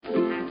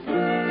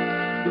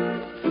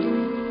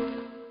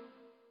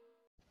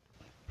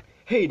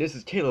Hey, this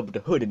is Caleb the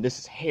Hood, and this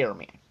is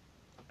Hairman.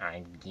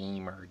 I'm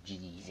Gamer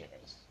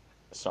Jesus.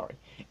 Sorry.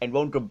 And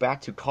welcome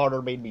back to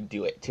Karter Made Me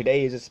Do It.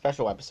 Today is a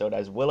special episode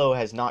as Willow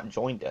has not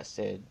joined us.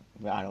 I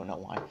don't know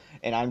why.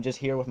 And I'm just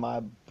here with my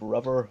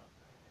brother,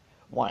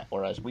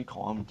 or as we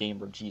call him,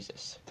 Gamer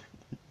Jesus.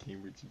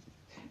 Gamer Jesus.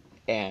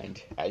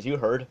 And as you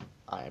heard,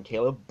 I am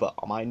Caleb, but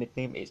my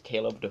nickname is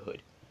Caleb the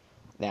Hood.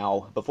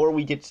 Now, before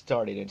we get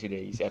started in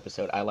today's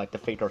episode, I'd like to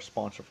thank our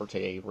sponsor for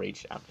today,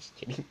 Rage. I'm just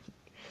kidding.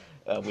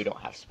 We don't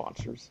have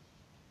sponsors.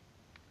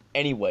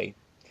 Anyway,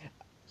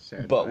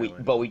 but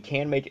we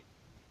can make it.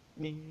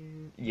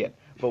 Yeah,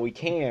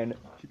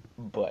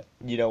 but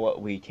you know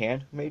what we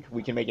can make?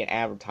 We can make an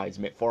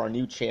advertisement for our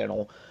new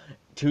channel,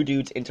 Two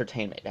Dudes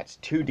Entertainment. That's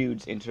Two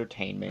Dudes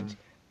Entertainment.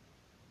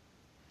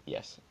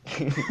 Yes.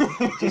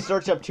 Just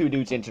search up Two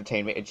Dudes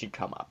Entertainment, it should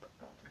come up.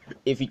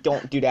 If you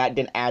don't do that,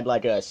 then add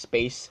like a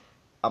space,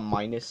 a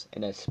minus,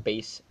 and a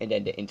space, and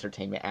then the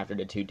entertainment after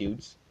the two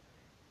dudes.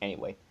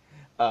 Anyway,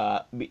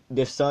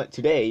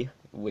 today,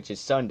 which is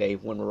Sunday,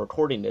 when we're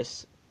recording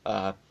this,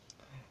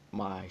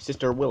 my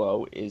sister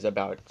Willow is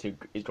going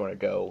to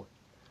go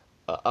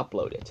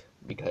upload it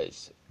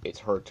because it's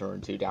her turn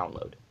to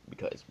download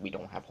because we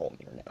don't have home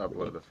internet.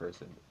 Upload the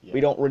first. Yeah.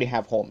 We don't really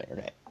have home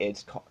internet.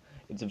 It's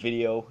a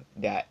video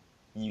that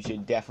you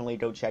should definitely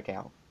go check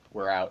out.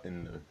 We're out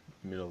in the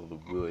middle of the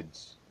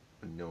woods,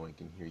 and no one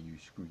can hear you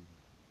scream.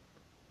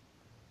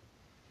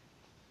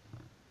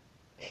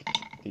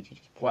 Did you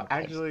just? Well,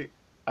 actually,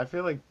 I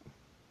feel like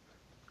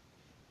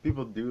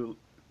people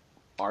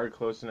are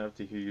close enough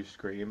to hear you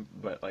scream,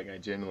 but like I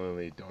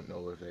genuinely don't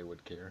know if they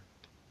would care.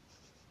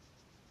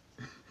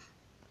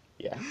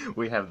 Yeah,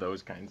 we have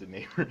those kinds of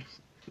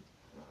neighbors.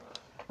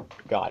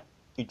 God,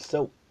 it's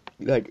so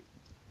like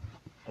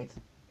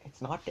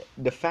it's not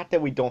the fact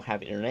that we don't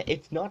have internet.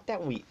 It's not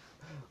that we.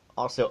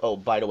 Also, oh,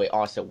 by the way,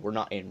 we're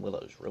not in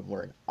Willow's room.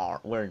 We're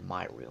in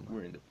my room.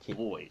 We're in the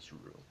boys'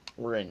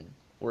 room.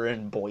 We're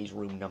in boys'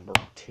 room number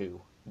 2,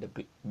 the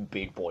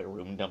big boy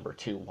room number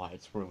 2.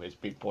 Wyatt's room is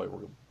big boy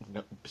room,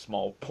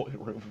 small boy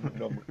room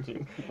number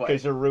 2,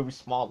 because the room's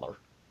smaller.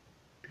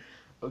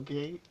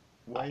 Okay,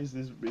 why is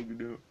this big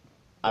room?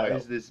 Why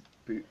is this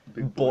big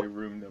boy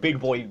room number? Big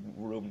boy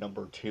room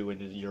number 2,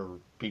 and is your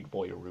big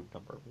boy room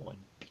number 1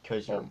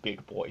 because you're a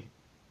big boy.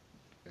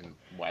 And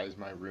why is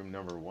my room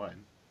number 1?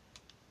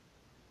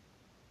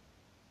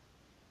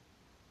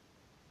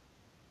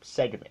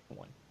 Segment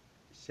 1.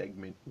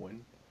 Segment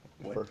 1.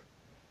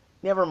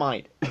 Never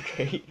mind.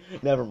 Okay.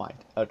 Never mind.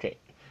 Okay.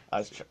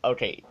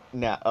 Okay.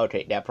 Now.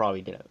 Okay. That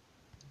probably didn't.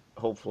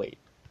 Hopefully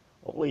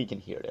you can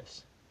hear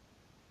this.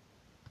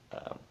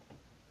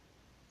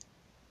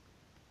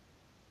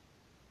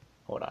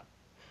 Hold on.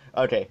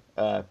 Okay.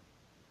 Oh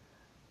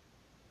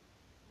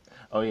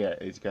yeah,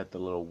 it's got the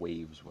little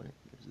waves when it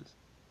hears this.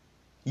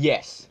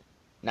 Yes.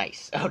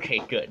 Nice. Okay.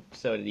 Good.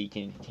 So that you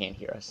can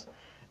hear us.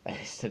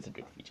 That's a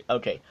good feature.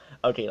 Okay.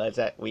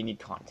 We need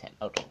content.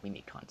 Okay. We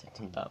need content.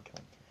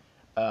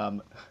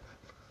 Get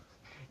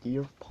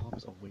your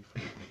palms away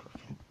from the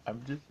microphone.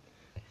 I'm just.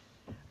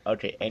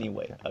 Okay.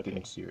 Anyway. Okay.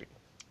 Being serious.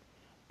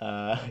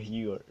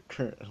 You are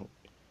currently.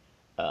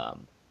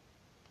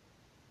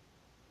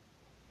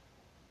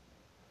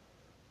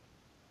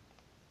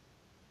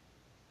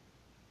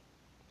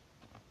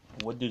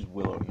 What does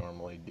Willow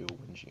normally do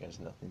when she has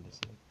nothing to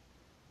say?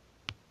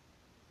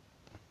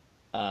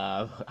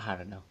 I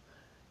don't know.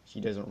 She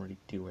doesn't really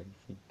do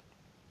anything.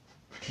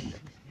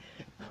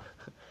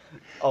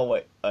 Oh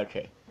wait,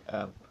 okay.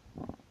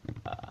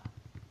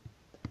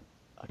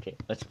 Okay,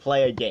 let's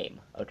play a game.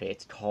 Okay,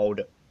 it's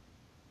called.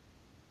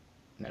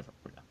 Never.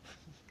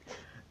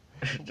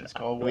 It's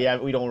called. We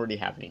don't really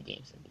have any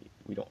games.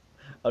 We don't.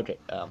 Okay.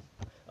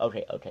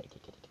 Okay.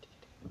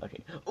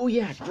 Oh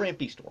yeah,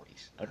 Grampy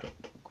stories. Okay,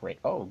 great.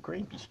 Oh,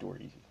 Grampy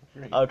stories.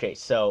 Great. Okay,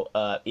 so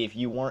if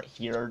you weren't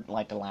here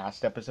like the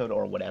last episode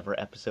or whatever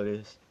episode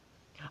is,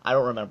 I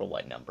don't remember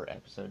what number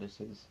episode this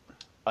is.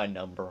 A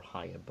number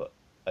high above,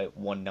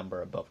 one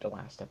number above the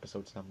last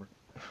episode's number.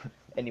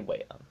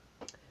 Anyway,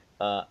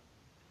 a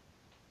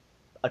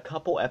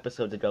couple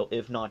episodes ago,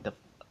 if not the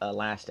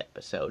last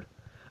episode,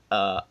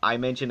 I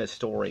mentioned a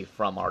story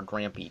from our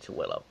Grampy to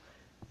Willow,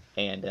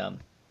 and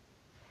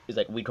it's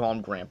like we call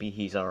him Grampy.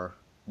 He's our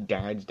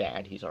dad's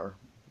dad. He's our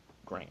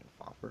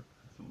grandfather.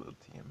 It's a little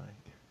TMI.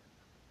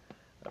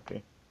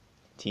 Okay,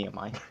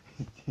 TMI.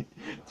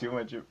 Too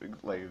much,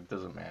 like it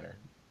doesn't matter.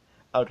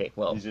 Okay,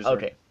 well, He's just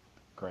okay.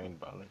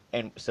 Grandfather.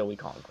 And so we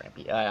call him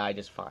Grampy. I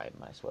just might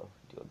as well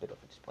do a bit of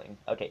explaining.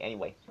 Okay,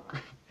 anyway.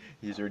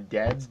 He's your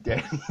dad's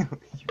daddy.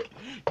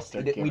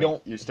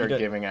 You start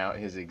giving out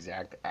his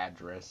exact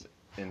address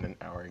and then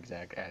our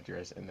exact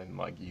address, and then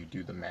like you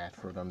do the math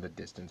for them, the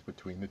distance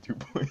between the 2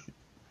 points.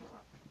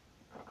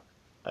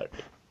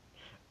 Okay.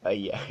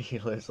 Yeah, he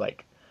lives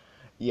like.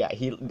 Yeah,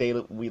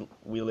 we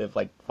live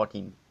like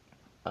fucking.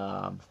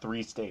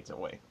 3 states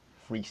away.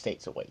 3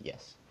 states away.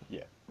 Yes.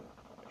 Yeah.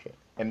 Okay.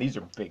 And these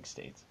are big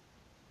states.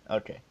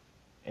 Okay.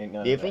 And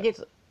I think it's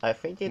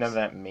none of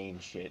that main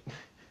shit.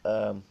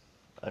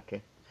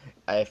 Okay.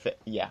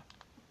 Yeah.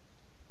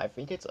 I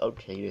think it's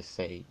okay to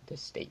say the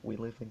state we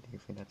live in. Do you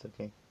think that's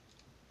okay?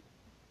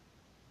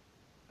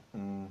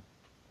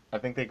 I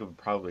think they could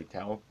probably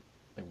tell.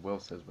 Like Will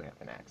says we have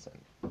an accent.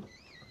 Alright,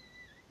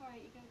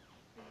 you guys,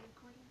 are you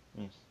recording?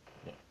 Yes.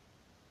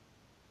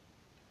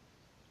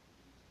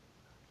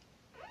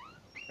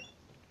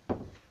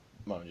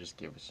 Mom, just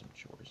give us some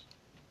chores.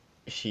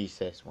 She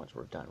says once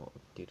we're done, we'll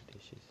do the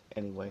dishes.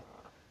 Anyway,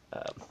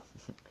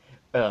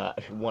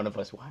 one of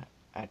us will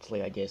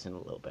actually, I guess, in a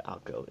little bit,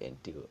 I'll go and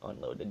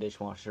unload the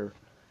dishwasher,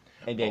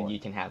 and then you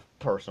can have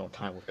personal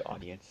time with the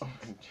audience.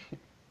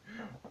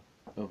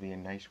 It'll be a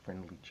nice,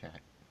 friendly chat.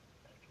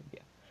 Yeah.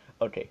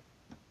 Okay.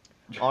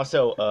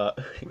 Also,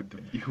 with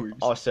the viewers.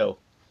 Also,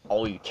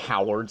 all you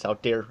cowards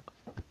out there,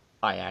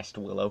 I asked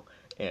Willow,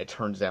 and it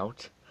turns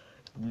out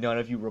none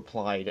of you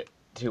replied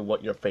to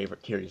what your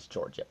favorite Curious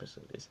George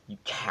episode is. You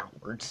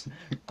cowards.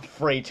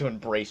 Afraid to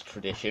embrace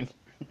tradition.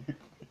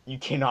 You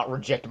cannot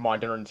reject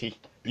modernity.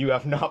 You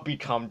have not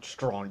become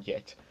strong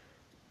yet.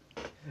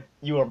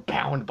 You are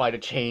bound by the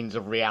chains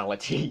of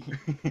reality.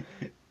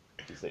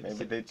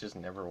 Maybe they just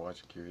never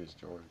watched Curious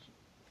George.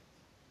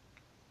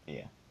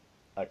 Yeah.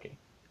 Okay.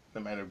 They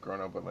might have grown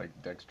up with like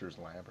Dexter's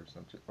Lab or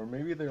something. Or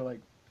maybe they're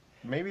like,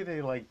 maybe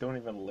they like don't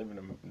even live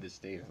in this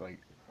state. Like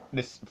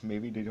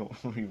Maybe they don't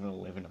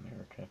even live in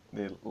America.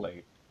 they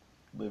like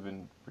live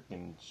in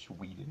freaking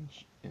Sweden.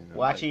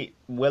 Well, actually,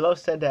 Willow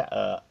said that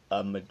a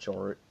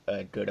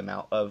good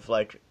amount of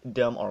like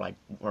them are like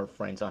her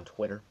friends on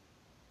Twitter,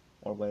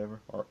 or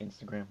whatever, or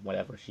Instagram,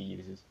 whatever she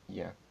uses.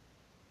 Yeah,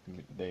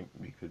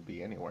 we could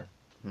be anywhere.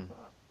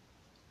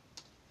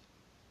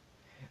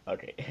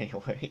 Okay.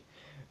 Anyway.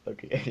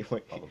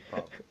 Follow the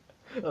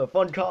problem.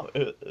 Fun comment.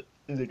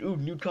 Is it, ooh,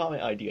 new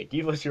comment idea.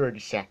 Give us your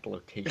exact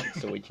location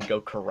so we can go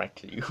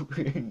correct you.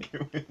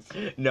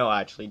 No,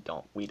 actually,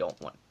 don't. We don't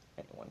want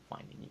anyone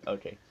finding you.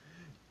 Okay.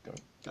 Don't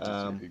give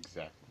us your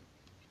exact.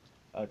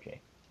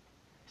 Okay.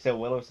 So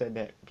Willow said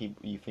that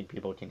you think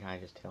people can kind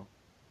of just tell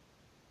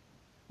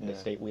the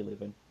state we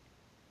live in.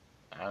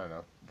 I don't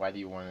know. Why do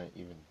you want to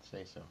even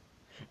say so?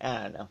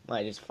 I don't know.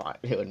 I just thought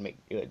we could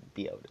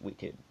be a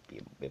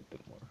bit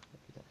more.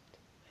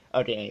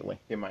 Okay, anyway.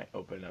 It might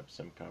open up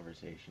some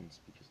conversations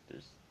because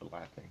there's a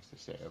lot of things to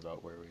say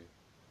about where we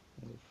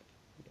live.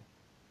 Yeah.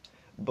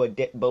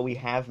 But we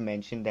have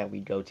mentioned that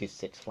we go to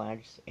Six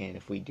Flags, and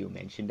if we do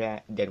mention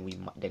that, then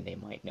they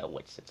might know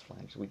what Six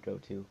Flags we go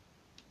to.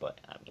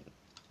 But I mean,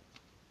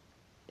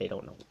 they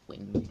don't know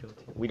when we go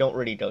to. We don't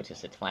really go to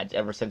Six Flags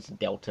ever since the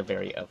Delta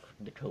variant of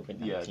the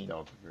COVID-19. Yeah,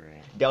 Delta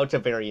variant. Delta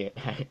variant.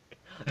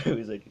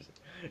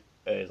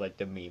 It was like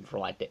the meme for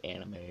like the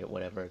anime,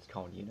 whatever it's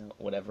called,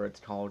 whatever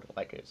it's called.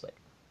 Like it's like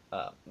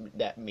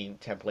that meme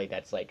template.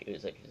 That's like it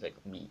was like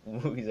me.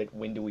 He's like,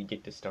 when do we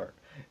get to start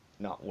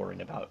not worrying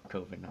about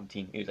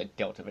COVID-19? It was like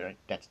Delta variant.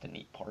 That's the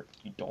neat part.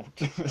 You don't.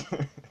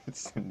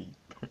 It's the neat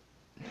part.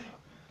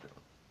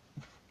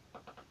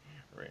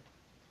 Right.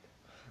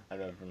 I'm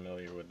not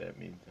familiar with that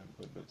meme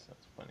template, but it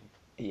sounds funny.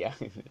 Yeah.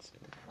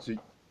 So,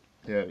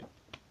 yeah,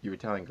 you were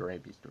telling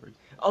Grampy stories.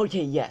 Oh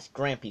yeah, yes,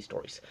 Grampy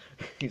stories.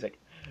 He's like,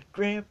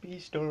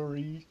 Grampy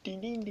stories, ding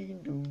ding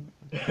ding doom.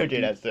 Okay,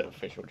 that's the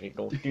official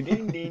jingle. Ding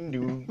ding ding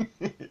doom.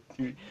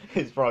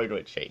 It's probably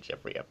going to change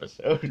every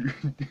episode.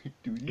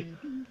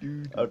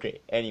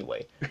 Okay,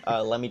 anyway,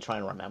 let me try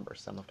and remember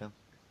some of them.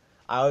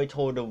 I already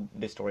told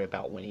the story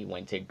about when he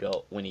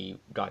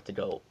got to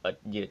go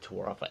get a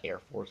tour of an Air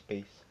Force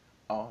base.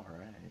 All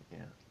right, yeah.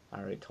 I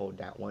already told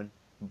that one,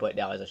 but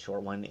that was a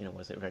short one and it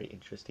wasn't very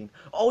interesting.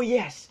 Oh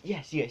yes,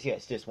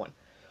 this one.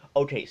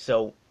 Okay,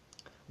 so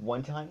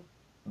one time,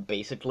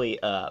 basically,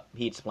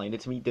 he explained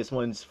it to me. This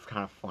one's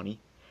kind of funny.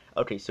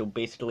 Okay, so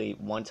basically,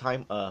 one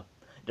time,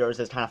 there was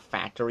this kind of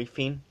factory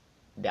thing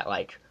that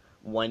like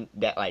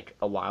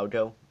a while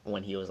ago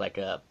when he was like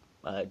a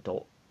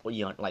adult,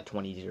 young, like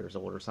 20 years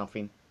old or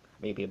something,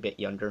 maybe a bit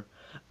younger.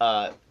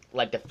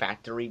 Like the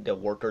factory, the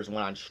workers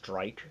went on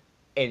strike,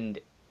 and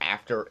a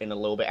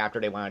little bit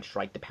after they went on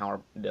strike, the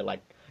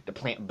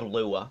plant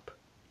blew up.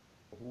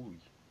 Ooh.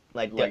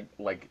 Like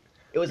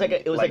it was like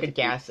a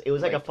gas. It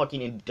was like a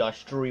fucking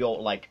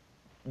industrial like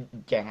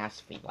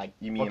gas thing. Like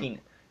you mean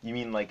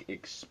like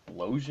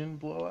explosion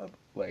blow up?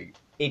 Like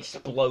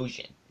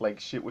explosion.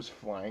 Like shit was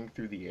flying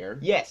through the air?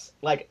 Yes,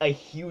 like a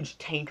huge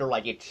tanker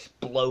like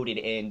exploded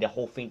and the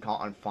whole thing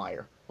caught on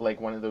fire.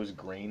 Like one of those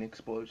grain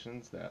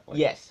explosions that like,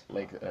 yes.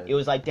 Like it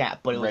was like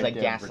that, but it was like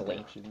gasoline.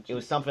 Redemption it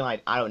was something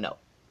like, I don't know.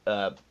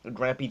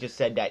 Grampy just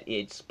said that it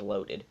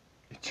exploded.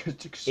 It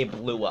just exploded. It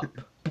blew up.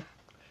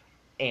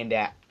 And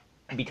that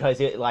because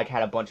it like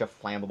had a bunch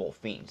of flammable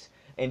things.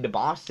 And the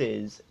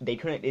bosses, they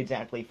couldn't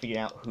exactly figure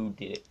out who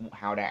did it,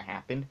 how that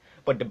happened.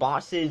 But the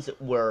bosses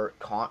they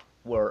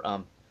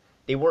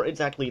weren't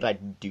exactly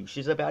like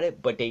douches about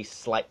it, but they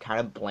kind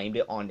of blamed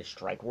it on the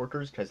strike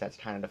workers because that's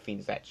kind of the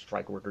things that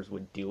strike workers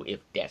would do if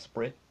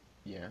desperate.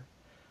 Yeah.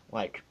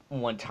 Like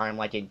one time,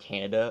 like in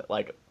Canada,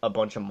 like a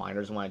bunch of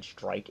miners went on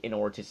strike in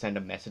order to send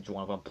a message.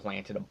 One of them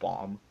planted a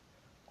bomb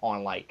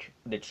on like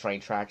the train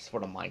tracks for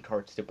the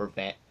minecarts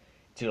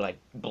to like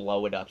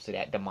blow it up so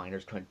that the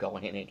miners couldn't go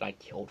in, and it like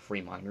killed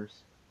 3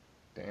 miners.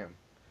 Damn.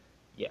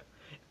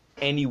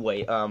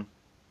 Anyway,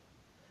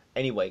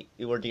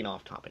 we're getting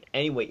off topic.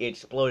 Anyway, it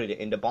exploded,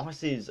 and the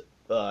bosses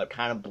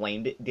kind of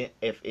blamed it. Didn't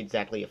if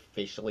exactly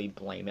officially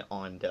blame it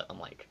on the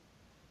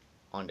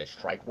on the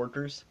strike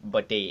workers,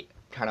 but they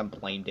kind of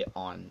blamed it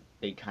on.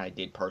 They kind of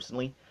did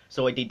personally.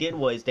 So what they did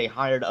was they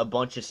hired a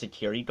bunch of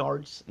security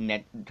guards,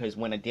 because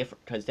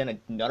then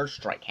another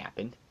strike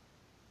happened,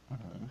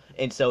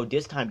 and so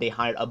this time they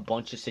hired a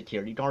bunch of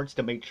security guards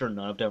to make sure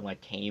none of them like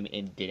came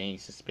and did any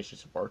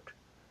suspicious work.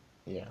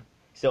 Yeah.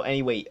 So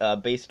anyway,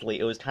 basically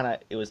it was kind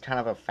of it was kind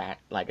of a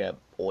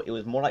it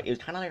was more like it was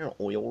kind of like an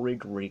oil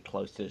rig really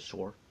close to the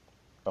shore.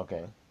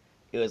 Okay.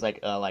 It was like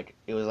on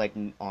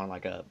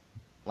like a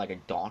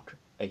dock,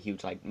 a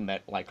huge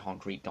like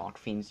concrete dock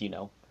things,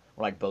 where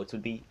like boats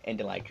would be, and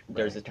then like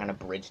there's this kind of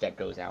bridge that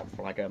goes out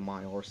for like a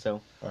mile or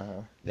so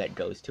that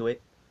goes to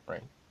it,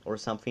 Right. or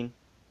something.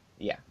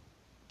 Yeah,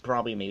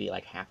 probably maybe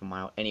like half a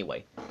mile.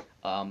 Anyway,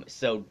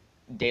 so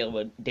they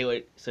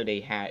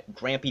had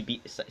Grampy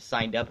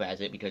signed up as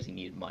it because he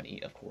needed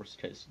money, of course,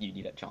 because you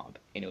need a job,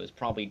 and it was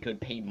probably good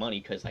paid money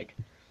because like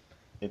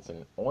It's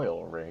an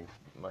oil rig.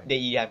 Like,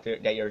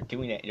 that you're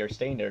doing it, you're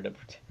staying there to.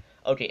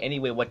 Okay,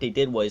 anyway, what they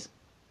did was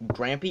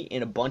Grampy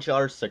and a bunch of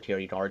other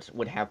security guards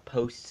would have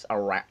posts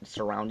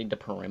surrounding the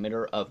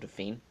perimeter of the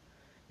thing,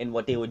 and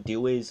what they would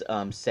do is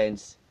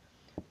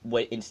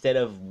instead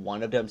of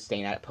one of them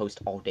staying at a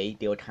post all day,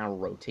 they would kind of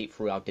rotate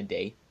throughout the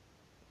day.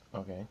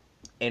 okay.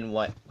 And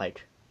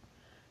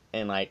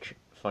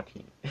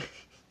fucking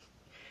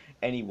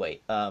anyway,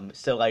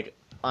 so like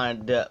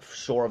on the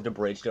shore of the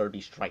bridge there would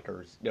be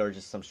strikers. There were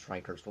just some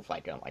strikers with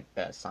like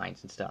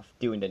signs and stuff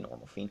doing the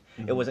normal thing.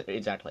 It wasn't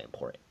exactly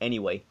important.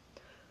 Anyway,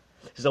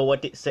 so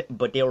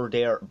but they were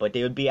there, but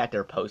they would be at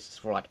their posts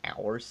for like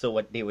hours. So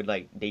what they would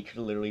they could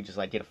literally just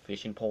like get a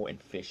fishing pole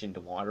and fish in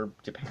the water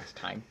to pass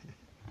time.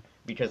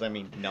 Because I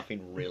mean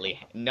nothing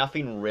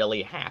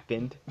really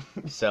happened.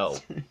 So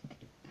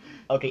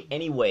okay,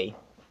 anyway,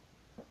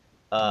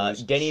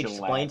 Denny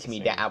explained to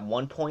me that at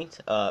one point,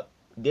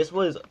 this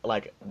was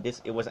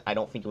it wasn't. I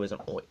don't think it was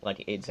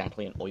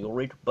exactly an oil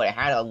rig, but it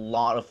had a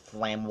lot of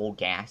flammable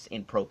gas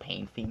and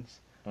propane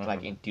things,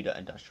 into the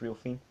industrial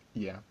thing.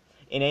 Yeah.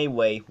 In a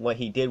way, what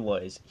he did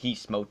was he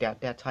smoked at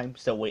that time.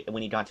 So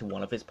when he got to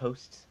one of his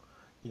posts,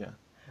 he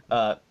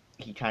got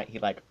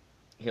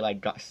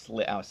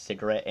slit out a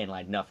cigarette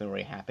and nothing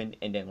really happened,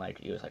 and then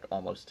it was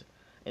almost,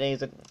 and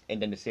then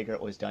and then the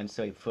cigarette was done,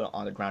 so he put it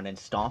on the ground and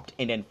stopped,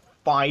 and then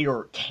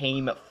fire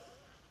came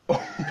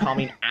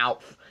coming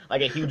out,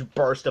 like a huge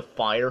burst of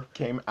fire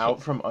Came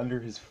out from under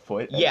his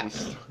foot.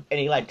 Yes, and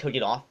he took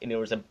it off, and there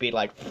was a big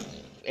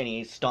and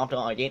he stomped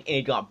on it again, and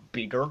it got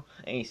bigger,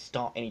 and he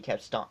stomped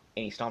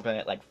on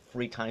it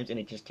 3 times, and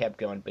it just kept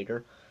going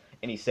bigger,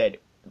 and he said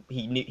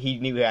he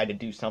knew he had to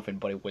do something,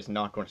 but it was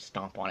not going to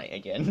stomp on it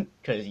again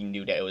because he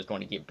knew that it was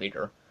going to get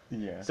bigger.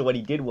 Yeah. So what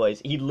he did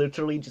was he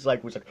literally just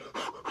was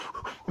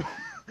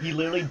he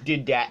literally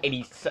did that,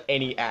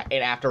 and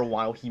after a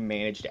while he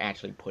managed to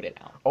actually put it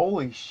out.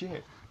 Holy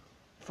shit!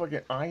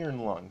 Fucking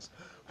iron lungs.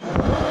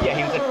 Yeah,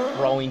 he was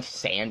throwing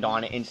sand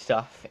on it and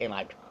stuff, and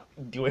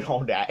doing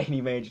all that, and he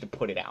managed to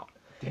put it out.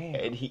 Damn.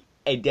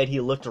 And then he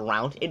looked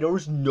around, and there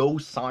was no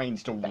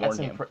signs to warn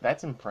him.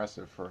 That's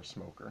impressive for a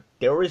smoker.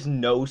 There was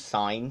no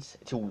signs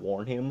to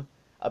warn him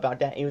about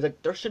that. And he was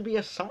like, "There should be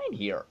a sign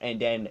here." And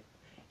then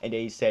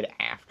he said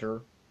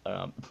after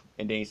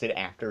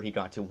he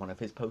got to one of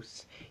his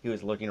posts, he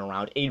was looking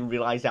around, and he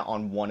realized that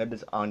on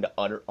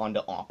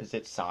the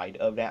opposite side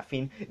of that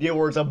thing, there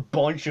was a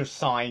bunch of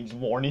signs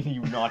warning you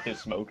not to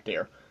smoke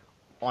there,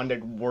 on the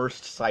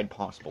worst side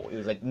possible.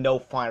 It was no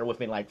fire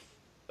within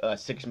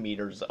 6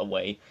 meters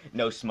away,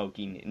 no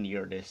smoking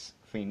near this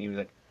thing. He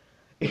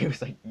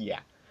was like, yeah.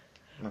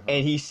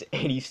 And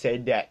he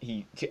said that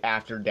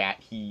after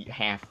that he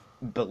half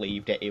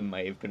believed that it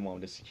may have been one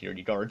of the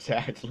security guards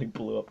that actually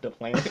blew up the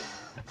planet.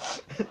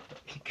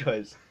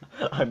 Because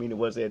I mean it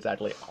wasn't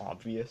exactly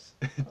obvious.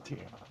 Damn.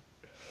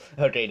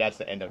 Okay, that's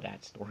the end of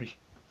that story.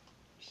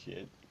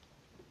 Shit.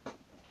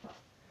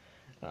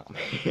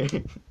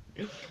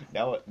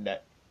 Now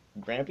that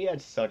Grampy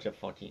had such a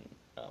fucking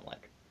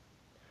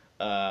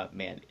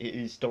man,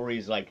 his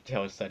stories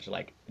tell such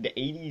the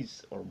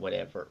 80s or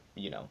whatever,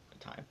 the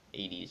time,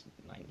 80s,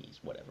 90s,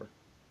 whatever.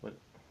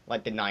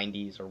 What? The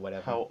 90s or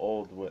whatever. How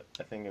old would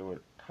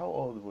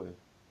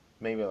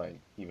maybe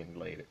even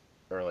later,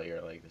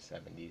 earlier, the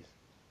 70s.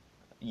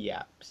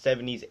 Yeah,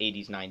 70s,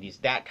 80s,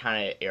 90s, that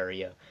kind of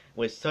area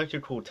was such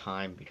a cool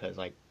time because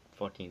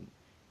fucking,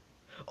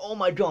 oh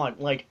my god,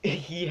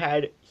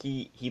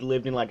 he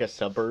lived in a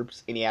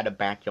suburbs, and he had a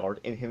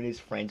backyard, and him and his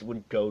friends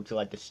would go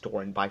to the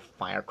store and buy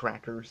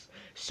firecrackers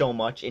so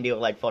much, and they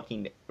would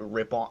fucking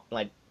rip off,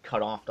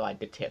 cut off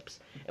the tips,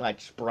 and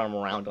spread them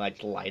around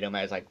to light them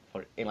as and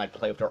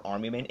play with their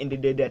army men, and they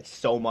did that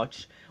so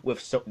much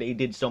they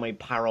did so many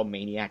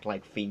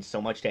pyromaniac things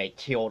so much that it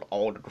killed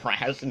all the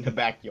grass in the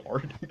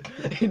backyard,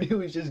 and it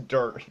was just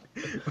dirt.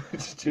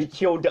 It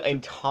killed the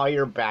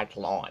entire back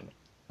lawn.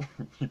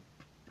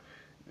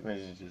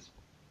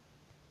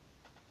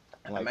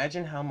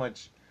 Imagine how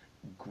much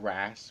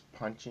grass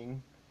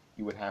punching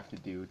you would have to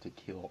do to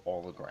kill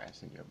all the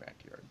grass in your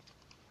backyard.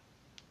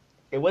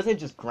 It wasn't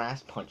just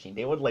grass punching.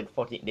 They would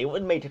they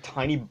would make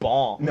tiny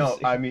bombs. No,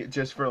 I mean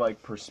just for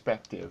like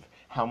perspective,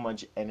 how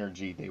much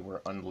energy they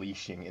were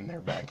unleashing in their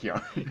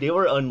backyard. They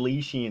were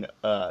unleashing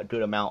a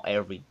good amount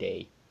every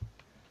day.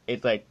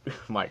 It's like,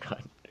 my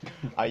God,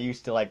 I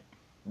used to like,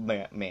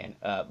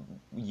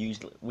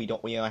 usually we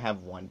only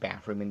have one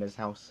bathroom in this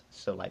house,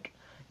 so like,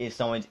 if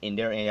someone's in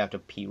there and you have to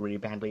pee really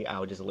badly, I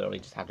would just literally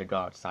just have to go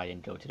outside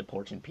and go to the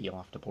porch and pee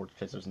off the porch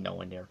because there's no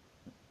one there.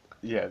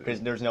 Yeah,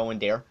 Because there's no one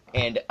there,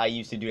 and I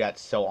used to do that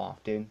so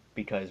often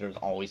because there's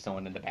always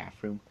someone in the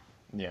bathroom.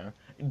 yeah.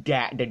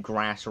 The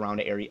grass around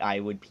the area, I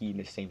would pee in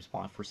the same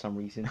spot for some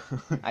reason,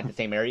 at the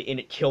same area, and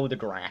it killed the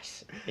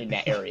grass in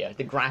that area.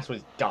 The grass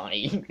was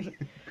dying.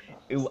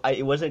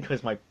 It wasn't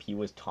because my pee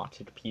was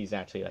toxic. Pee is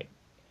actually like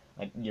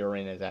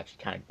urine is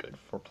actually kind of good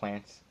for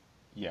plants.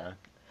 Yeah.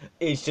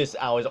 It's just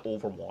I was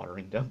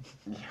overwatering them,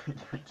 Yeah,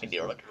 and they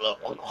were like,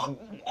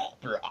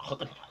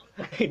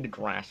 and the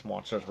grass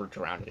monsters were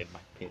drowning in my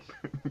piss.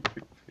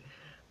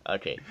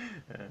 Okay.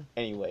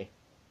 Anyway,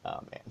 oh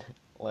man,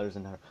 letters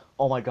and numbers.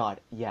 Oh my God,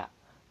 yeah.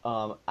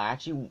 I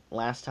actually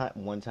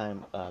one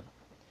time,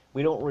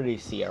 we don't really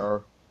see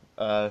our,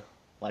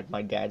 like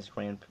my dad's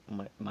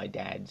my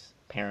dad's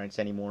parents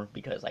anymore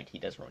because like he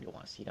doesn't really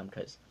want to see them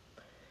because,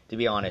 to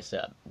be honest,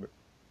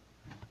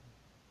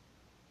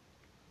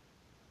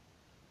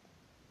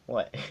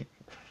 what?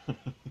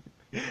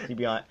 To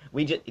be honest,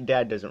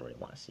 Dad doesn't really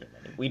want to see him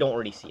anymore. We don't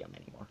really him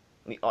anymore.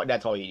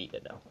 That's all you need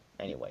to know.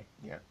 Anyway.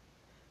 Yeah.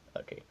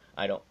 Okay.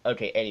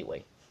 Okay.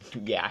 Anyway.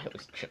 Yeah, I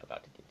was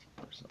about to get too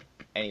personal.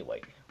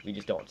 Anyway, we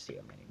just don't see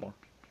them anymore.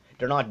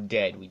 They're not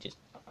dead. We just.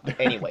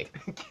 Anyway.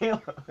 They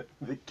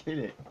get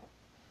it.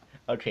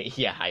 Okay.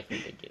 Yeah, I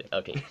think they get it.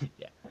 Okay.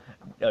 Yeah.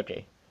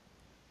 Okay.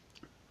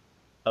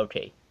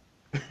 Okay.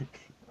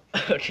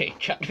 Okay,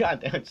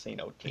 God, don't say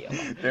no, Taylor.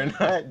 They're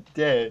not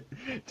dead.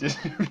 Just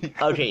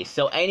Okay,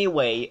 so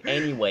anyway.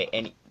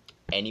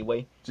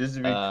 Just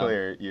to be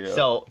clear, you know.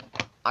 So,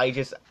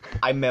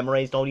 I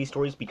memorized all these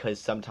stories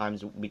because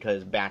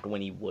back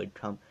when he would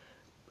come,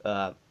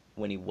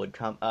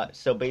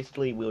 so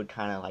basically we would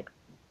kind of like,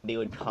 they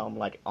would come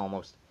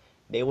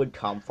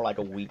for like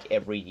a week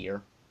every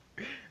year.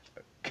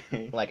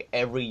 Okay. Like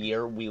every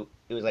year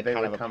it was like They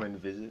kind would of come and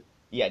visit.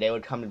 Yeah, they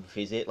would come and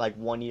visit like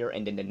one year,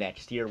 and then the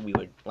next year they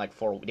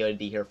would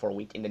be here for a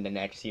week, and then the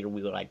next year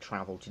we would like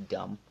travel to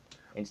Dum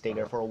and stay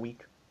there for a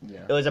week. Yeah.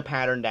 It was a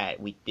pattern that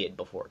we did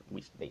before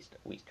they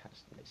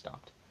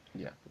stopped.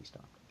 Yeah. We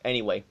stopped.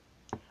 Anyway,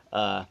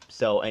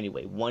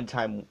 one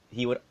time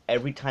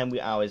every time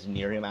I was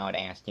near him, I would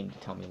ask him to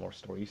tell me more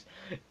stories,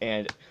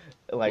 and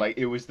like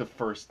it was the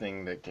first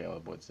thing that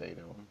Caleb would say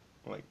to him.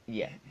 Like,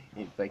 yeah,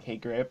 he's like, "Hey,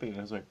 Grandpa," and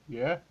I was like,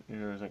 "Yeah,"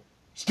 and I was like,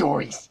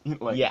 "Stories."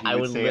 Like, yeah, he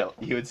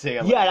would say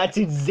it. Yeah, that's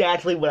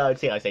exactly what I would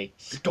say. I'd say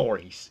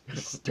stories.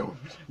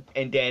 Stories.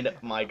 And then,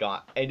 my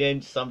God, and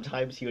then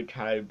sometimes he would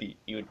kind of be,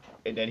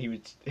 and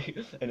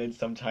then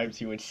sometimes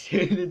he would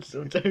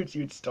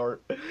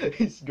start,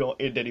 he's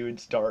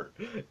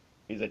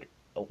like,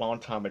 a long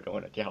time ago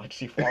in a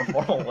galaxy far,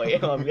 far away,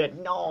 and I'm like,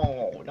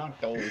 no, not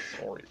those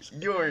stories.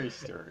 Your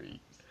stories.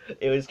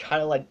 It was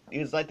kind of like,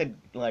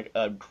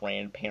 a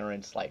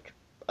grandparents, like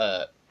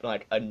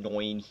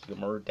annoying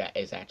humor that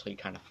is actually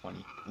kind of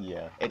funny.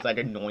 Yeah. It's like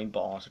annoying,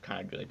 but also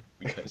kind of good,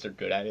 because they're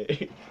good at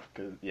it.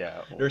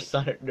 Yeah. They're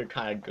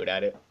kind of good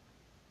at it.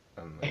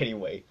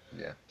 Anyway.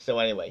 Yeah. So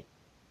anyway.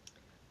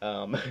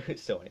 Yeah.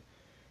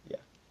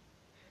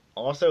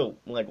 Also,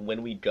 like,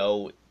 when we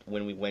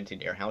went to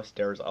their house,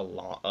 there's a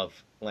lot of,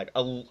 like,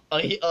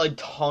 a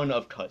ton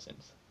of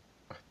cousins.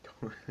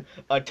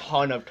 A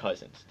ton of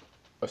cousins.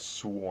 A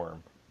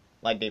swarm.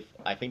 Like,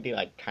 I think they,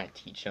 like, kind of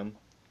teach them,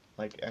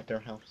 like, at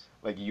their house.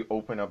 Like, you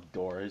open up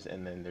doors,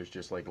 and then there's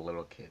just, like,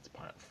 little kids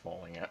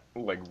falling out,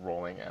 like,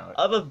 rolling out.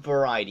 Of a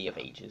variety of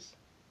ages.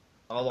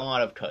 A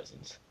lot of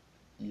cousins.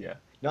 Yeah.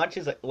 Not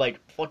just, like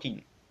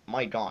fucking,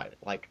 my God,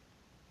 like,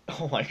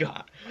 oh my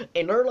God.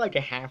 And they're like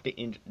half the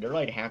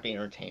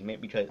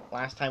entertainment, because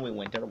last time we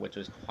went there, which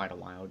was quite a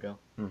while ago.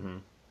 Mm-hmm.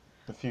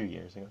 A few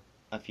years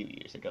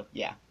ago.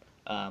 Yeah.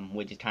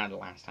 Which is kind of the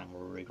last time we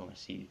were really going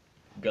to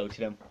go to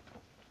them.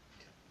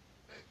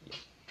 Yeah.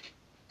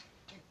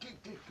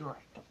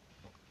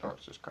 Oh,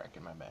 it's just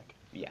cracking my back.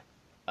 Yeah.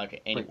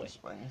 Okay, anyway.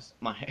 Springs.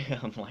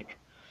 I'm like,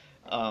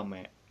 oh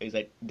man. It's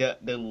like,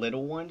 the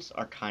little ones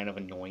are kind of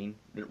annoying.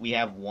 We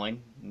have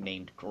one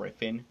named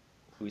Griffin,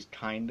 who's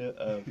kind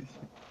of,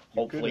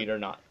 hopefully they're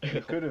not.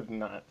 You could have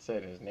not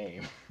said his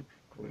name.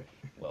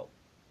 Well,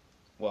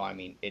 I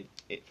mean,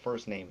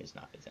 first name is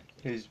not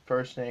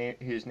essentially.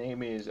 His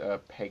name is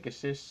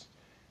Pegasus.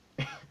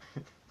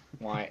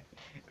 Why?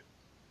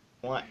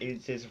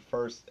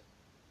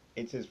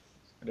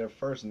 Their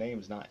first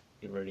name's not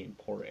really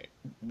important.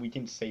 We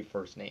can say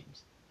first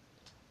names.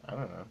 I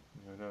don't know.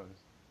 Who knows?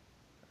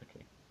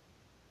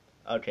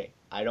 Okay.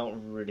 I don't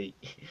want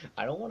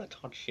to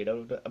talk shit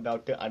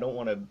about them. I don't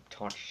want to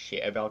talk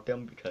shit about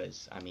them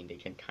because, I mean, they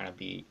can kind of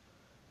be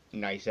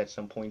nice at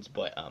some points,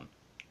 but,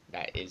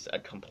 that is a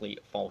complete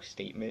false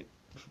statement.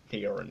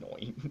 They are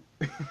annoying.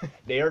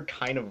 They are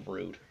kind of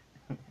rude,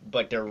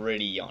 but they're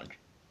really young.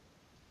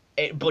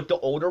 But the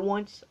older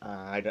ones,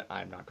 I'm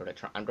not gonna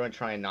try. I'm gonna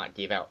try and not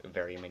give out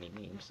very many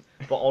names.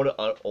 But all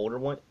the older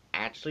ones,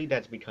 actually,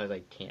 that's because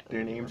I can't. Their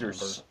really names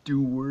remember. are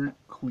Stuart,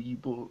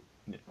 Klebel.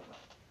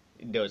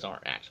 Those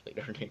aren't actually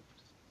their names.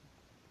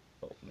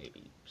 Oh,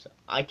 maybe so.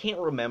 I can't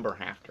remember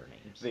half their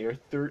names. They are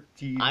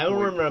 13. I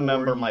don't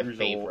remember my years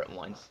favorite old.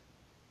 ones.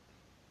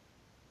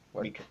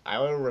 What? Because I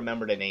don't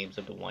remember the names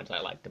of the ones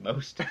I like the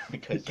most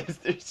because Because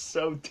there's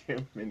so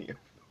damn many of them.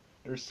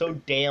 there's so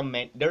damn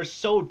many. There's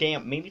so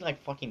damn maybe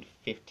like fucking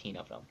 15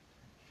 of them.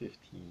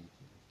 15.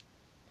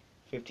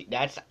 50.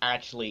 That's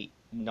actually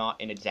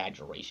not an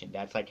exaggeration.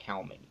 That's like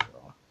how many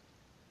there are.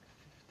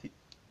 50.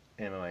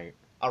 And like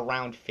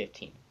Around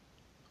 15.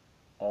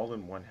 all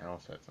in one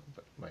house at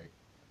something. Like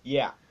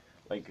Yeah,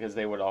 because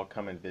they would all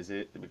come and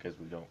visit because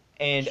we don't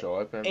and show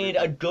up every and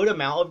a good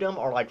amount of them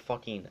are like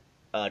fucking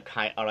are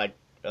like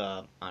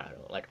I don't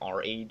know, like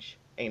our age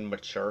and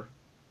mature.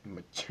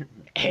 mature.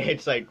 And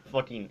it's like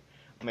fucking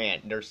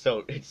man, it's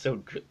so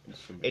good.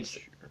 It's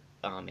mature.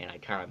 oh man, I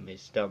kind of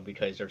miss them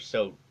because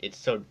it's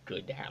so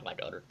good to have like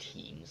other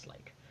teens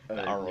like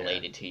that are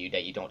related to you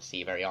that you don't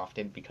see very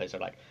often because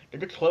they're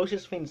the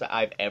closest things that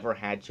I've ever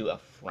had to a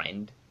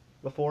friend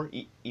before,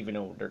 even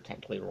though they're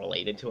technically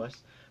related to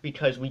us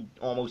because we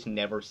almost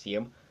never see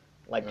them.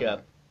 Like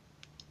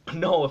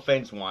no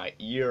offense, why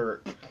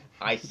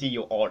I see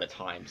you all the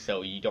time,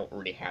 so you don't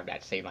really have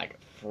that same like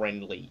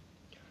friend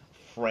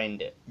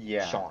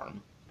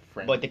charm.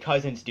 Friend. But the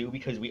cousins do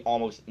because we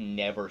almost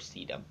never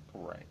see them.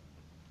 Right.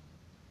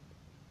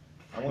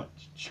 I want-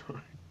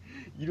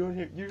 You don't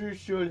have. You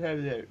just should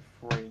have that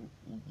friend.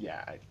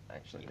 Yeah, I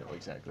actually know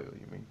exactly what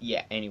you mean.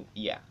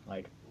 Yeah,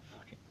 like,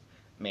 fucking,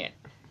 man,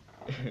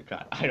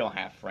 God, I don't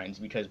have friends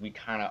because we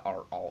kind of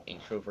are all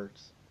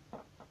introverts,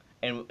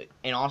 and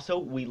also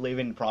we live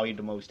in probably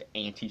the most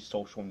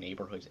antisocial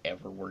neighborhoods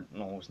ever.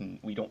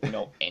 We don't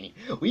know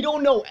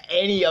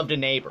any of the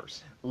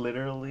neighbors,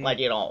 Literally, like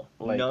at all.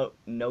 Like,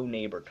 No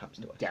neighbor comes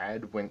to us.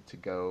 Dad went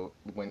to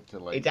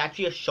like. It's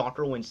actually a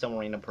shocker when some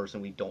random person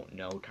we don't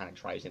know kind of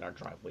drives in our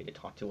driveway to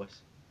talk to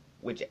us,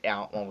 which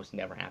almost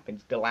never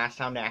happens. The last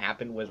time that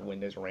happened was when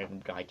this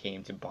random guy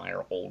came to buy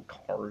our old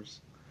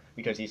cars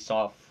because he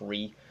saw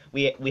free.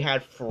 We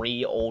had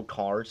free old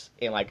cars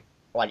in like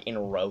in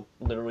a row,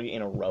 literally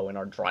in a row in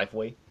our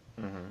driveway.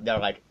 Mm-hmm. They're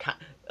like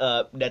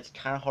that's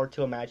kind of hard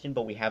to imagine,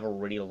 but we have a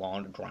really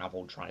long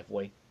gravel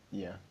driveway.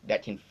 Yeah.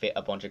 That can fit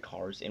a bunch of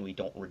cars, and we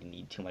don't really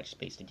need too much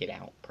space to get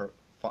out.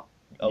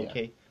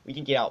 Okay, yeah. We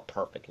can get out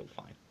perfectly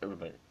fine.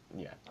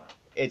 Yeah.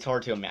 It's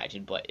hard to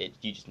imagine, but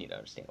you just need to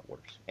understand it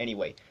works.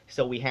 Anyway,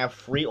 so we have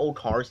 3 old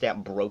cars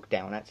that broke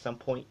down at some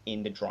point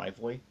in the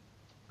driveway.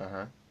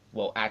 Uh-huh.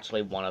 Well,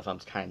 actually, one of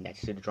them's kind of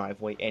next to the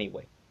driveway.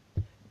 Anyway,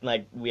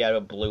 like, we had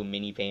a blue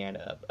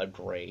minivan, a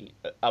gray,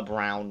 a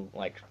brown,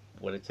 like,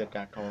 what is it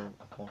that car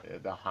called?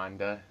 The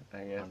Honda,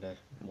 I guess. Honda,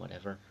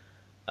 whatever.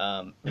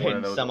 One And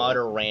of some those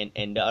other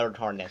and the other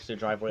car next to the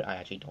driveway, I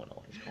actually don't know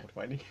what it's called.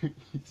 Why do you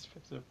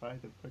specify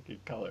the fucking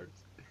colors?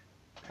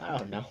 I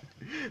don't know.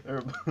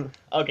 They're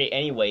Okay,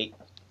 anyway.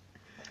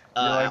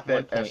 like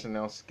that point,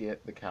 SNL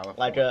skit, the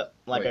California.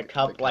 like a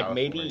couple, the like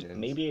Californians.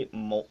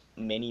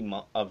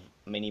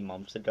 many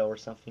months ago or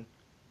something.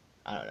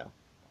 I don't know.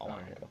 A while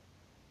Okay. ago.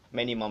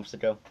 Many months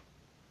ago.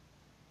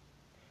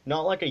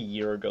 Not like a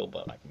year ago,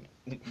 but like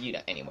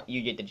anyway,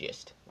 you get the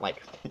gist.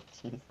 Like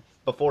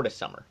before the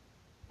summer.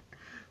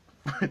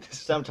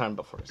 Sometime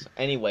before the summer.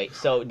 Anyway,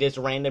 so this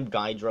random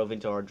guy drove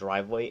into our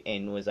driveway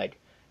and was like,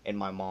 and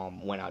my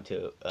mom went out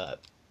to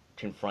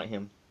confront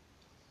him.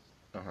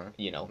 Uh-huh.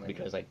 You know, Like,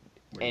 because like.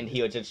 what And do he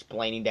you was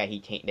explaining that he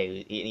can't.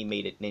 He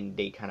made it. Then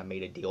they kind of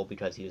made a deal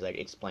because he was like,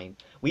 explain.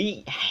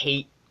 We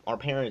hate our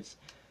parents.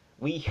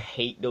 We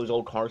hate those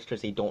old cars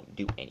because they don't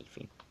do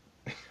anything.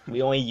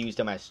 We only use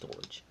them as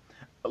storage,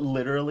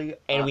 literally,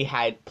 and we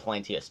had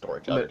plenty of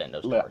storage other than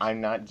those cars.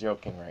 I'm not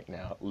joking right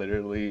now.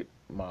 Literally,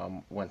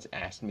 Mom once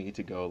asked me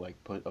to go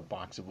like put a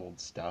box of old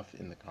stuff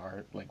in the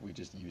car. Like we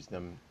just use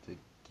them to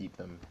keep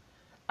them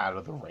out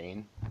of the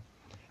rain.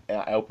 And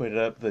I opened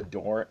up the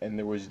door, and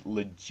there was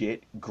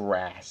legit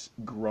grass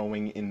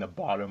growing in the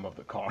bottom of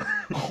the car.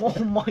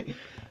 Oh my!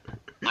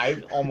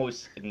 I've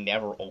almost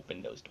never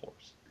opened those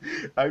doors.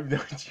 I'm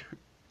not joking.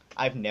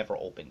 I've never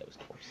opened those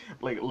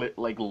doors.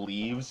 Like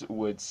leaves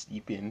would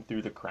seep in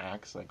through the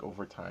cracks like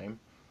over time,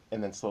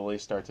 and then slowly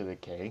start to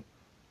decay,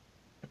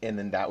 and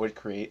then that would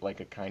create like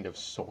a kind of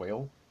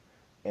soil,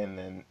 and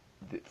then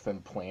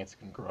some plants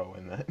can grow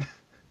in that.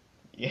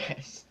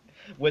 Yes.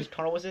 Which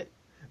car was it?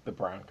 The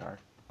brown car.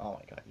 Oh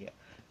my god, yeah.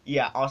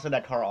 Yeah, also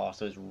that car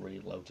also is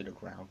really low to the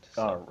ground.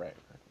 So. Oh, right.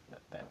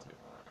 That too.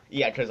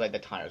 Yeah, because like the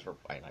tires were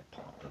like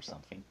popped or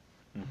something.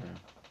 Mm-hmm.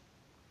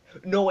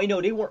 No, wait,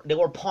 no, they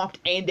were popped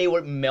and they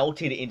were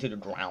melted into the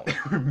ground.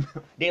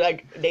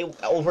 they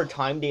over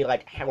time they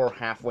were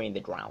halfway in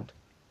the ground.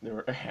 They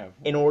were halfway.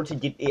 In order to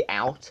get it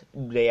out,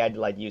 they had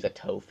to use a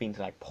tow thing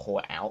to pull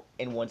it out.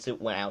 And once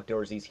it went out, there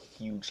was these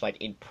huge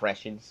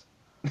impressions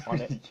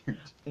on it.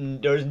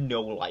 Huge. There's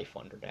no life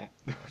under that,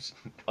 There's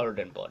other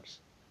than bugs.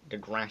 The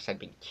grass had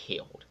been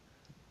killed.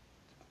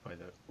 by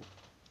the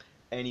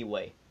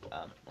Anyway,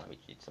 let me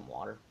get some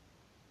water.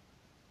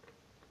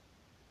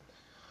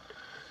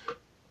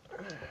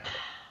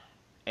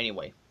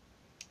 Anyway,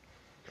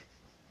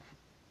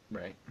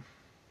 right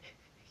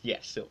yeah,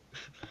 so,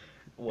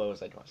 what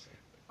was I going to say?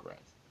 grass.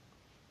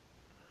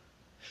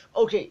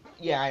 Okay,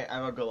 yeah, I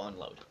will go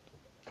unload.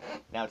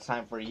 Now it's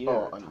time for you.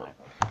 Oh, unload.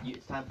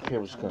 It's time for Okay, I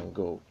your was time. gonna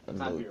go It's time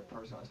for unload your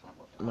personal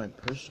time. my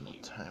personal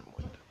time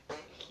with.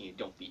 You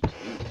don't be too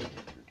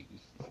dirty.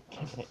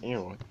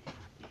 Anyway.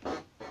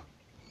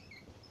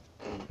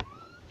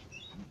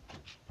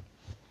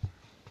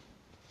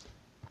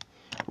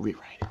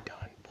 Rewrite it,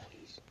 Don,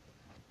 please.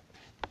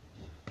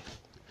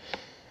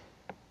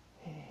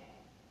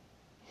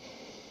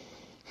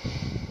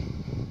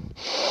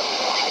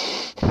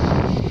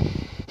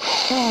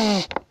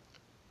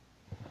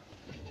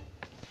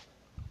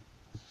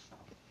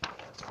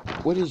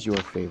 What is your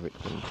favorite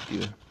thing to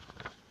do?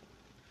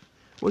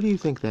 What do you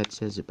think that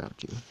says about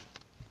you? Do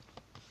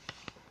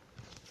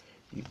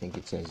you think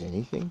it says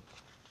anything?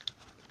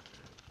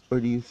 Or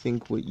do you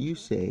think what you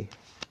say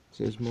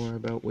says more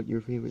about what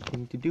your favorite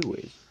thing to do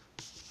is?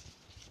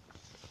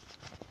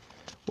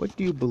 What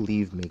do you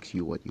believe makes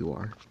you what you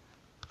are?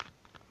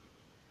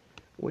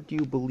 What do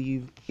you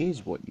believe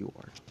is what you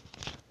are?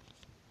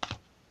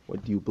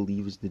 What do you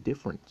believe is the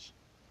difference?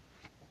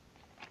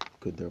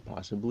 Could there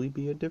possibly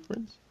be a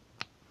difference?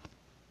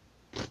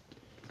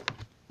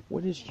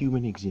 What is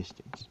human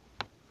existence?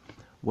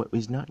 What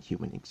is not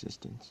human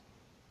existence?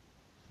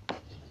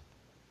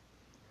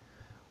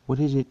 What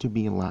is it to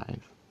be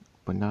alive,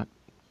 but not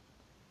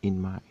in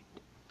mind?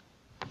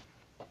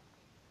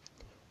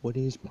 What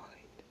is mind?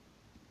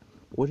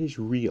 What is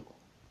real?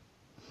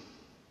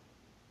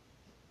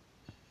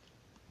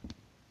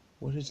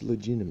 What is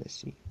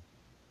legitimacy?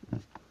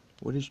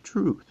 What is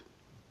truth?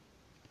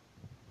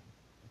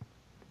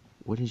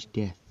 What is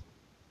death?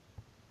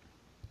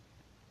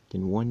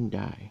 Can one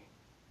die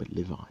but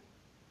live on?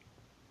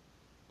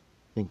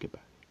 Think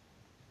about it.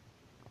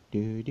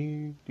 Do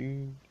do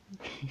do.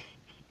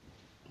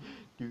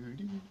 Do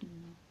do do.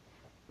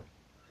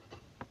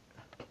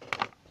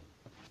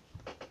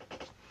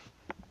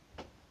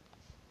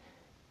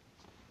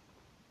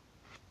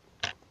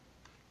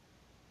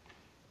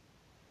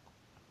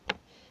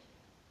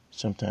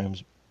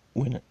 Sometimes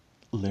when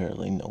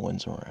literally no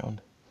one's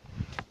around,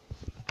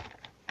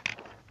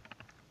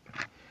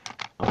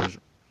 I'll just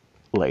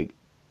like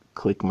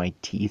click my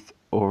teeth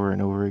over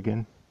and over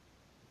again,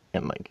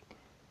 and like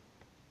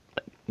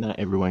not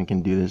everyone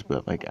can do this,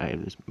 but like I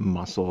have this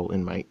muscle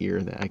in my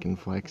ear that I can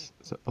flex.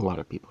 So a lot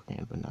of people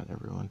can, but not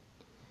everyone.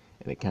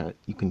 And it kind of,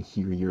 you can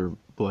hear your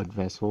blood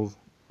vessels,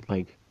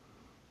 like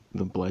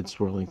the blood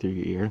swirling through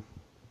your ear,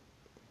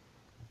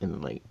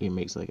 and like it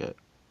makes like a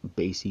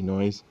bassy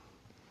noise.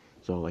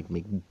 So I'll like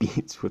make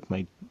beats with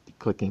my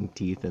clicking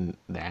teeth and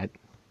that,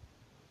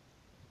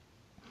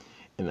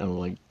 and I'll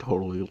like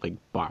totally like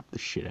bop the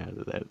shit out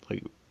of that,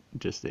 like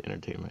just to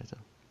entertain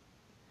myself.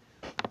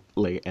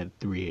 Like at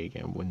 3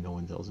 a.m. when no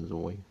one else is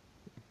awake.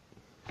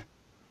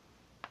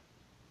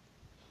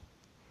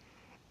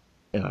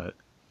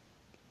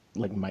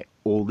 Like my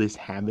oldest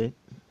habit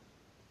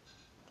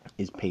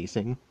is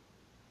pacing.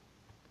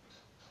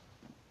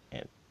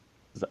 And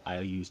so I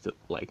used to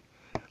like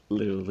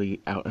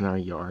literally out in our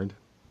yard,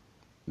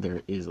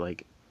 there is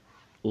like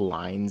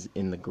lines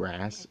in the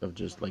grass of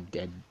just like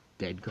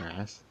dead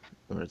grass,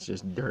 or it's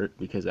just dirt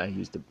because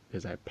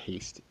I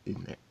paced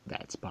in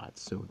that spot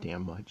so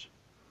damn much.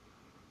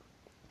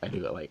 I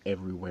do it like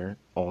everywhere,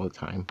 all the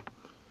time.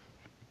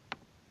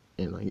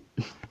 And like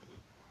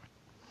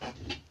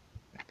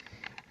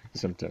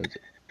sometimes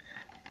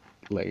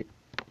like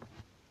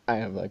I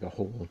have like a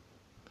whole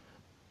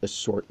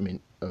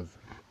assortment of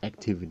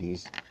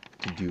activities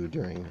to do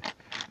during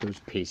those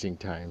pacing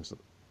times.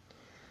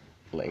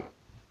 Like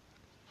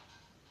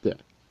the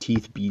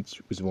teeth beats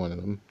was one of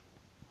them,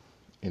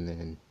 and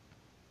then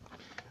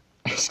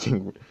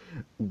asking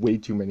way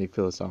too many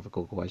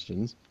philosophical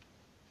questions,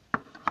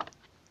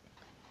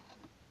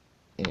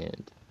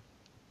 and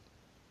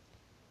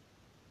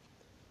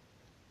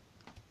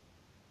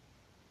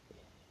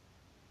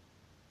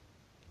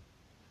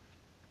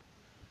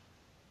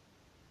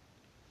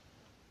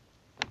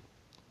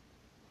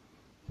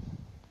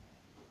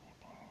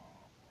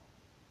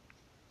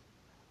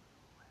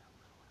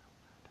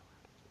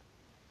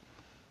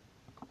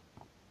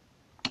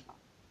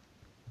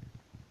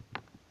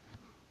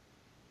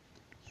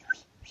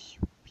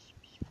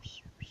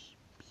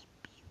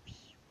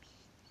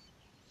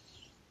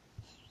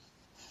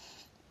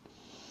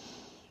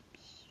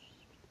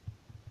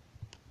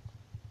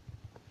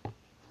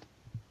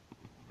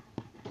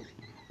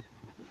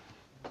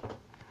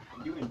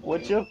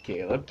what's up,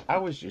 Caleb? I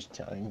was just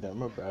telling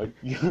them about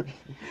you,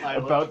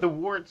 about the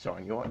warts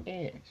on your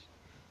ass.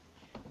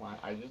 Wow,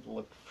 I just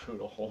looked through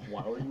the hole.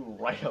 Why were you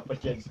right up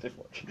against it?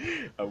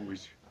 I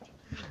was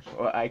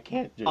Well, I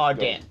can't just Oh, go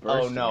Dan. Oh,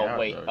 bursting no, out,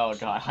 wait. though. Oh,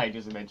 God, I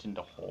just mentioned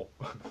the hole.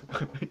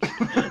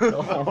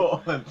 The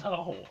hole. It's not a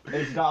hole.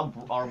 It's not,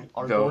 our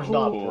The door's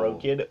not hole.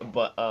 broken,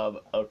 but,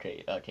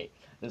 okay.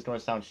 This is gonna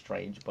sound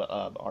strange, but,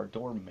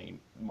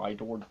 my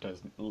door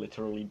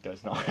literally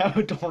does not have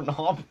a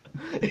doorknob.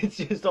 It's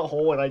just a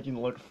hole and I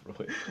can look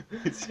through it.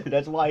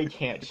 That's why I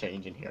can't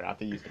change in here. I have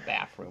to use the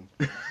bathroom.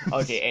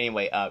 Okay,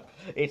 anyway,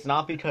 it's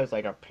not because,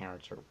 like, our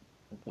parents are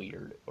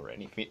weird or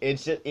anything.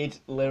 It's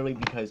literally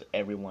because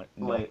everyone,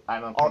 Like,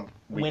 I don't our, think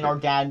we when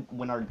could-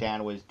 our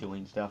dad was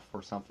doing stuff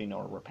or something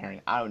or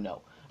repairing, I don't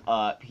know.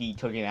 He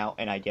took it out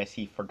and I guess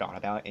he forgot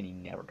about it and he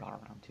never got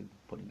around to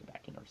putting it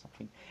back in or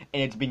something.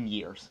 And it's been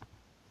years.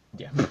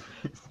 Yeah.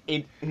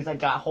 He's like,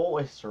 that hole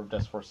has served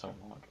us for so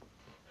long.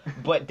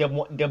 But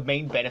the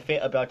main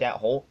benefit about that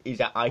hole is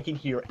that I can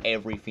hear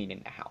everything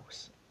in the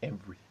house.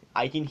 Everything.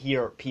 I can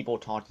hear people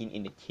talking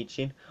in the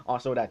kitchen.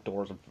 Also, that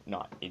door's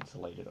not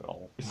insulated at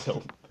all,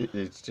 so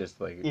It's just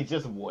like it's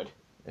just wood.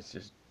 it's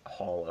just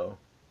hollow.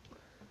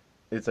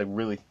 It's like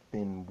really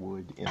thin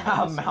wood in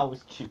A the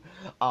mouse chew.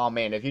 Oh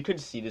man, if you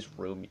could see this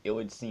room, it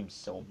would seem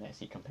so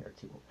messy compared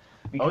to.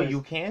 Oh,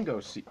 you can go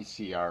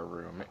see our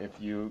room if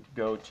you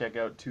go check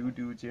out Two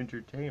Dudes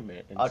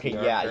Entertainment and Okay, see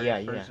our yeah, very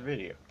yeah, first yeah.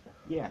 video.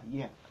 Yeah.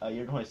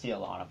 You're going to see a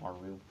lot of our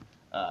room.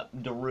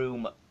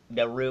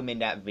 The room in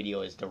that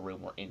video is the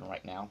room we're in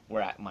right now.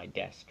 We're at my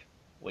desk,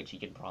 which you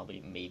can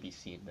probably maybe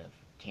see in the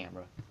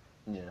camera.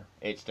 Yeah.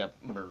 It's the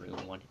maroon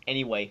one.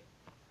 Anyway,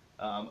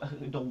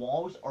 the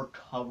walls are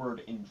covered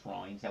in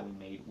drawings that we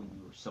made when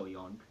we were so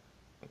young.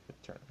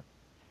 Turn.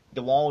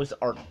 The walls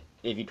are,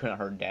 if you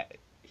couldn't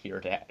hear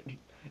that,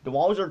 the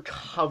walls are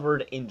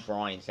covered in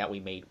drawings that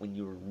we made when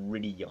you were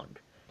really young.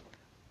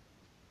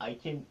 I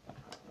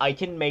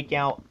can make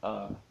out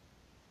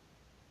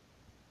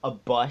a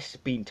bus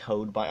being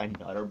towed by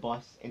another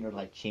bus, and there's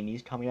like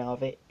chimneys coming out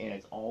of it, and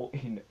it's all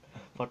in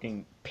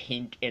fucking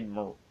pink /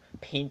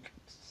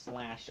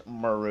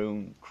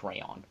 maroon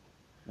crayon,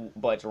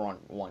 but it's on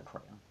one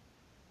crayon.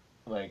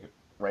 Like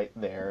right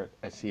there,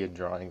 I see a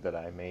drawing that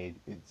I made.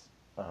 It's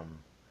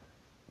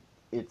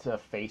a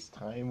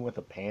FaceTime with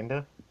a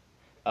panda.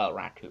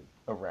 Raccoon.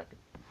 A raccoon.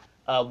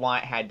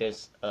 Wyatt had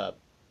this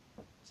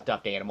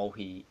stuffed animal.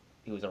 He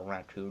was a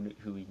raccoon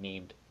who he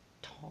named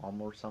Tom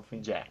or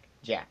something. Jack.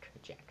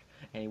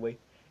 Anyway,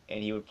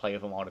 and he would play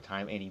with him all the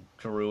time, and he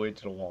drew it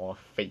to the wall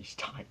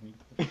FaceTime.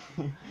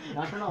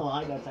 Not gonna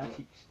lie, that's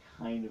actually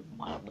kind of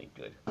mildly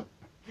good.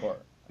 For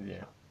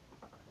Yeah.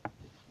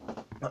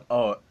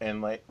 Oh,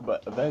 and like,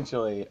 but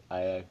eventually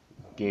I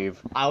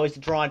gave. I was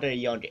drawn at a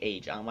young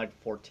age. I'm like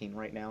 14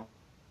 right now.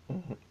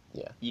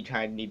 Yeah. You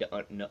kind of need to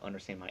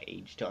understand my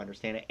age to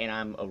understand it, and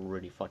I'm a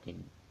really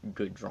fucking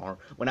good drawer.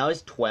 When I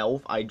was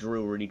 12, I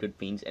drew really good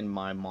things, and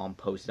my mom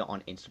posted it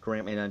on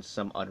Instagram, and then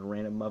some other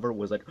random mother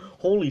was like,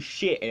 "Holy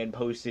shit!" and then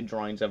posted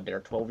drawings of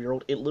their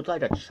 12-year-old. It looked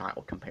like a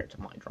child compared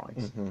to my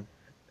drawings. Mm-hmm.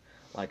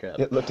 Like a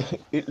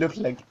It looked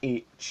like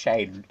a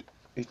child.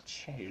 A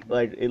child.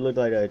 like it looked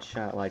like a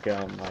child. Look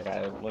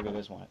at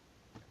this one.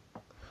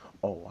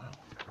 Oh wow.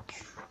 Look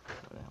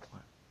at that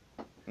one.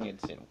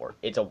 It didn't work.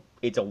 It's a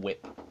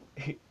whip.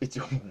 It's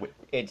a whip.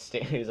 It's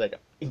like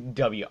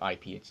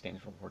WIP. It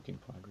stands for work in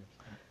progress.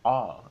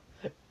 Ah.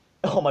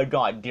 Oh my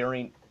god!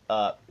 During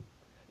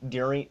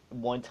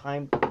one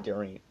time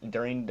during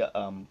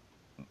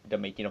the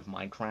making of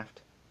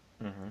Minecraft,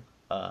 Mm-hmm.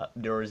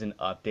 there was an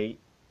update.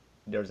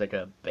 There was like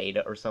a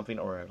beta or something,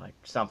 or like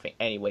something.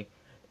 Anyway,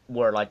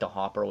 where like the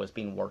hopper was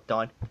being worked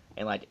on,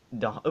 and like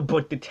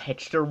but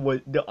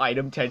the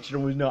item texture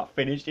was not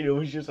finished, and it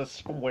was just a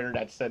square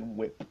that said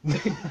whip,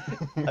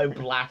 a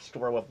black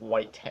square with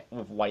white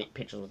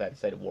pictures that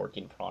said work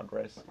in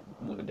progress.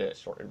 The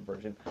shortened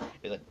version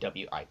is like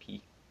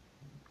WIP.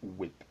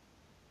 Whip.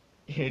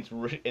 It's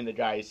and the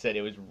guy said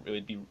it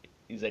would be.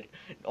 He's like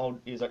all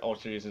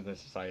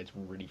seriousness aside, it's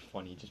really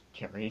funny just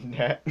carrying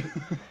that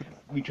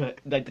because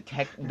like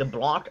the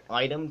block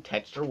item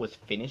texture was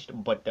finished,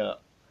 but the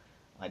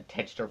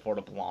texture for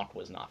the block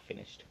was not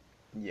finished.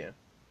 Yeah.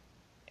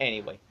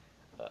 Anyway,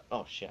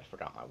 oh shit, I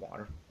forgot my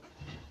water.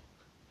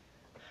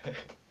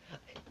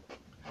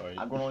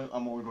 I'm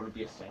only going to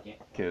be a second.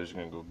 Okay, I was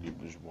gonna go get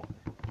this water.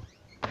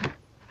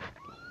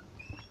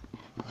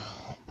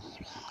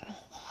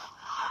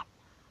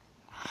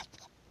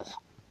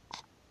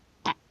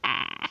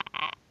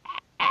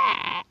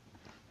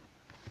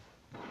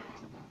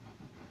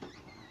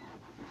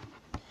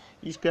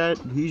 He's back.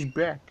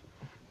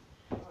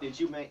 Did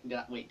you make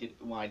that? Wait, did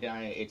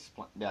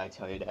I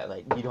tell you that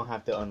like you don't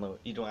have to load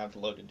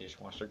the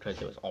dishwasher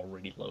because it was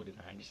already loaded.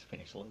 I just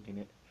finished loading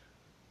it.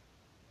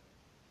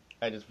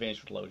 I just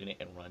finished loading it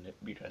and run it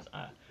because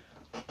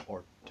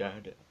or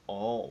Dad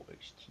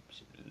always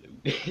keeps it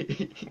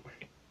loaded.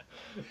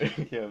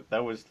 Yeah,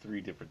 that was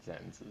 3 different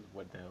sentences.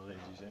 What the hell did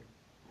you say?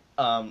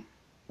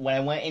 When I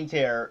went in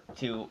there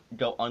to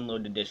go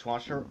unload the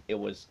dishwasher, it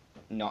was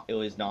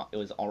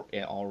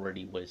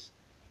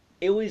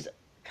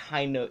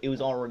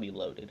already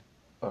loaded,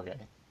 Okay.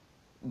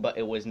 but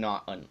it was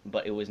not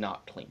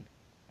clean.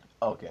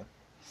 Okay.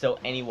 So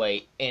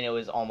anyway, and it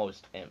was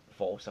almost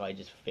full, so I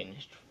just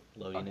finished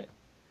loading it.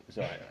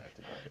 So I don't have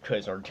to go.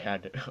 Because our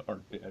dad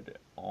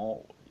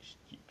always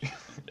keeps.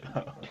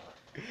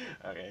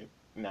 Okay,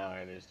 now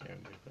I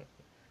understand.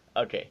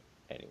 Okay.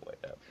 Anyway,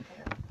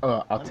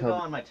 I'll let me go tell.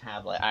 on my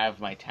tablet. I have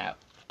my tab.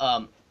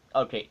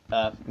 Okay.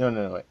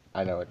 No, wait.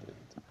 I know what it is.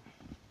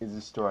 It's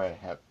a story I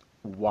have.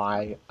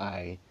 Why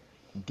I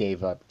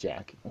gave up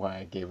Jack. Why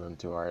I gave him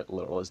to our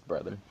littlest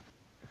brother.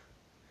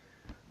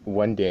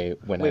 One day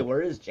when Wait,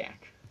 where is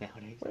Jack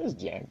nowadays? Where is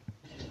Jack?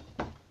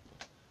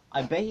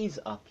 I bet he's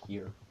up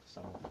here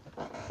somewhere.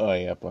 Oh,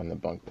 yeah, up on the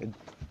bunk bed.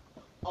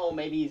 Oh,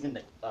 maybe he's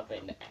up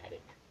in the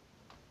attic.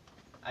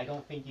 I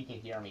don't think you can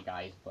hear me,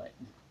 guys, but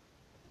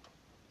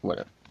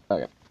Whatever.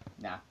 Okay.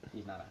 nah,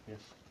 he's not up here.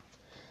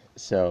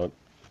 So,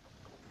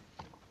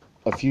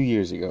 a few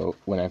years ago,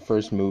 when I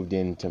first moved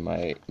into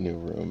my new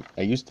room,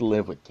 I used to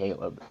live with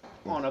Caleb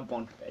On a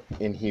bunk bed.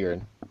 in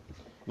here.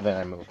 Then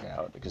I moved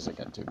out because it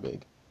got too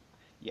big.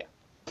 Yeah.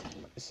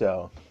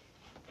 So,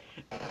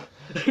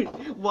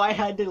 Why I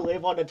had to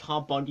live on the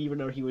top bunk even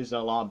though he was a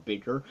lot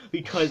bigger?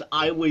 Because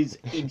I was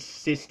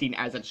insisting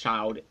as a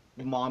child.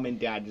 Mom and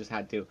Dad just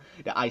had to.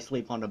 That I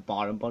sleep on the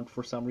bottom bunk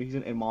for some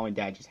reason, and Mom and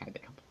Dad just had to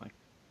complain.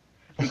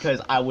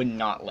 Because I would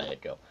not let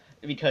it go.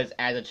 Because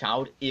as a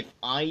child, if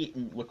I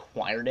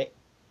required it,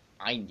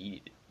 I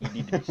needed it. You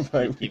need to just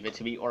give it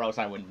to me, or else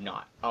I would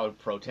not. I would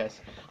protest.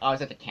 I was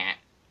like a cat.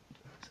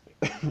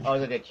 I was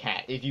like a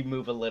cat. If you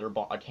move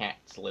a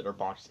cat's litter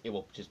box, it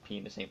will just pee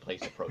in the same place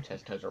to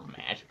protest because they're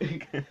mad.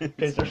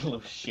 Because they're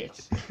little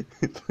shits.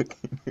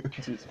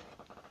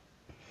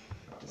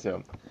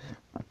 So,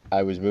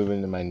 I was moving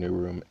into my new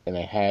room, and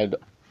I had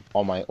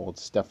all my old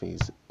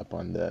stuffies up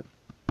on the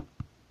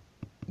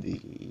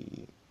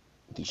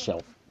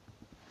shelf.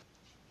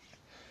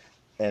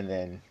 And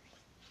then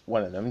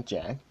one of them,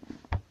 Jack.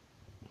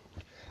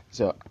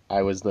 So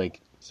I was like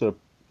sort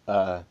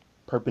of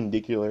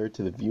perpendicular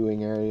to the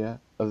viewing area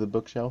of the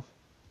bookshelf.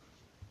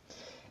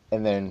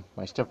 And then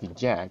my stuffy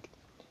Jack,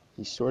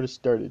 he sort of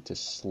started to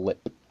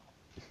slip.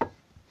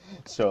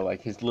 So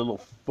like his little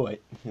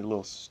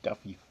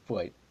stuffy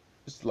foot,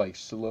 just like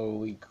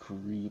slowly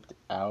creeped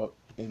out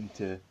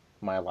into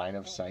my line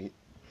of sight.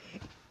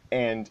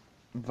 And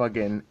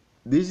fucking,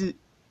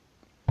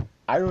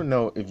 I don't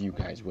know if you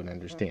guys would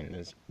understand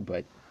this,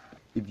 but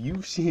if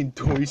you've seen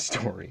Toy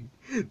Story,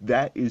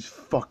 that is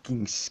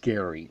fucking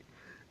scary.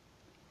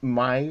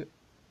 I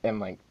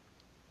can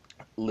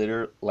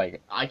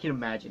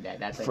imagine that.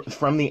 That's like,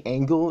 from the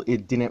angle,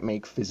 it didn't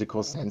make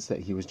physical sense that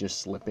he was just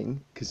slipping,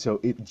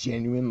 so it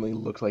genuinely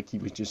looked like he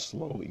was just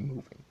slowly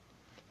moving.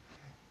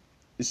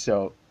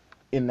 So,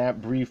 in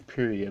that brief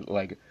period,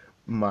 like,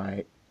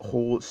 my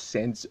whole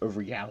sense of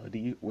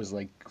reality was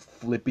like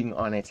flipping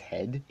on its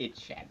head. it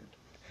shattered.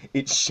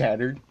 It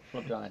shattered.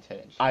 Flipped on its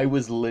head. I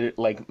was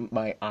like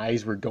my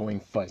eyes were going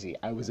fuzzy.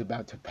 I was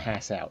about to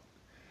pass out,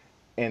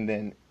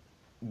 and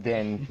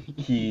then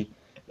he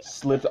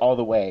slipped all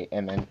the way,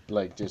 and then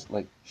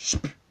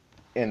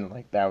and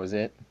like that was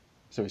it.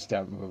 So he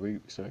stopped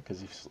moving, so because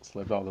he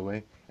slipped all the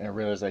way, and I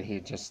realized that he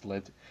had just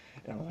slipped,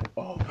 and I'm like,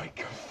 oh my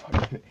god,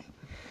 fucking.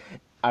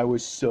 I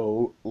was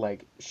so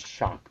like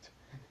shocked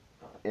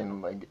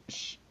and like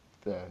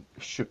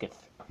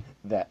shooketh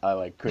that I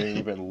like couldn't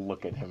even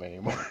look at him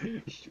anymore.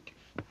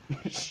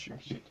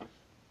 Shooketh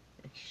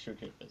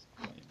is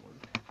a funny word.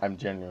 I'm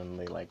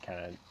genuinely like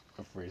kind of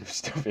afraid of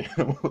stuffed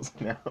animals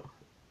now.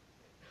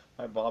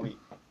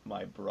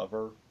 My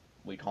brother,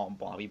 we call him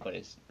Bobby, but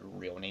his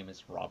real name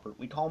is Robert.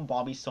 We call him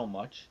Bobby so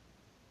much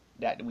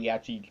that we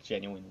actually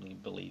genuinely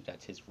believe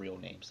that's his real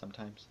name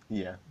sometimes.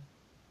 Yeah.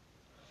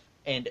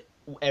 And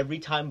every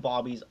time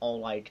Bobby's all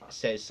like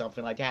says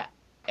something like that,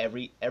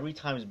 every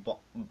time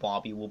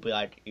Bobby will be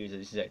like,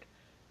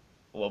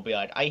 we'll be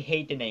like, I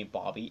hate the name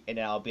Bobby, and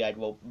then I'll be like,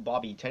 well,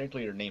 Bobby,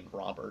 technically your name's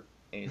Robert,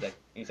 and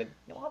he's like,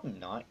 no, I'm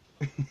not.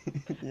 Yeah.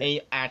 And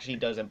he actually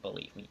doesn't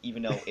believe me,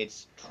 even though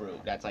it's true.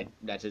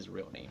 That's his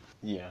real name.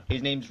 Yeah.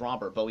 His name's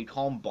Robert, but we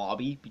call him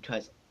Bobby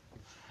because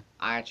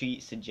I actually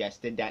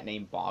suggested that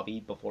name Bobby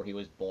before he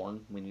was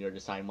born when we were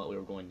deciding what we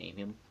were going to name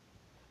him.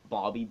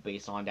 Bobby,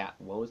 based on that,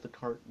 what was the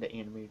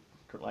animated,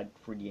 like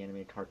 3D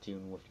animated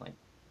cartoon with like,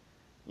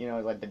 you know,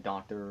 like the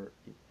doctor,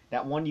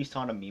 that one you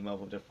saw in a meme of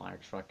with the fire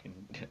truck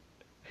and.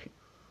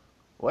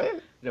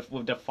 What?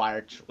 With the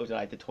fire, with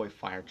like the toy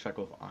fire truck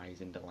with eyes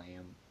and the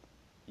lamb,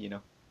 you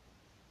know.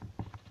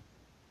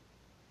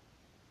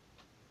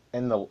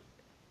 And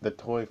the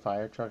toy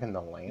fire truck and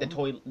the lamb. The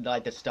toy,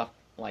 like the stuffed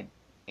like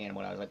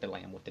animal that was like the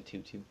lamb with the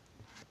tutu.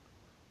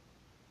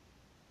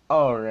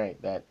 Oh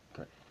right, that.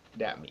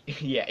 That me,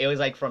 yeah. It was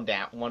like from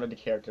that. One of the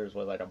characters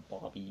was like a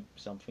Bobby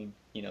something.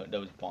 You know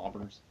those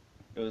bobbers.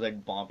 It was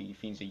like Bobby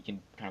things that you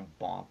can kind of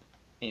bob,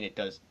 and it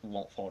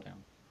won't fall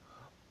down.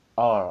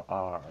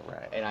 Oh,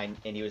 right.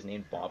 And he was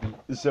named Bobby.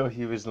 So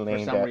he was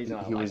named. For some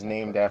reason, he was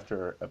named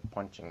after a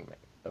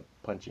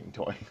punching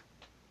toy.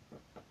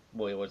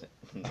 Well, it wasn't.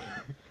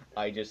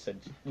 I just said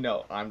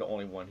no. I'm the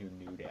only one who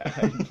knew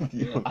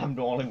that. I'm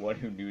the only one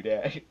who knew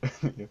that.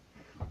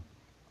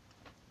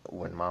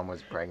 when Mom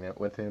was pregnant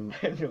with him,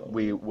 No.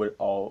 we were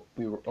all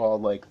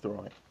like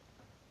throwing.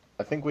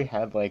 I think we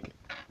had like,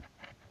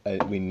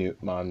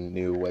 Mom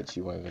knew what she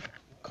wanted to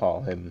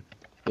call him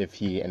if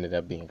he ended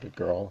up being a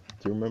girl.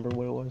 Do you remember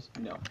what it was?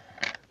 No.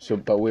 So,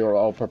 but we were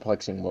all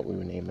perplexing what we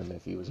would name him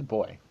if he was a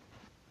boy.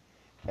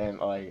 And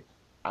like,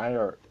 I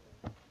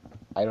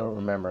don't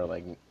remember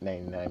like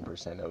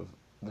 99% of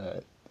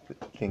the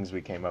things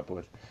we came up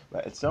with.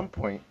 But at some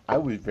point, I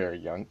was very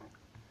young.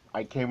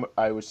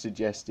 I was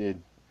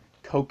suggested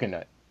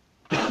coconut.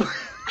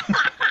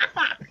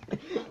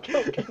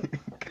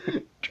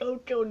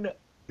 Coconut.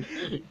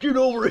 Get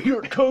over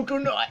here,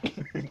 coconut.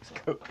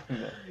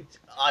 Coconut.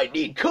 I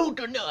need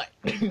coconut.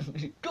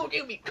 Go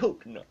give me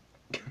coconut.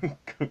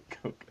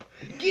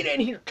 Get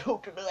in here,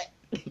 coconut.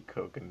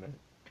 Coconut.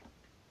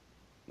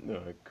 No,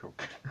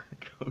 coconut.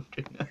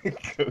 Coconut.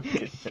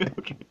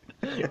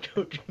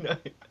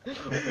 Coconut.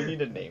 We need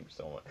to name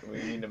someone.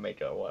 We need to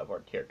make one of our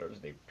characters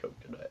named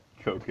Coconut.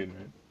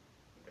 Coconut.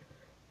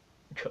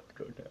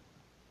 Coconut.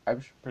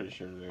 I'm pretty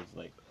sure there's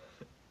like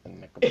a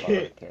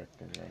Nickelback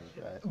character named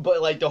that.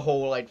 But like the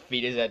whole like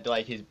feat is that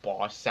like his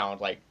boss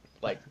sounds like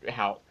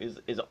how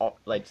is all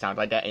like sounds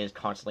like that and is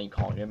constantly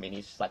calling him and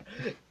he's just like,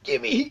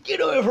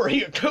 get over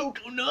here,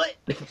 Coconut.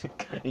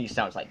 And he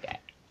sounds like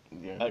that.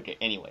 Yeah. Okay,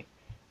 anyway.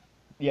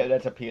 Yeah,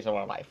 that's a piece of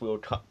our life. We'll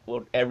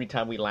every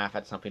time we laugh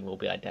at something, we'll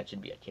be like, that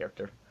should be a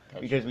character.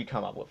 Because we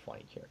come up with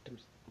funny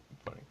characters.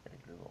 Funny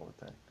characters all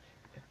the time.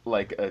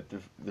 Like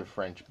the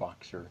French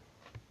boxer.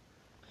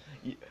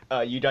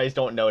 You guys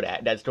don't know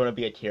that. That's going to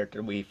be a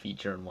character we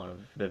feature in one of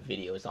the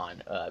videos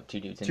on Two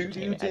Dudes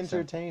Entertainment.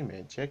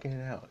 Entertainment. Check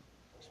it out.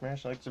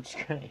 Smash like,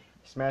 subscribe.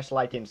 Smash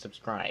like and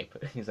subscribe.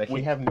 He's like,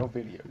 We have no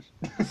videos.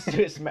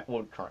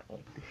 well,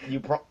 currently,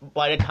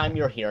 by the time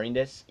you're hearing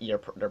this, there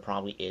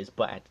probably is.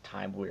 But at the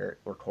time we're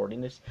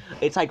recording this,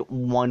 it's like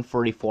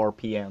 1:44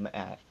 p.m.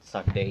 at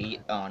Sunday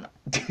on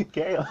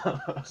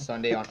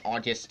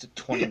August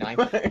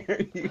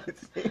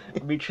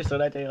 29th. Because so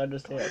that they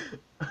understand.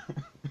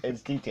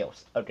 It's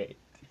details. Okay,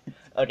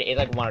 it's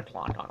like 1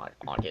 o'clock on like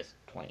August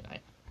 29th.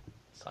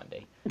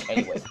 Sunday.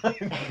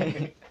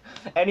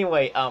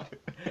 Anyway,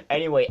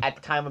 anyway, at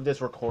the time of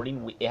this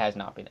recording, it has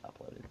not been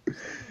uploaded.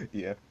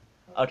 Yeah.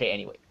 Okay,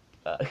 anyway,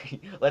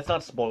 let's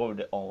not spoil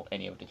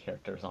any of the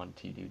characters on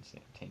Two Dudes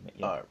Entertainment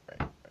yet.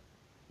 Right.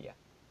 Yeah.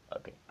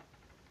 Okay.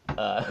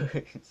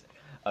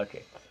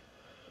 Okay.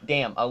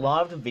 Damn, a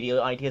lot of the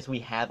video ideas we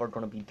have are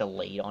going to be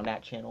delayed on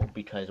that channel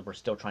because we're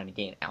still trying to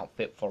get an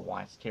outfit for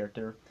Wyatt's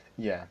character.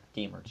 Yeah.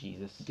 Gamer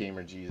Jesus.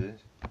 Gamer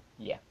Jesus.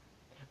 Yeah.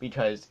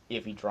 Because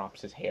if he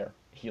drops his hair,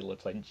 he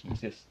looks like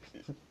Jesus.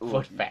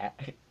 But fat.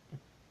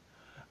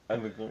 I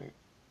look like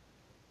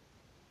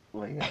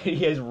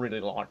He has really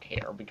long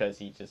hair because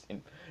he just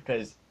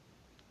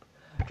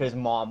because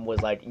Mom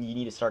was like, you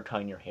need to start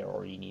cutting your hair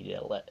or you need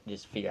to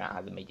just figure out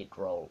how to make it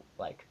grow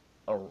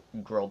or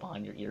grow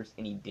behind your ears,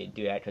 and he did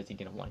do that because he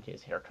didn't want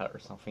his hair cut or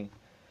something.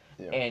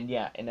 Yeah. And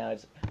now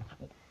it's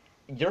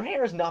your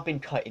hair has not been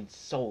cut in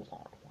so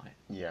long. Why?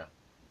 Yeah.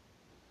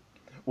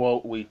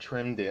 Well, we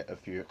trimmed it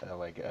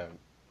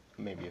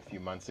maybe a few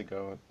months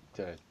ago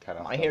to cut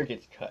off. My hair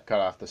gets cut. Cut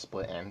off the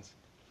split ends.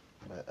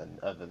 But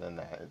other than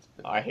that, it's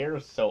been. Our hair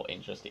is so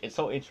interesting. It's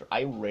so interesting.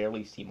 I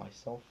rarely see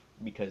myself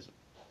because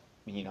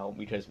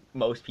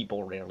most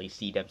people rarely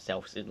see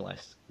themselves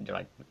unless they're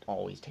like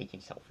always taking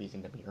selfies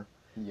in the mirror.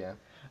 Yeah.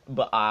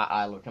 But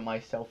I look at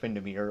myself in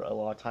the mirror a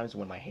lot of times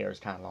when my hair is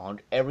kind of long.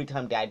 Every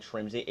time Dad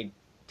trims it, it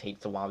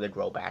takes a while to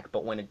grow back.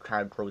 But when it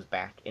kind of grows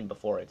back and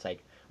before it's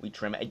like we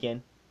trim it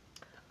again,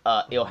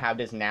 it'll have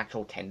this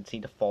natural tendency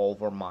to fall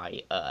over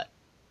my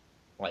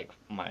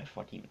my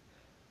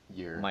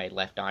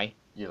left eye.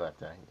 Your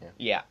left eye, yeah.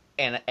 Yeah,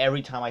 and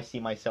every time I see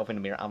myself in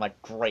the mirror, I'm like,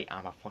 great,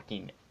 I'm an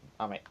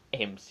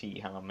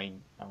MC, I'm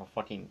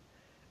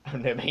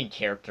the main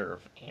character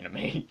of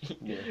anime.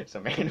 Yeah.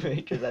 Some anime,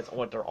 because that's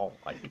what they're all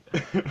like.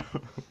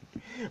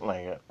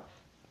 Like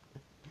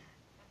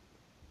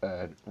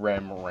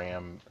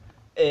Ram.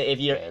 If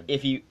you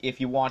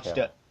watched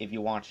Yeah.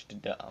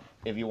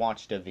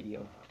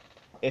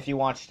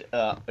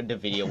 the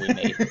video we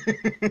made.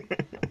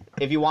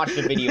 If you watched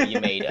the video you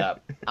made,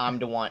 I'm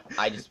the one.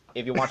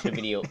 If you watch the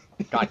video,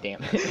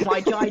 goddamn it! Why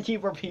do I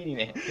keep repeating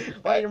it?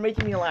 Why you're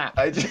making me laugh?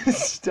 I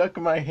just stuck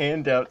my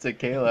hand out to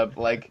Caleb,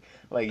 like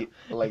I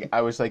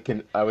was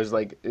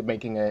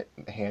making a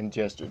hand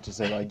gesture to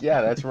say like,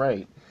 yeah, that's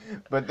right.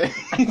 But then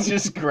he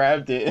just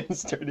grabbed it and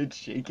started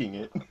shaking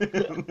it.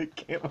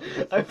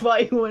 I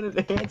thought you wanted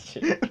a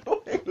handshake.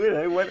 Why would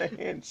I want a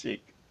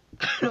handshake?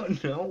 I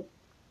don't know.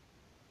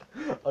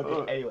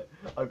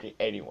 Okay.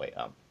 Anyway.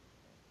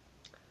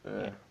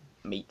 Yeah,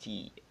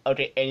 matey.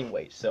 Okay.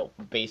 Anyway, so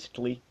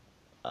basically,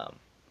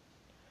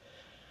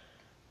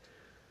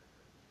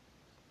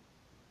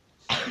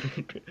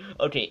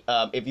 okay.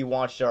 If you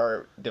watched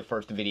the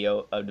first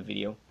video of the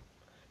video,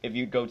 if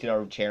you go to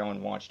our channel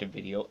and watch the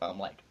video,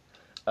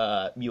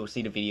 you'll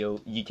see the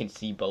video. You can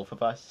see both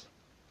of us.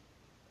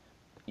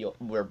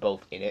 We're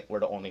both in it. We're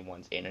the only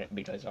ones in it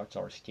because that's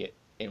our skit,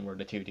 and we're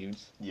the two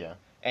dudes. Yeah.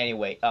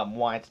 Anyway,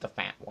 Wyatt's the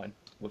fat one.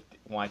 with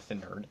why it's the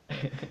nerd.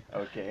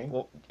 Okay.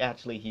 Well,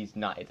 actually, he's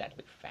not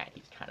exactly fat.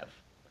 He's kind of.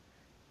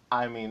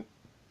 I mean,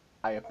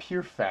 I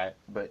appear fat,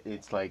 but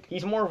it's like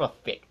He's more of a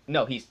thick.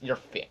 No, you're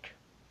thick.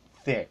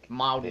 thick.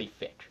 Mildly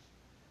thick.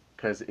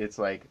 Because it's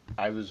like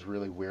I was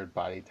really weird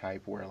body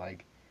type where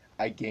like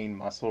I gain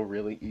muscle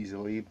really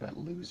easily but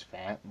lose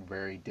fat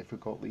very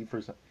difficultly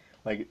for some.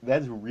 Like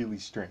that's really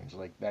strange.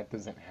 Like that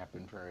doesn't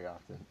happen very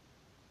often.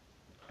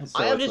 So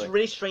I have it's this like,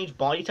 really strange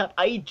body type.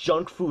 I eat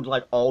junk food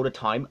like all the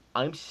time.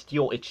 I'm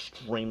still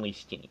extremely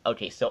skinny.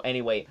 Okay, so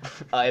anyway,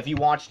 if you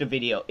watched the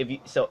video,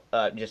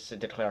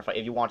 just to clarify,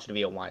 if you watched the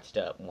video, watch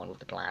the one with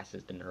the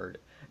glasses, the nerd,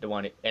 the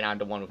one, and I'm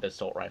the one with the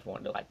assault rifle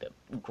and the like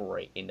the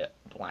gray in the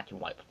black and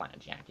white plaid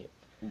jacket.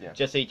 yeah.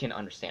 Just so you can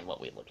understand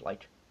what we look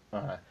like.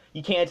 Uh-huh.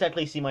 You can't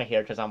exactly see my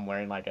hair because I'm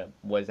wearing like a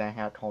what is that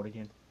hat called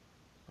again?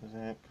 Was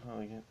that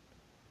called again?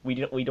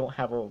 We don't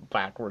have a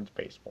backwards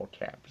baseball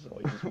cap, so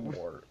I just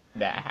wore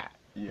that hat.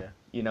 Yeah.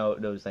 You know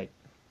those like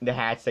the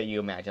hats that you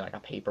imagine like a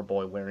paper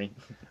boy wearing.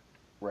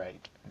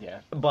 Right.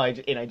 Yeah.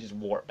 But I just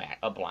wore it back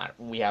a black.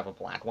 We have a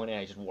black one, and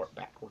I just wore it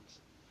backwards.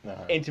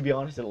 Uh-huh. And to be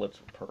honest, it looks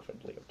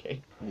perfectly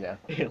okay. Yeah.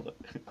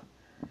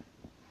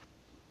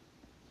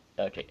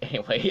 Okay.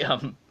 Anyway,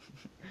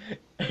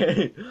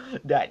 the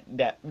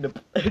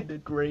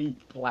gray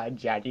plaid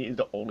jacket is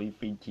the only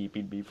thing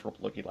keeping me from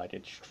looking like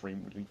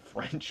extremely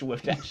French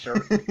with that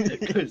shirt.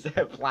 Because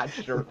that plaid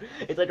shirt,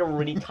 it's like a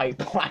really tight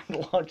plaid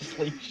long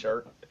sleeve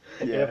shirt.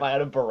 Yeah. And if I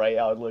had a beret,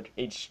 I would look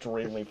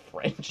extremely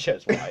French.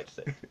 That's why I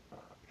said.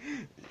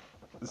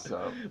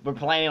 So We're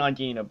planning on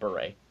getting a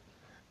beret.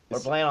 We're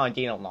planning on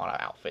getting a lot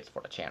of outfits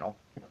for the channel.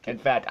 In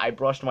fact, I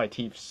brushed my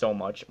teeth so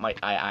much.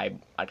 I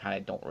kind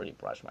of don't really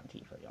brush my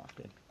teeth very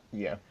often.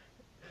 yeah.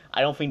 I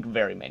don't think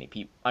very many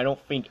people. I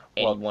don't think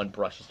anyone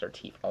brushes their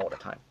teeth all the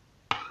time.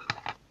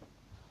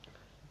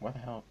 What the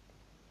hell?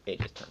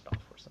 It just turned off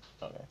or something.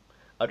 Okay.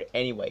 Okay.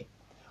 Anyway,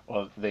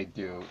 Well, they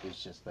do.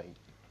 It's just like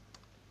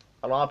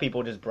a lot of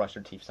people just brush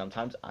their teeth.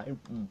 Sometimes I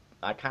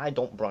kind of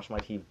don't brush my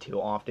teeth too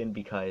often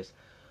because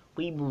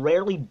we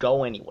rarely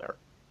go anywhere.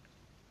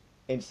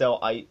 And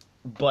so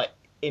but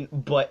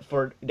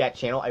for that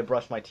channel, I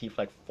brushed my teeth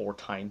like 4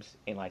 times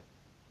in like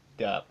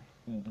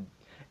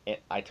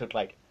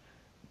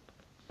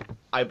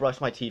I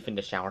brushed my teeth in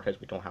the shower because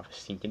we don't have a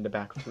sink in the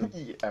bathroom.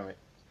 yeah, I mean,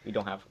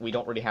 We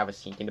don't really have a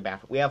sink in the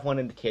bathroom. We have one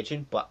in the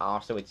kitchen, but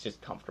also it's just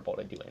comfortable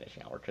to do it in the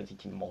shower because you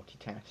can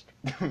multitask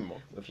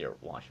with your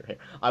wash your hair.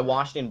 I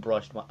washed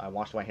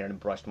my hair and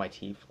brushed my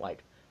teeth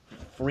like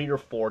 3 or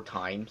 4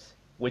 times,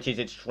 which is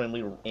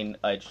extremely in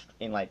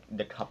like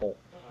the couple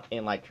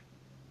in like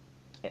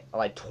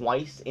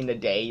twice in the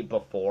day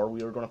before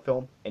we were gonna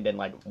film, and then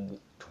like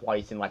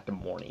twice in like the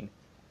morning.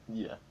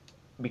 yeah.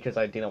 Because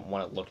I didn't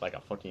want to look like a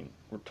fucking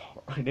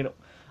retard.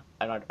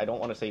 I don't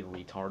want to say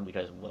retard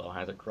because Willow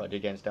has a grudge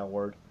against that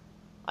word.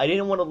 I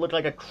didn't want to look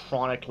like a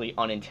chronically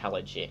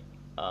unintelligent,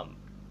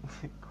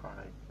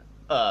 Chronic.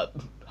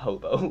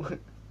 hobo.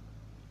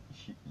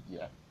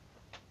 Yeah.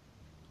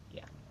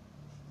 Yeah.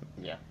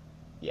 Yeah.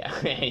 Yeah.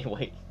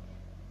 Anyway.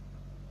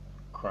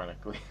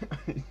 Chronically.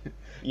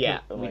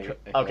 Yeah.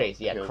 Okay.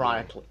 So yeah.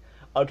 Chronically.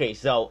 Okay.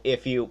 So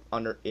okay.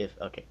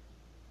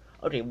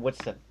 Okay.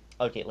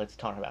 Let's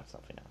talk about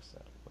something else.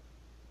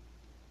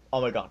 Oh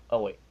my god.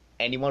 Oh wait.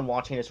 Anyone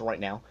watching this right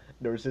now,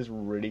 there's this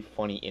really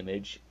funny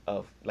image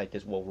of like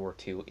this World War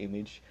II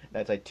image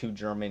that's like 2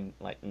 German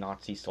like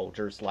Nazi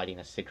soldiers lighting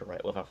a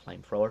cigarette with a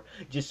flamethrower.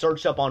 Just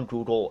search up on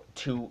Google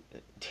two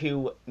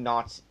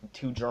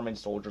German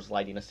soldiers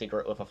lighting a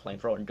cigarette with a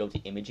flamethrower and go to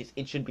images.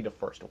 It should be the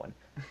first one.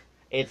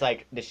 It's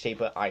like the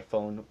shape of an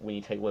iPhone when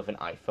you take it with an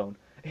iPhone.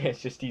 It's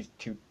just these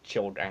 2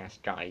 chilled ass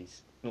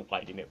guys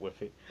lighting it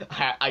with it.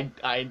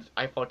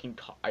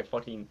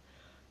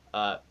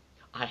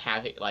 I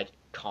have it like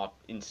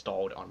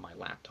installed on my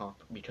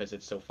laptop because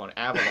it's so fun.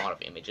 I have a lot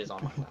of images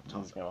on my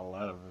laptop. He's got a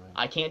lot of them.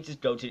 I can't just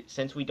go to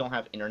since we don't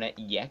have internet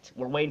yet.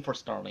 We're waiting for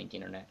Starlink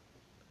internet.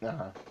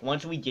 Uh-huh.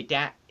 Once we get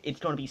that, it's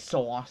gonna be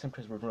so awesome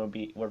because we're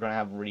gonna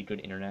have really good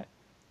internet.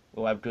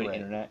 We'll have good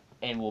internet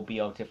and we'll be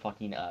able to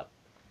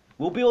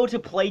we'll be able to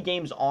play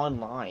games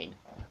online.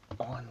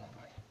 Online.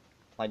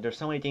 Like there's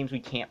so many games we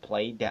can't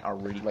play that are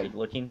really good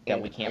looking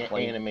that we can't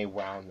play. Anime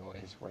wow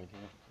noise right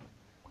here.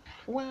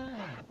 Wow.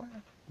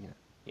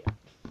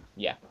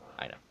 Yeah,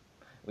 I know.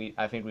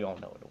 I think we all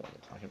know what the one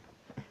we're talking about.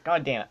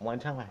 God damn it! One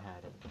time I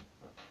had it.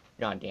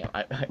 God damn,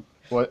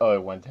 What? Oh,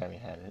 one time you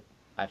had it.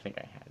 I think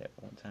I had it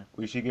one time.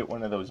 We should get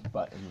one of those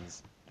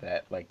buttons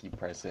that like you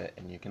press it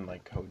and you can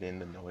like code in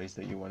the noise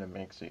that you want to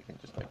make, so you can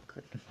just like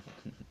click.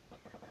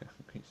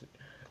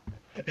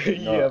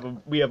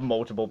 We have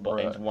multiple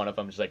buttons. One of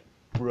them is like,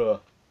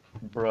 bruh.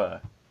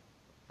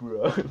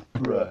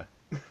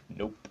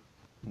 Nope.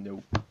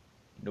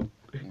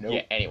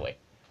 Yeah. Anyway.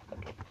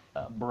 Okay.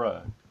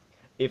 Bruh.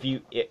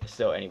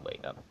 So anyway,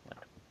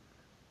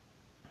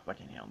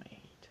 fucking hell, mate.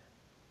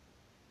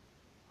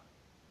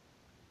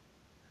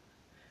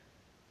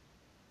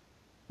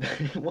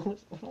 what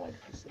was I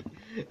to say?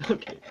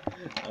 Okay.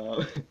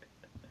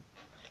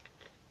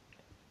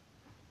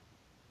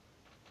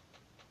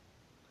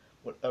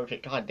 What Okay,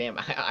 god damn,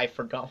 I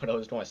forgot what I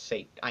was going to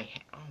say. Oh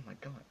my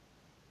god.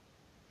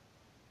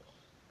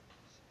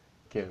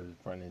 Okay, was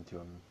run into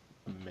a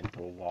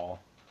mental wall.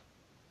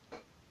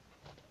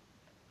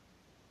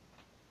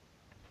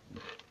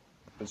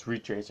 Let's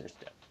retrace our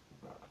steps.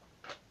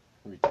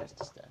 Retrace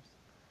the steps.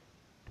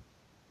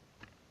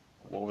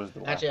 What was the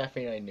last? Actually, I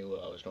think I knew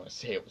what I was going to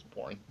say. It was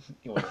boring.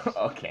 It was,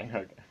 Okay.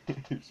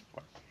 It's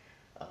fine.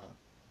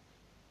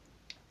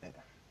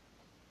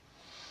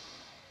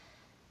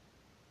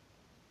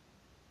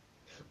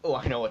 oh,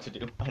 I know what to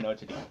do.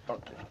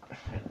 Okay.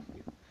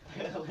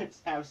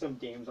 Let's have some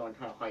games on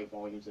high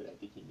volumes so that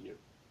they can hear.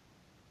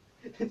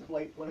 Let's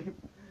play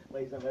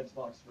some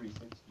Xbox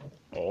 360.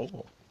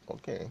 Oh,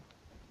 okay.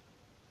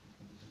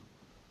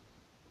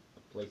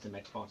 Play some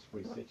Xbox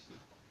 360.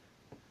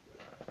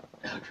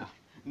 Oh god.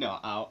 No,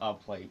 I'll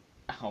play.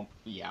 I'll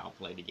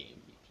play the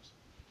game. You just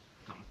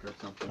conquer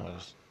something. I'll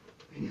just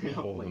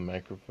I'll hold play- the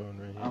microphone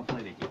right I'll here.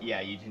 play the game.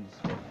 Yeah, you can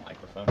just hold the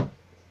microphone.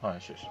 Oh,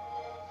 shush.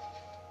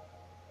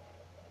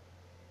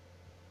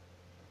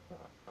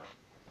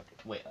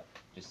 Wait,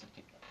 just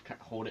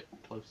hold it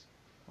close.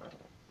 Hold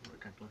it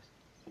kind of close.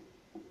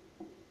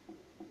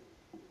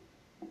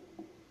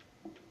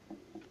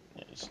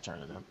 Yeah, just turn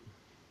it up.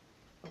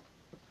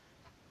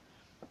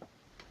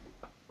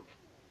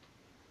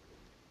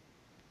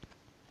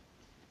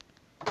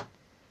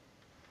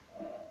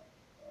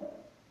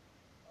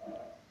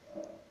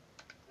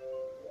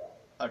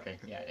 Okay,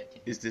 yeah.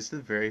 Is this the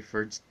very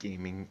first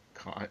gaming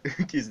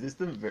Is this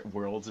the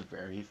world's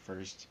very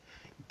first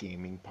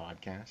gaming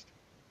podcast?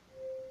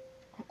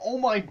 Oh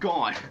my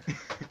god!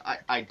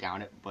 I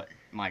doubt it, but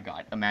my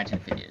god,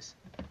 imagine if it is.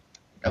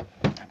 Oh,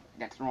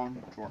 that's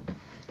wrong.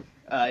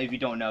 If you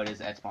don't know, it is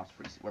Xbox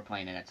 360. We're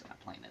playing an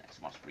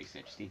Xbox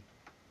 360.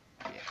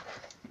 Yeah.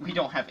 We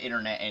don't have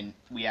internet, and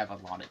we have a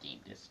lot of game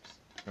discs.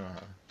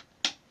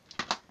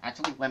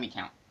 Actually, let me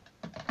count.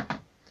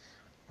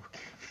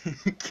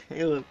 Okay.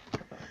 Caleb.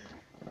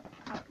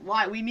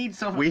 Why? We need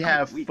some. We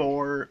have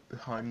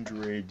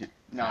 400,000.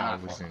 No, not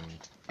 400.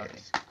 Okay.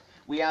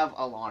 We have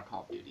a lot of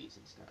Call of Duties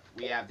and stuff.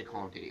 We have the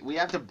Call of Duty. We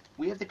have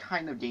the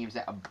kind of games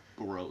that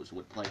bros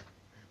would play.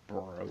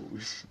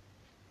 Bros.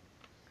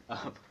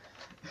 Um,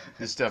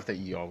 The stuff that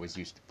you always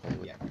used to play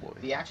with Yeah. the boys.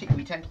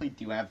 We technically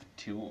do have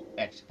 2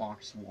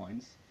 Xbox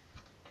Ones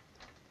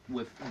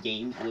with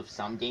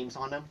some games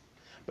on them.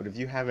 But if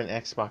you have an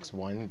Xbox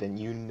One, then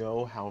you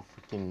know how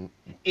freaking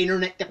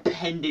Internet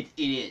dependent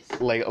it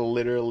is. like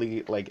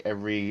literally like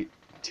We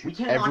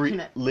cannot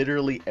connect.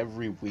 literally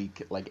every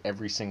week, like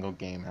every single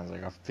game has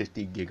like a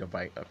 50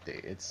 gigabyte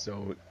update. It's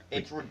so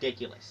It's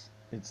ridiculous.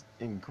 it's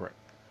incorrect.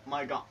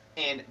 My god.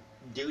 And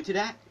due to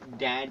that,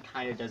 Dad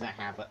kind of doesn't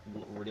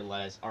really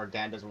let us, our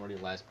dad doesn't really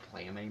let us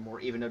play them anymore,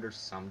 even though there's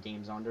some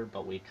games on there,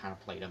 but we kind of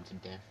played them to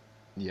death.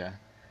 Yeah.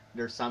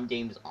 There's some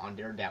games on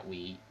there that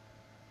we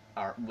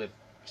are with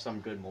some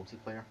good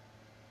multiplayer.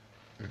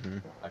 Mm-hmm.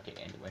 Okay,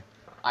 anyway.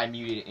 I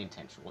muted it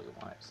intentionally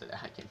once so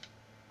that I can,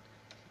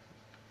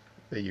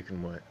 That you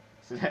can what?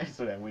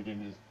 so that we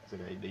can just, so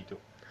that they do.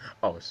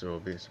 Oh, so it'll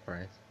be a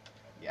surprise.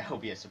 Yeah, it'll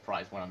be a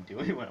surprise when I'm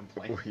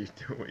playing. What are you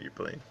doing? What are you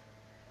playing?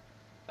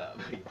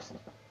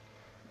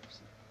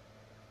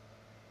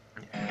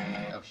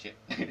 Oh shit.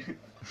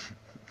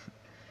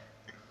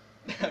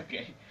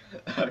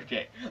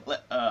 Okay.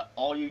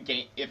 All you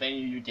if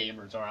any of you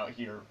gamers are out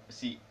here, let's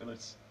see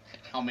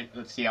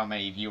how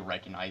many of you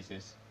recognize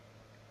this.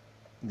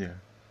 Yeah.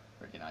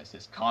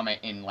 Comment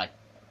in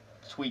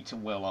tweet to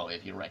Willow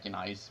if you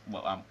recognize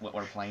what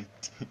we're playing,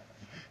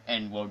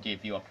 and we'll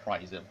give you a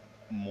prize of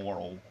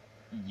moral.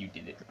 You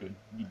did it good.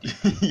 You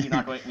did. You're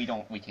not going.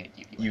 We can't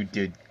give you. You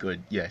did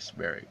good. Yes,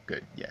 very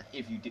good. Yes.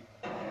 If you did.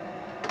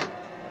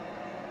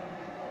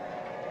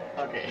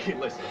 Okay,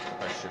 listen.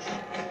 That's just.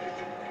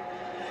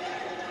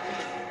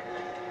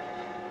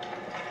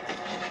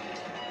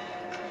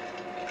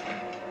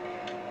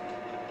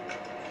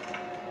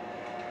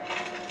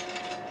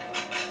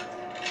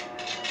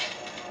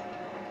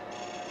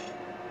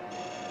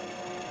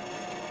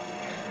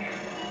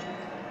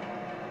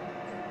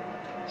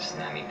 Z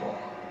nami Bóg.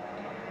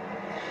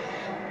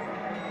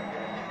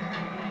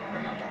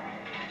 Remember,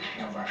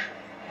 no rush.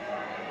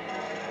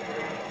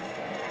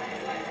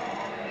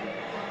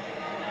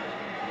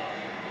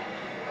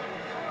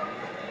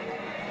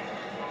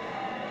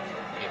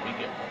 Here we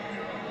go.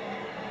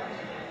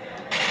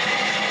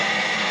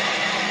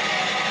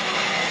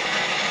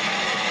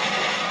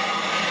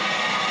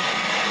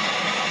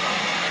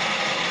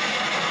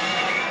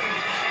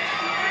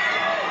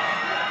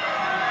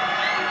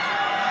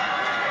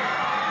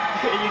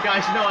 You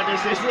guys know what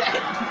this is yet?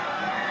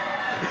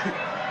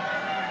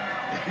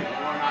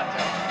 Or not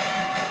tell.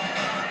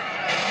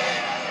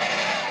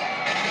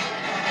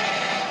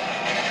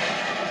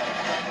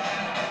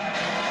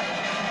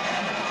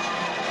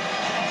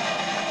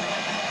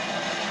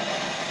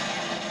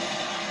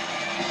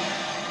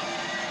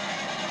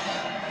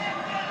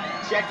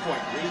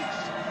 Checkpoint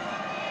reached.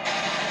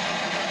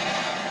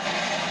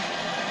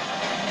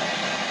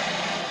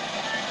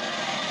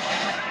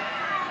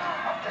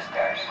 Up the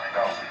stairs.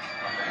 Go.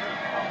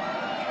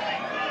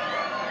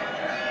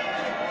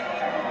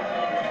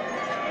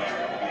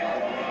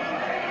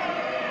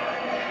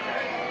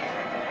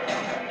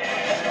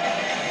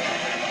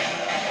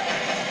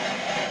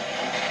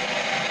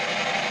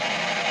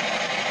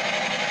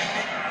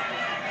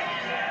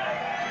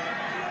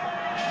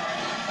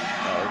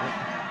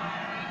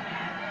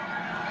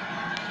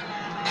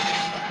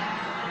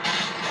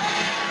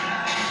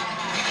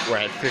 We're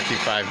at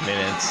 55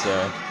 minutes,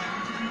 so...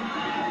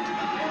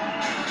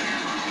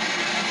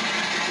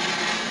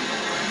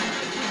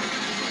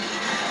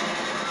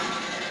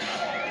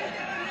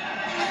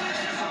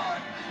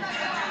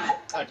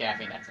 Okay, I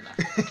think that's enough.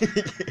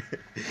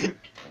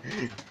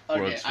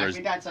 Okay, I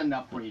think that's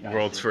enough for you guys.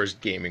 World's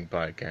first gaming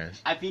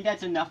podcast. I think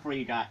that's enough for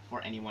you guys,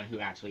 for anyone who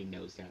actually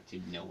knows that, to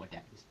know what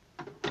that is.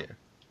 Yeah.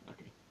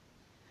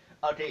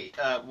 Okay,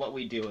 what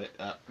we do,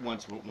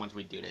 once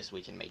we do this,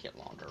 we can make it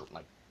longer,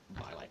 like,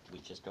 by, like, we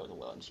just go to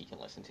Will and she can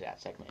listen to that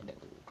segment and then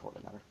we record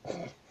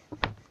another.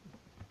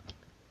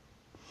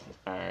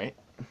 Alright.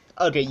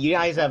 Okay, you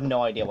guys have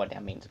no idea what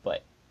that means,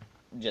 but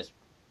just...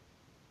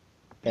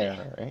 Yeah,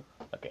 alright.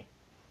 Okay.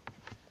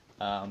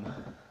 How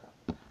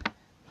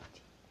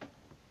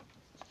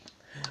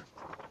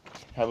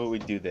about we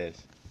do this?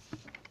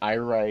 I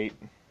write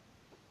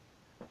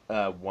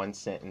one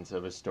sentence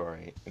of a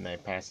story, and I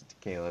pass it to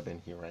Caleb,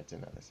 and he writes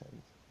another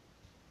sentence.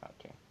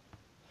 Okay.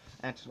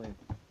 Actually,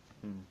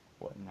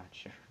 well, I'm not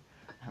sure.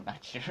 I'm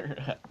not sure.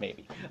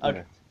 Maybe.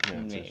 Okay. Yeah,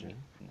 Maybe. sure.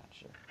 I'm not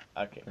sure.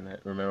 Okay. And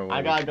remember when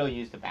I gotta go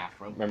use the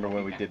bathroom. Remember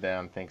when we did that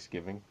on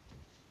Thanksgiving?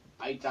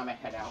 I got my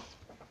head out.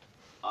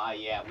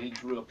 Yeah, we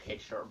drew a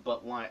picture,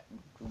 but what?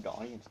 The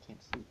audience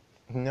can't see.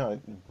 No,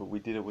 but we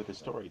did it with a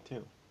story,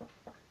 too.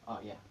 Oh,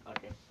 yeah,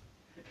 okay.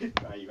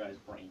 You guys'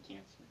 brain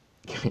can't see.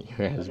 You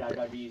guys, Okay, I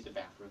gotta use the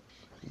bathroom.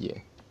 yeah.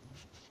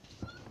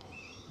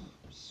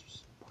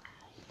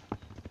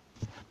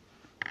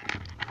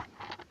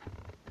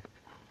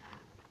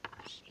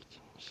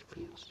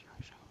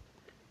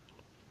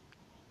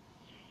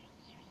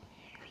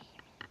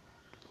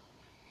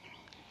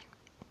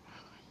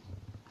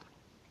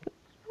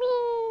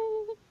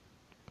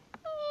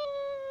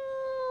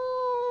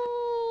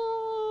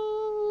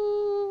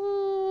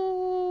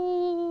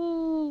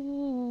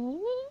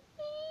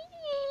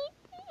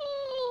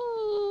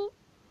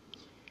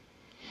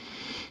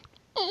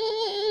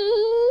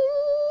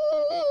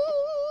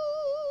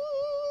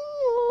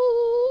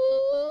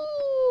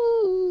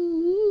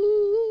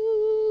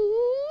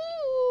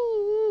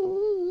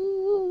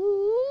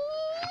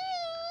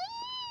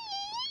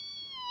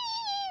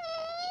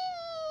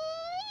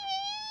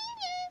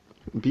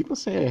 People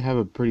say I have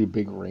a pretty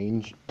big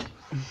range.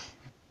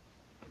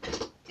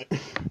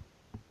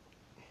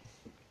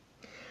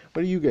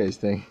 What do you guys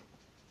think?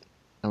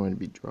 I want to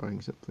be drawing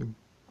something.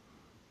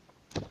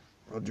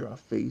 I'll draw a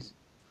face.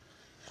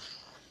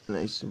 A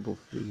nice simple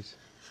face.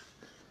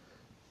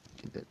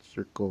 Get that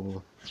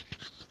circle.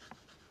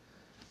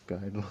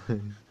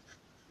 Guideline.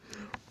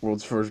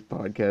 World's first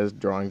podcast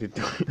drawing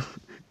tutorial.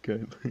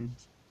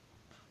 Guidelines.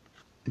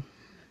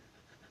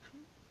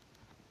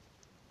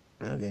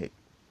 Okay.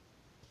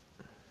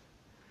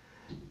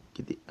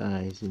 Get the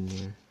eyes in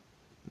there.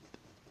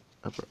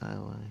 Upper eye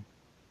line.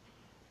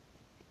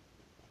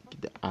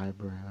 Get the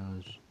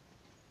eyebrows.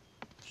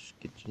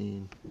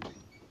 Sketching.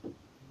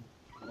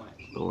 What?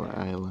 Lower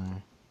eye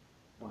line.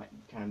 What?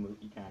 You kind of move.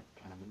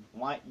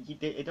 Why?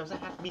 It doesn't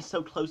have to be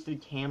so close to the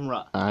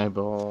camera.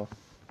 Eyeball.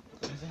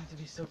 It doesn't have to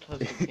be so close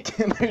to the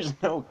camera. There's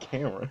no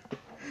camera.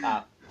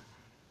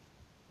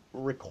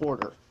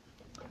 Recorder.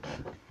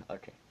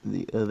 Okay.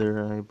 The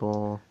other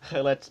eyeball.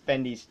 Let's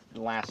spend these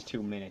last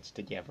 2 minutes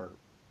together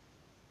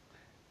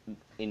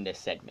in this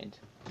segment.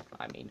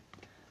 I mean,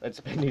 let's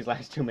spend these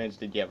last 2 minutes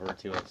together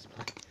to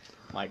explain.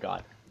 My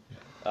God.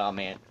 Oh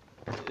man.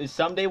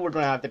 Someday we're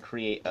gonna have to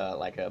create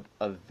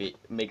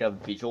make a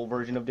visual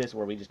version of this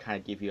where we just kind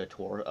of give you a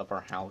tour of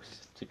our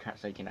house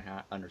so you can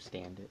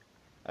understand it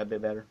a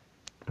bit better.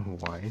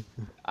 Why?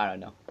 I don't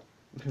know.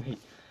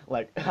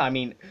 I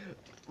mean,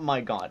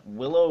 my God,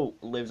 Willow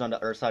lives on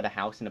the earth side of the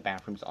house and the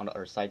bathroom's on the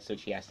earth side, so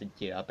she has to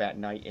get up at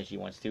night if she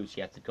wants to.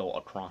 She has to go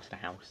across the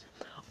house.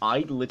 I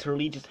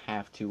literally just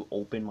have to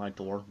open my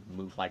door,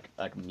 move like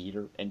a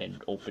meter, and then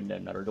open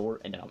another door,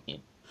 and then I'm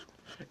in.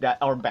 That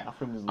our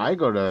bathroom is. I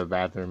go to the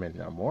bathroom in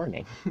the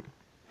morning.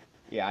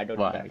 Yeah, I go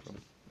to the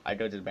bathroom. I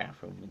go to the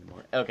bathroom in the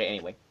morning. Okay,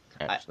 anyway.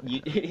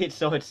 It's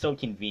so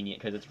convenient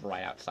because it's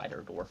right outside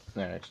our door.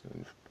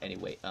 Actually.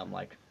 Anyway,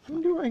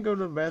 When do I go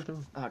to the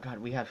bathroom? Oh God,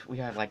 we have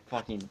like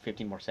fucking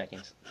 15 more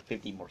seconds.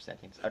 50 more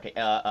seconds. Okay.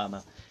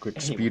 Quick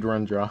anyway. speed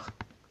run draw.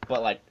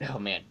 But like, oh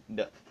man,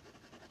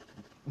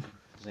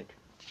 like,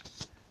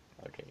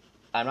 okay.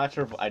 I'm not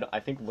sure if I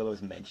think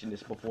Willow's mentioned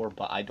this before,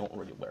 but I don't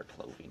really wear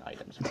clothing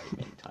items very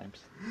many times.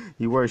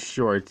 You wear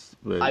shorts,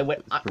 but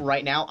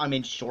right now I'm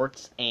in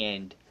shorts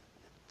and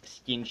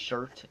skin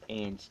shirt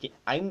and skin.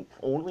 I'm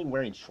only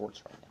wearing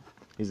shorts right now.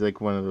 He's like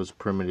one of those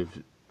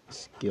primitive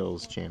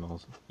skills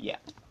channels. Yeah,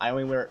 I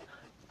only wear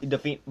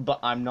but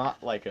I'm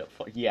not like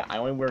I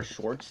only wear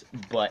shorts,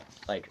 but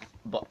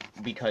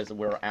because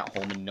we're at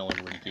home and no one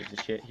really gives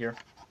a shit here.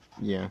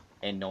 Yeah.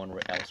 And no one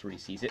else really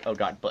sees it. Oh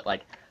God,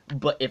 but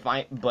if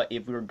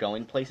we were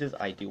going places,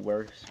 I do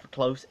wear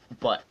clothes.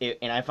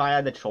 If I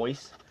had the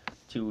choice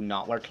to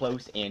not wear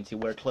clothes and to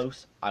wear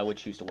clothes, I would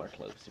choose to wear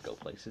clothes to go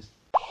places.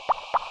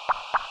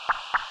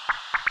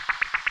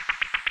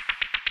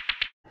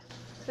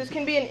 This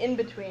can be an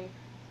in-between.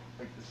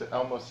 It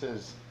almost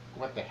says,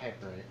 what the heck,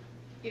 right?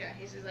 Yeah,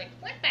 he's just like,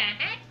 what the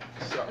heck?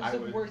 So That's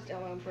the worst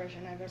Elmo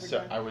impression I've ever So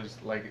done. I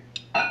was like,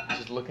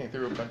 just looking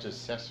through a bunch of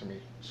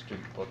Sesame Street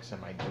books in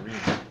my dream.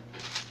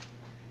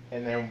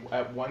 And then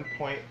at one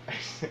point,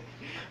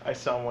 I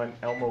saw when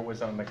Elmo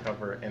was on the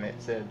cover, and it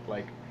said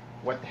like,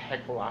 "What the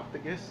heck,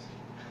 Galophagus?"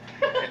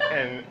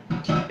 And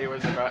it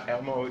was about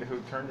Elmo who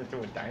turned into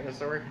a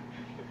dinosaur.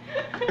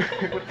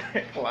 What the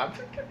heck,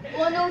 Galophagus?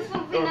 Wanna know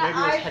something Or that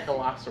maybe it was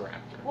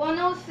Hekalopsiraptor. wanna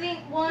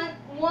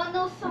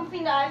know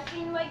something that I've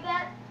seen like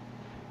that?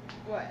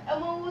 What?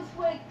 Elmo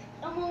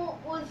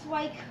was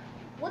like,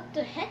 what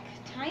the heck,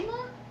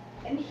 timer?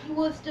 And he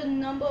was the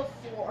number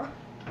 4.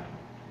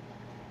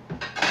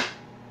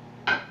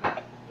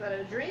 Is that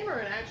a dream or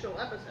an actual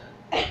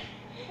episode?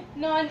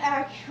 Not an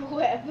actual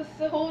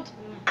episode.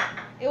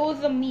 It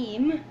was a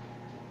meme.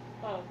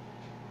 Oh.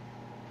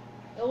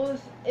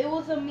 It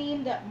was a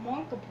meme that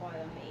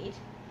Markiplier made.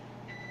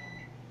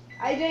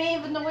 I didn't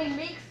even know he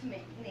makes memes.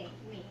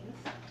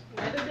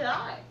 Neither did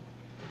I.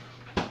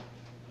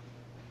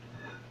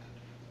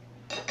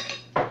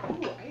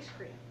 Ooh, ice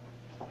cream.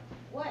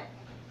 What?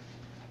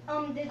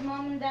 Did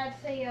Mom and Dad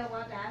say you're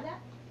allowed to have that?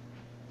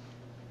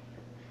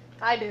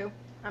 I do.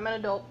 I'm an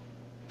adult.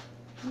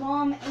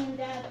 Mom and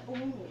Dad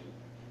only.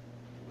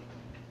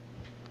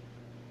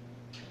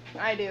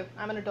 I do.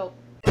 I'm an adult.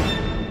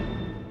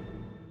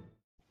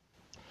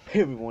 Hey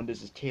everyone,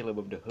 this is Caleb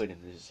of the Hood,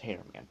 and this is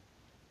Hairman.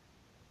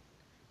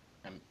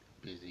 I'm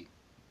busy.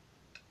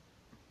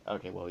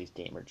 Okay, well, he's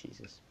Gamer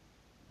Jesus.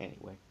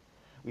 Anyway,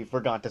 we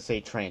forgot to say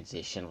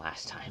transition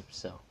last time,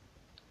 so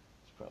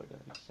it's probably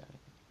gonna be sad.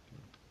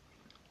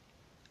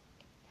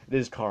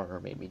 This Karter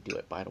made me do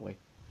it, by the way.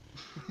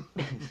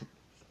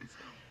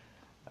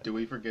 Do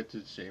we forget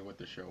to say what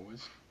the show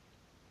was?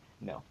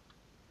 No,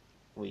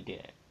 we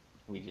didn't.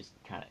 We just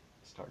kind of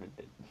started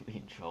the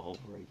intro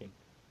over again.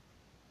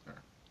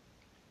 Alright.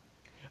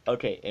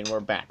 Okay, and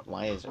we're back.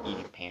 Why is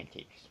eating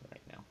pancakes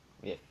right now?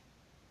 If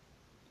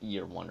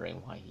you're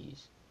wondering why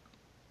he's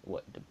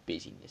what the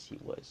busyness he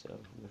was of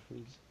with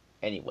his.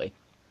 Anyway,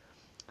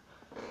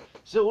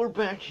 so we're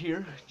back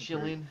here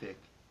chilling, Thick.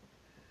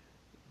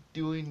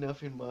 doing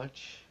nothing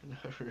much,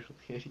 not really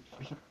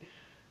anything.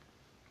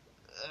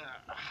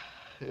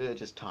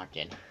 Just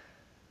talking.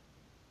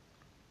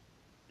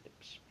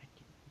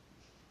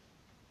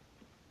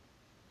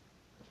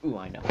 Ooh,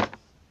 I know.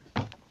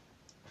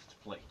 Let's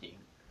play a game.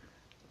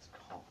 Let's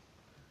call.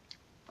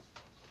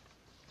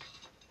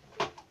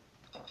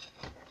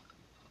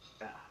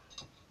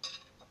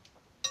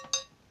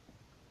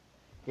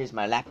 Here's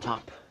my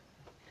laptop.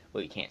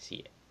 Well, you can't see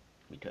it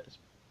because.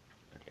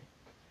 Okay.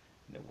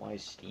 Now, why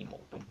is Steam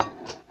open?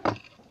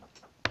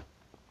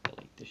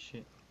 Delete this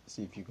shit.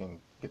 See if you can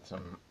get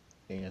some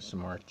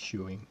ASMR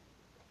chewing.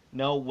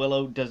 No,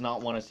 Willow does not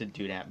want us to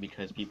do that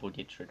because people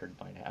get triggered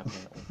by that,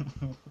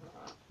 apparently.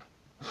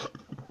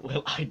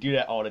 Well, I do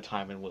that all the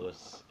time and Willow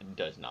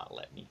does not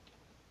let me.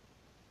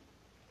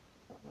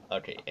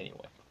 Okay,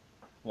 anyway.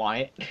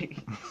 Wyatt,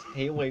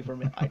 stay away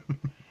from it.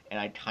 And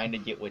I kind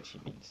of get what she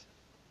means.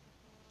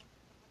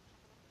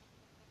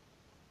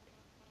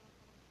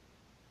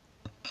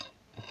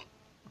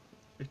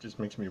 It just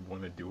makes me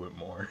want to do it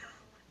more.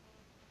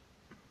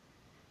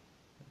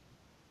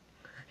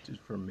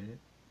 Just for a minute.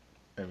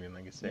 I mean,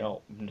 like I said.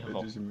 No.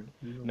 Just a minute.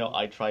 No,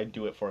 I tried to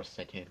do it for a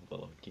second.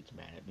 Willow gets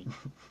mad at me.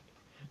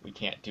 We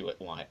can't do it,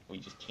 Wyatt. We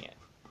just can't.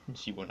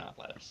 She will not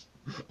let us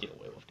get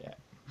away with that.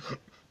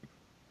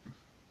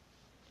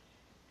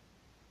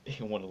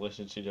 You want to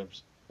listen to them?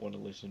 Want to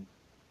listen?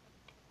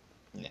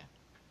 Nah.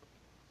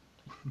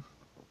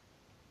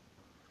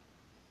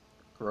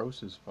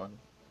 Gross is fun.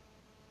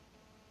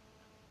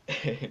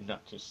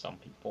 Not just some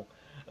people.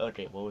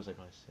 Okay, what was I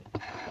going to say?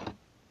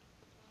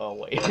 Oh,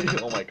 wait.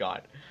 Oh, my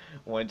God.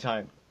 One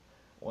time,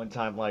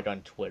 like,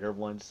 on Twitter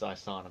once, I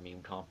saw on a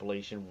meme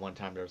compilation. One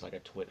time there was, like,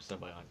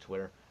 somebody on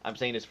Twitter. I'm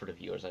saying this for the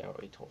viewers. I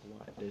already told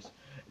Wyatt this.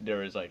 There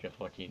was, like, a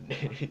fucking...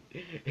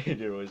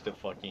 there was the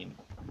fucking...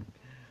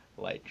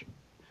 Like...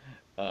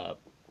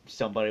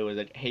 Somebody was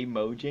like, hey,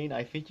 Mojang,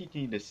 I think you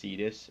need to see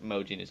this.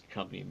 Mojang is a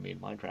company that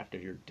made Minecraft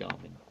if you're dumb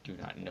and do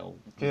not know.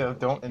 Yeah,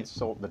 don't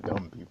insult the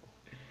dumb people.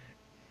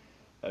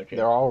 Okay.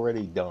 They're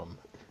already dumb.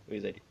 It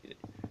was like,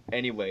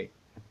 anyway,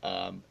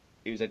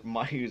 he was like,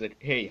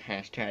 hey,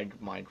 hashtag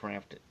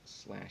Minecraft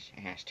 /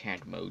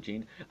 hashtag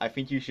Mojang. I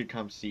think you should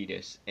come see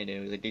this. And then it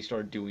was like,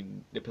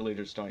 the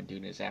pillagers started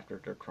doing this after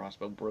their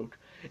crossbow broke.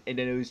 And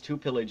then it was two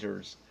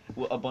pillagers,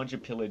 well, a bunch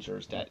of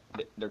pillagers that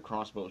their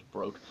crossbows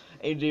broke.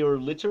 And they were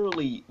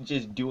literally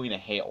just doing a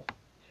hail.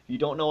 If you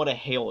don't know what a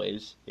hail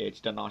is,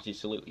 it's the Nazi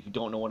salute. If you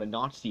don't know what a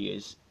Nazi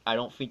is, I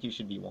don't think you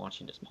should be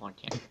watching this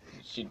podcast.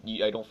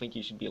 I don't think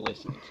you should be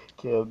listening.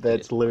 Yeah,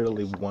 that's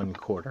literally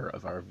 1/4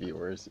 of our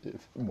viewers.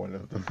 If one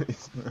of them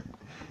is,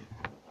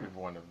 if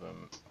one of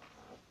them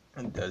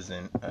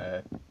doesn't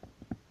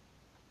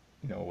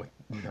know what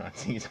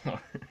Nazis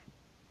are.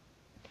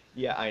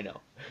 Yeah, I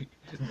know.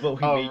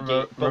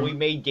 But we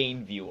may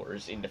gain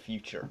viewers in the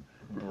future,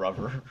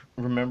 brother.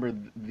 Remember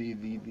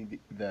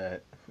the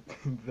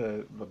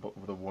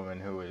woman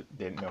who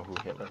didn't know who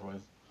Hitler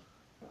was?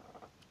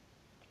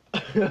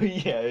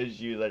 Yeah, it's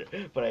you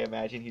that. But I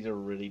imagine he's a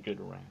really good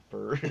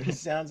rapper. He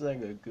sounds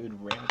like a good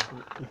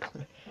rapper.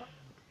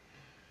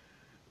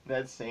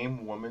 That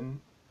same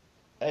woman,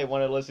 Hey,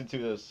 want to listen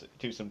to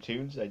some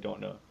tunes? I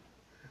don't know.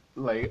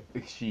 like,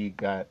 she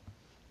got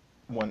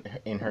one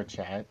in her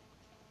chat.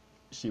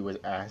 She was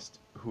asked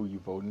who you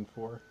voting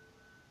for,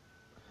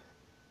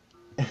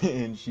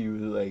 and she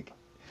was like,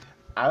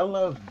 "I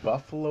love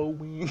buffalo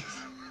wings."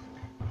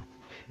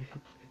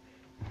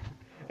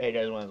 Hey, you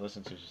guys want to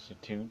listen to some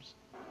tunes?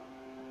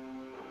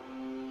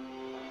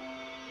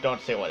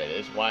 Don't say what it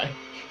is. Why?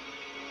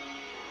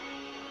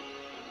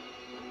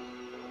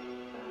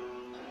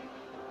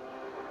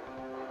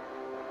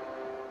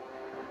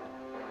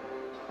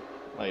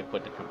 Let me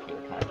put the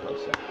computer kind of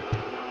closer. It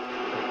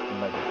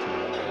might be too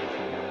loud if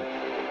you want.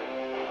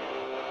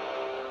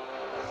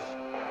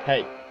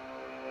 Hey.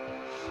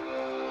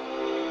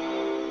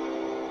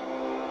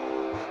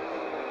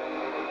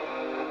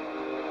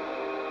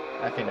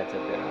 I think that's a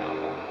bit amount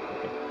more.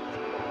 Okay.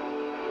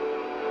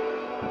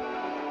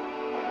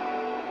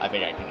 I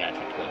think I can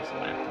actually close the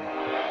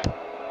laptop.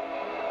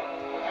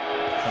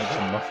 It's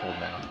muffled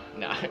now.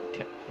 Nah.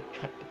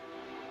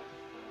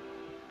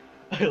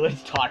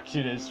 Let's talk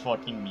to this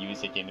fucking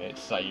music in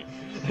its sight.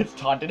 Let's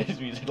talk to this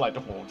music like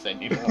the world's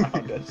ending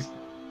around us.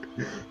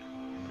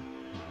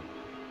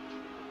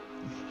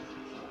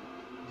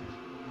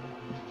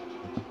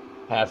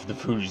 Half the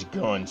food is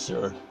gone,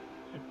 sir.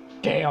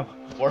 Damn,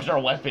 where's our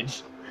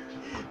weapons?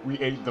 We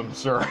ate them,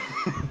 sir.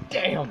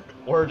 Damn,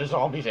 where are the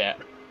zombies at?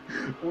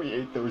 We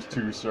ate those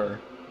too, sir.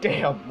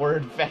 Damn, we're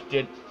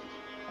infected.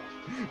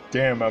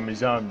 Damn, I'm a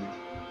zombie.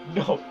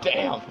 No,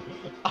 damn,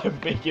 I'm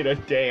making a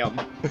dam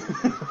to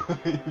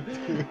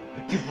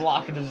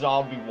block the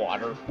zombie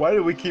water. Why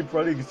do we keep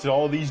running into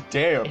all these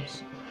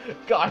dams?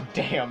 God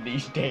damn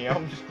these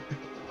dams.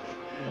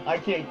 I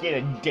can't get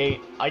a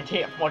date. I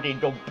can't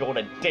fucking go build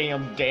a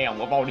damn dam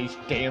with all these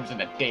dams in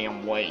the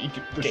damn way.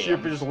 The Damn.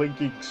 ship is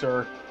leaking,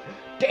 sir.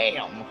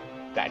 Damn.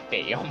 God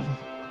damn.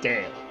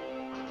 Damn.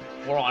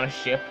 We're on a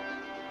ship.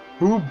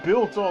 Who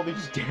built all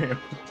these dams?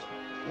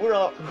 Where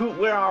are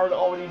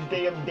all these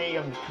damn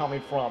dams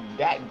coming from?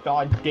 That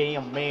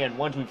goddamn man,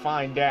 once we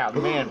find out,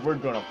 man, we're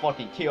gonna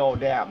fucking kill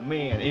that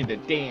man in the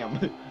dam.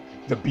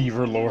 The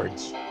Beaver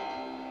Lords.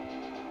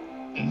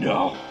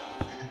 No.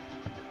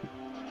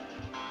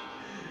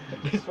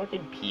 This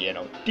fucking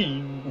piano.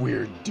 Ding.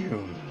 We're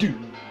doomed.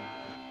 Ding.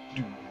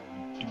 Ding.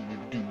 Ding.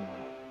 Ding.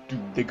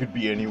 Ding. They could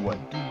be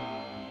anyone.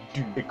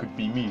 Ding. It could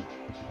be me.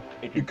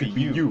 It It could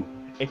be you.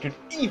 It could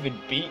even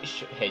be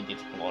head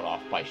gets blown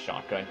off by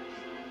shotgun.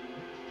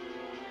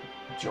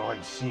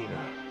 John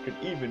Cena. Could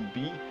even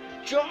be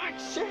John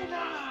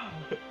Cena.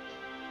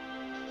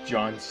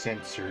 John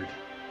censored.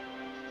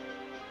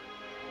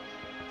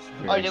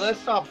 Okay, let's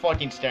stop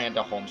fucking staring at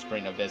the home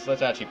screen of this.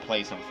 Let's actually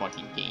play some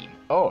fucking game.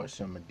 Oh,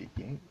 some of the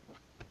game.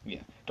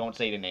 Yeah, don't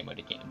say the name of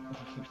the game.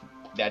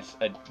 That's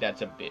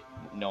a bit.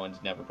 No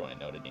one's never going to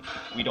know the name.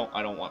 I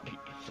don't want people.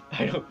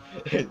 I don't.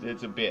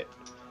 It's a bit.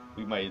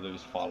 We might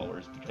lose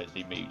followers because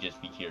they may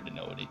just be here to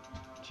know it,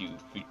 to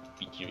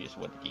be curious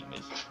what the game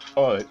is.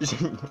 Oh,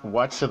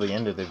 watch till the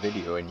end of the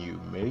video and you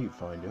may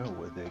find out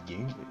what the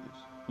game is.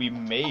 We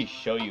may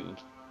show you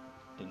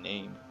the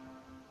name.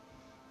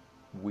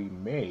 We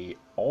may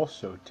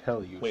also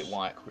tell you. Wait,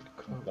 watch.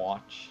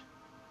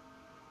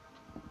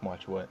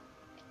 Watch what?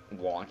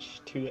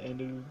 Watch to the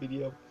end of the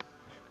video.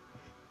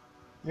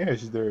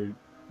 Yes, they're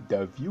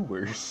the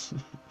viewers.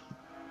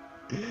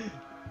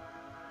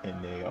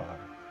 And they are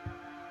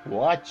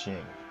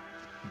watching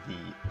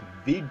the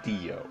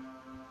video.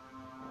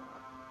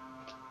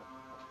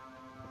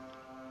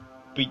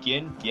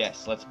 Begin?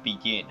 Yes, let's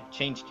begin.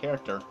 Change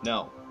character?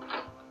 No.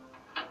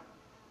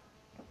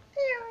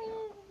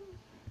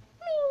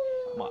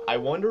 I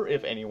wonder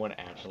if anyone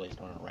actually is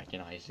going to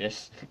recognize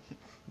this.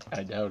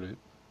 I doubt it.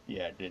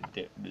 Yeah, this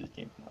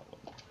game's not one.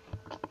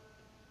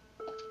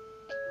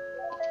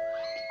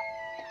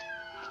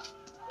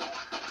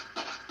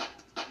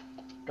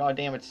 God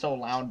damn, it's so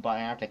loud, but I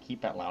have to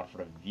keep that loud for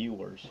the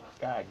viewers.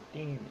 God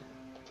damn it.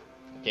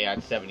 Okay, I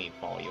had 70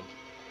 volume.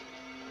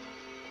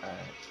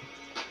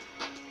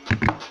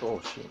 Alright. Oh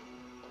shit.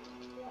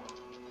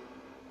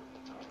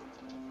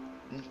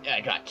 I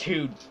got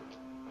 2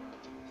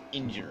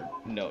 injured.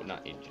 No,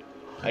 not injured.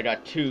 I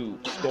got 2,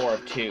 score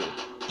of 2.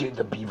 Get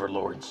the Beaver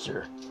Lords,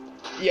 sir.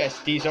 Yes,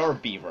 these are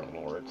beaver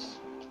lords.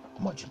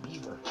 Much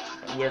beaver.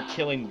 We're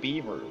killing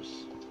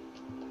beavers.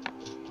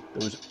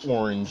 Those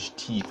orange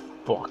teeth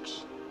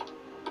fucks.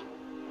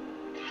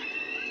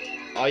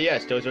 Oh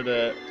yes, those are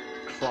the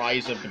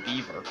cries of the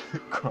beaver.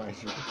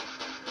 Cries of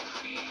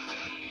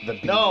the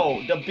beaver.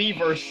 No, the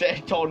beaver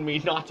told me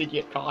not to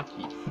get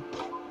cocky.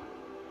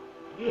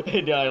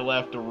 And then I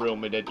left the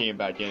room and then came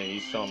back in and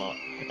he's still not.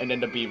 And then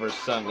the beaver's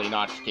suddenly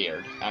not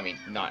scared. I mean,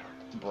 not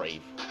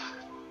brave.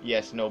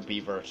 Yes, no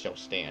beaver shall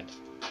stand.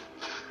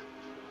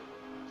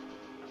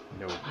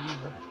 No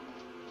beaver.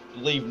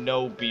 Leave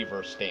no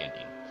beaver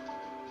standing.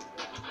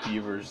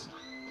 Beavers.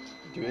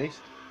 Do they?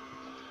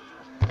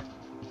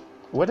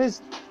 What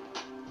is.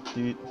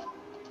 Dude.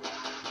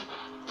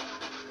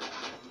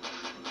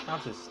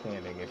 counts as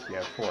standing if you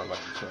have 4 legs,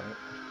 right?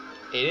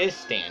 It is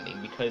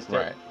standing because they're...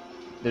 Right.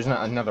 There's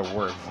not another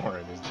word for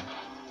it, is there?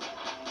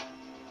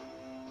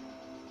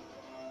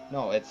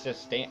 No, it's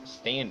just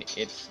standing.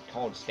 It's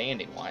called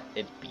standing. What?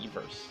 It's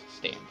beavers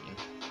standing.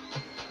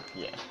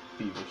 Yeah,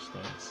 beaver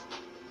stance.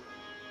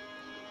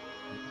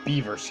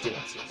 Beaver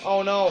stances.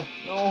 Oh no,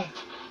 no.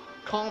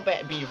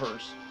 Combat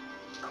beavers.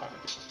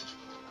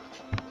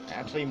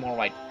 Actually, more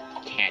like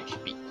catch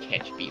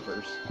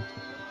beavers.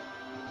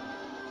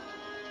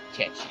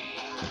 Catch.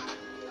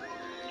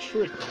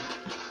 Trick.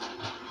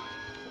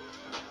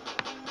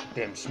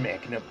 Them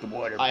smacking up the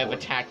water. I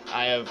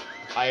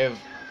have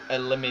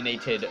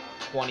eliminated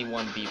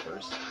 21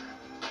 beavers.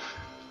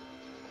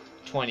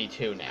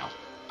 22 now.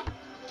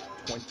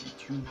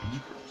 22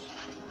 beavers.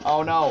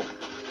 Oh no!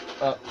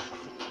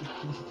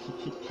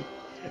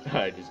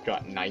 I just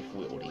got knife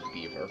wielding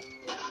beaver.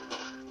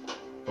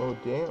 Oh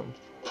damn.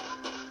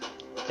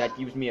 That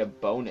gives me a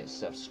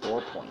bonus of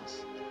score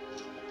points.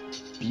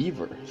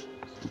 Beaver.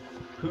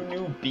 Who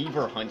knew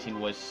beaver hunting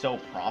was so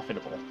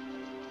profitable?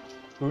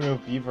 Who knew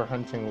beaver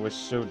hunting was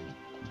so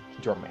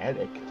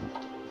dramatic?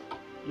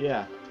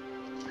 Yeah.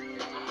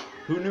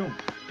 Who knew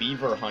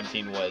beaver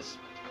hunting was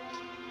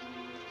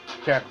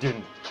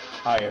Captain,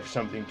 I have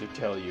something to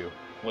tell you.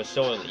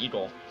 so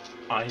illegal?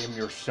 I am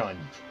your son.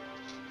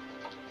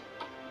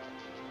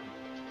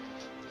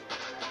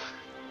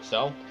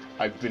 So?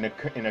 I've been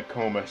in a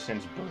coma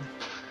since birth.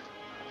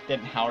 Then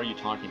how are you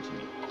talking to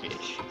me,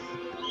 bitch?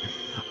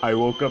 I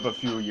woke up a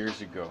few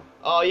years ago.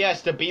 Oh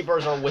yes, the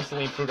beavers are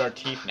whistling through their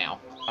teeth now.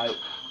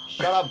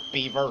 Shut up,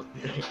 beaver.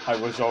 I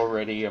was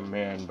already a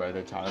man by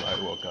the time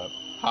I woke up.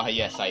 Ah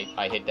yes,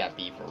 I hit that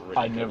beaver.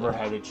 I never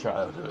had a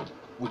childhood,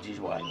 which is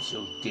why I'm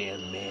so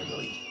damn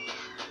manly.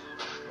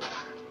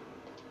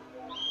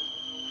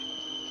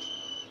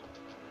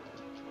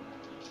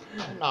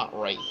 I'm not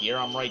right here,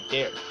 I'm right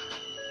there.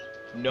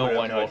 No But I'm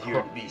one not will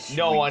here to be sweet.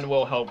 No one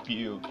will help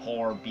you,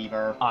 poor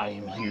beaver. I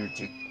am here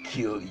to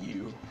kill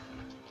you.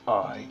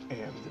 I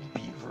am the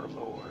Beaver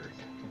Lord.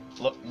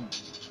 Look,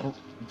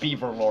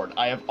 Beaver Lord,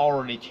 I have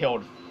already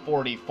killed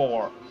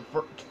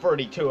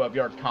 32 of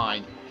your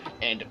kind,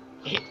 and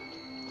hit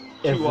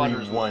 2 Every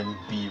others. one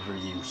beaver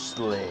you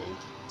slay,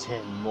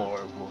 10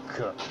 more will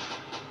come.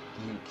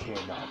 You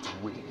cannot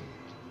win.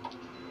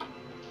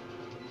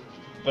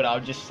 But I'll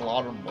just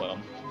slaughter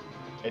them.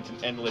 It's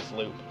an endless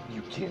loop.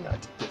 You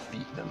cannot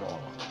defeat them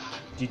all.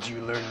 Did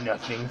you learn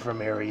nothing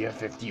from Area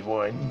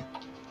 51?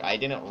 I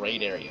didn't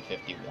raid Area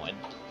 51.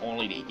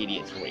 Only the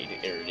idiots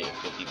raided Area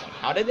 51.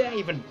 How did that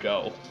even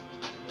go?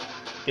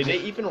 Did they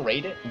even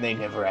raid it? They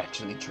never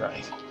actually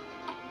tried.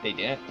 They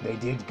didn't? They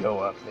did go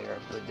up there,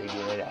 but they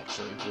didn't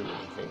actually do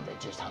anything. They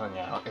just hung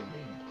out and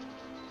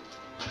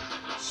they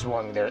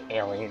swung their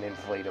alien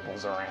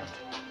inflatables around.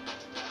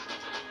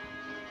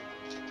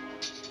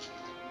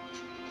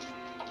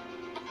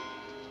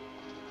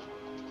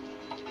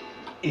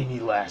 Any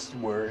last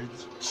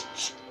words?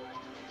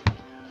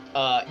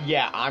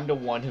 Yeah, I'm the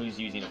one who's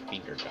using a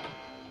finger gun.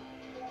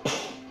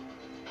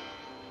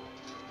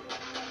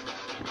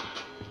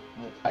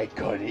 I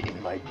got it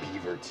in my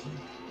beaver teeth.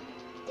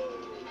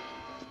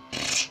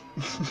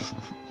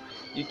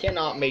 You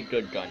cannot make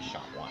good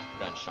gunshots,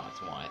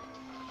 want.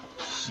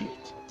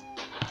 Shit.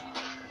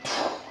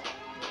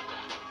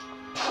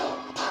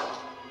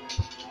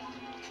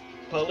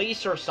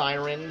 Police are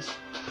sirens.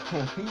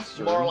 Police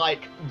are... More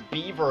like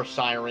beaver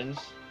sirens.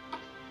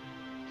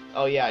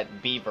 Oh yeah,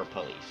 beaver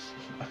police.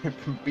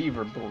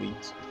 beaver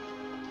police.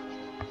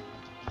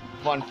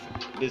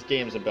 This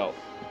game's about.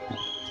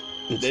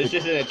 It's This the-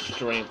 is an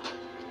extreme.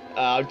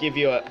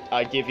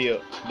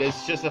 This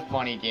is just a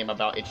funny game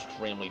about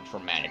extremely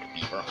dramatic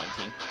beaver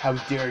hunting. How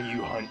dare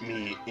you hunt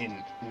me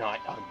in not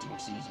hunting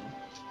season?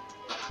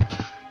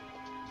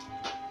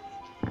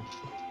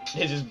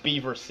 This is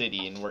Beaver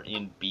City and we're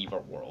in Beaver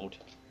World.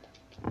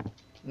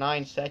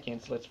 9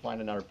 seconds, let's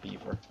find another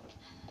beaver.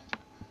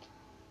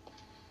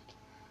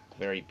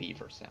 Very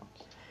beaver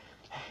sounds.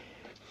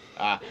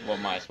 Well,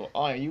 might as well.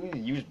 Oh, you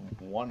even used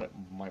one of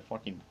my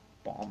fucking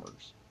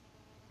bombers.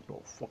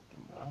 Yo,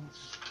 fucking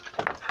bombs.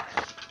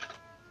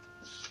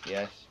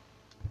 Yes.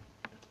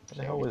 What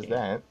the hell was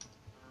that?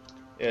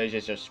 It was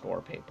just a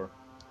score paper.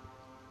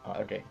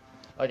 Okay.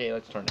 Okay,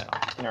 let's turn that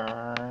off.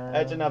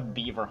 That's enough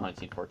beaver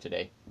hunting for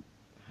today.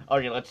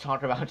 Okay, let's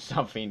talk about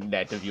something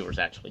that the viewers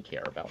actually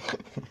care about.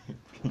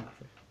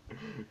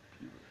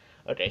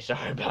 Okay,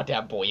 sorry about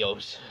that,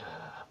 boyos.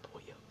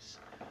 Boyos.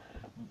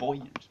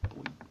 Boyers,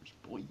 boyers,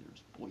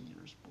 boyers,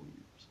 boyers,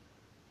 boyers.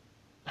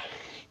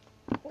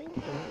 What are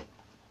you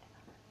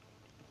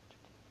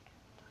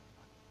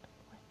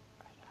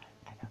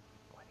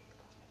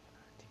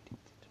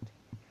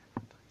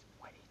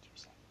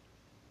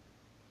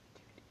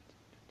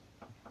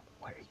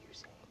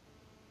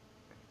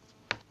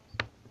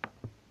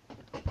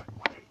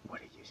saying? What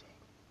are you saying?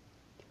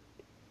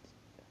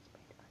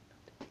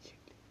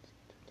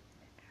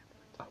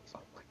 Oh,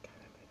 what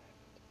kind of an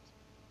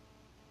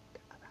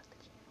about the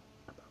channel?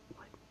 About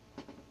what?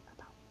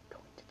 About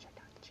going to check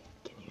out the channel.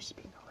 Can you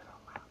speak a little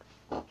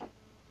louder?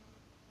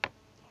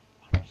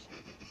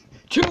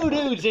 Two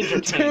Dudes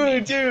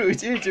Entertainment. Two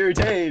Dudes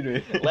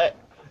Entertainment.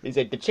 Is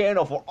it the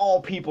channel for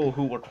all people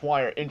who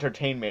require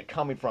entertainment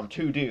coming from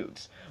two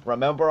dudes?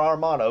 Remember our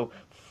motto: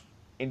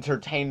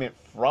 entertainment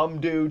from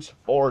dudes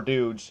for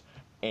dudes,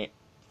 and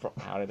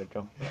how did it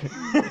go?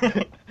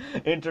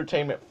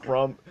 Entertainment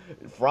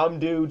from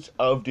dudes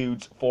of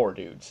dudes for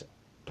dudes.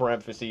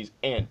 Parentheses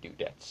and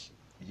dudettes.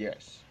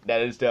 Yes.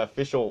 That's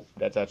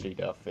actually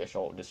the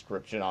official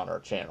description on our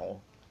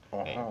channel.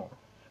 Uh-huh.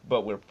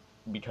 But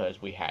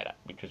because we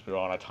were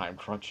on a time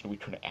crunch and we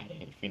couldn't add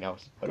anything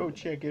else. Go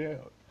check it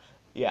out.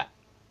 Yeah.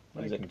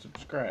 Like and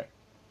subscribe.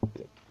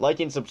 Like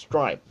and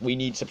subscribe. We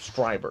need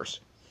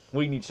subscribers.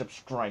 We need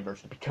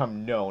subscribers to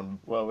become known.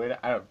 Well,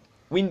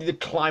 We need to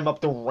climb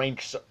up the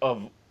ranks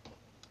of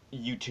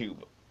YouTube.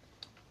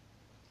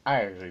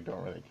 I actually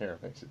don't really care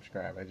if they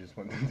subscribe. I just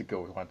want them to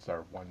go watch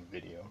our one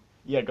video.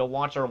 Yeah, go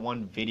watch our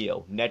one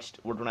video. Next,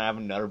 we're going to have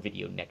another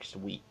video next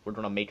week. We're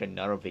going to make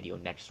another video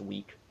next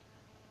week.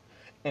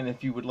 And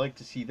if you would like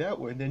to see that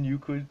one, then you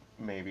could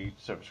maybe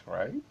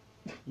subscribe.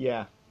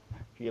 Yeah,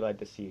 if you'd like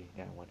to see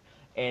that one.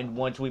 And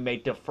once we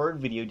make the third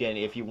video, then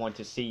if you want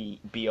to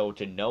be able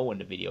to know when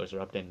the videos are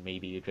up, then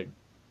maybe you could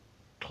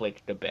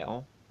click the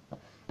bell.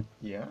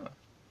 Yeah.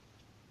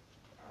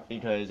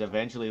 Because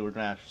eventually we're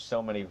going to have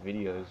so many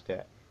videos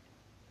that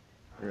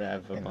we're going to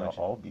have a And bunch.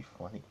 they'll all be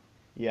funny.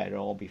 Yeah, they'll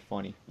all be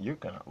funny. You're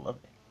gonna love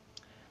it.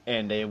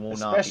 And they will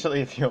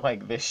Especially if you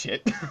like this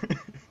shit.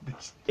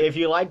 If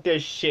you like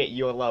this shit,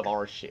 you'll love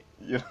our shit.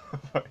 You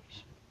love our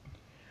shit.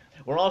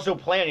 We're also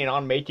planning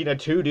on making a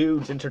Two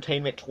Dudes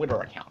Entertainment Twitter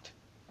account.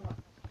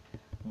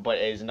 But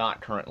it is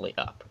not currently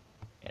up.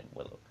 And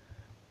Willow.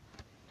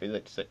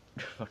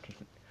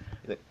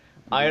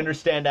 I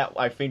understand that.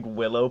 I think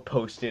Willow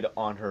posted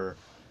on her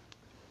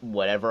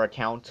whatever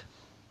account.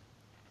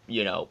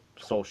 You know,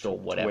 social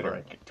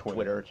whatever.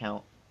 Twitter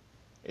account.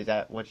 Is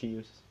that what she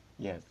uses?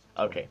 Yes.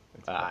 Okay.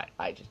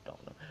 I just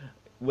don't know.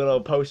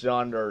 Willow posted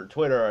on her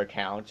Twitter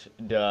account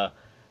the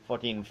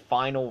fucking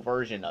final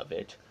version of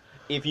it.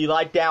 If you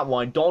like that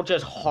one, don't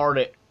just heart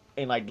it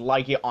and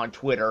like it on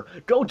Twitter.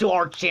 Go to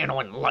our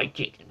channel and like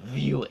it and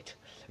view it.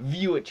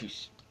 View it to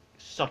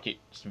suck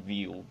its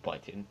view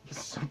button.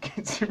 Suck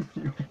its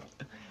view.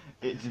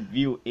 Its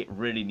view. It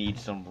really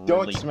needs some.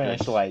 Don't really smash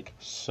good... like.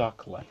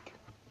 Suck like.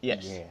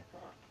 Yes. Yeah.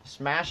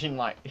 Smashing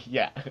like.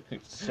 Yeah.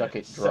 Suck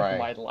it dry. Suck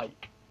my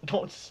like.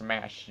 Don't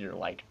smash your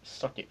like.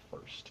 Suck it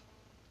first.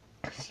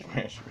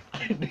 Smash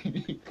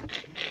it.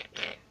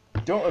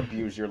 Don't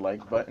abuse your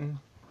like button.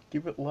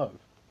 Give it love.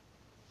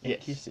 And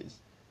Yes.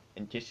 kisses.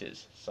 And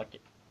kisses. Suck it.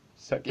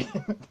 Suck it.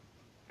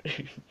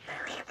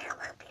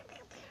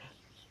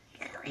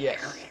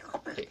 Yes.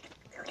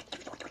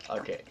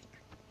 Okay.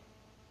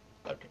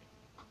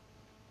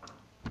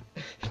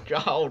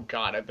 Oh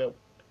God, I feel.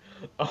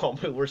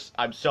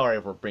 I'm sorry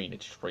if we're being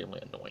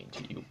extremely annoying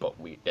to you, but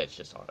that's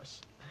just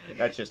us.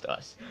 That's just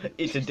us.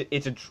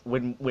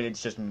 When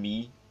it's just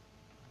me,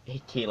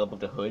 Caleb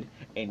of the Hood,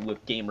 and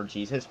with Gamer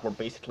Jesus, we're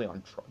basically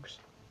on drugs.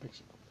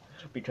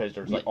 Because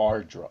there's We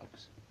are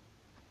drugs.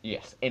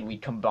 Yes, and we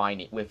combine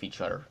it with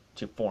each other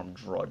to form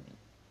drug.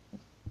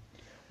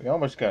 We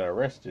almost got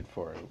arrested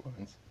for it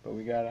once, but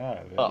we got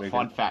out of it.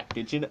 Fun fact,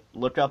 did you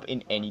look up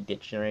in any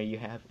dictionary you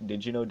have,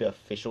 did you know the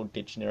official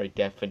dictionary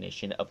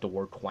definition of the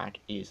word quack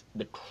is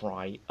the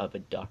cry of a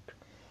duck?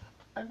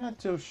 I'm not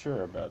so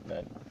sure about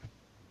that.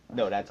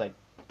 No, that's like...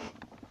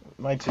 It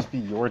might just be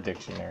your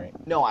dictionary.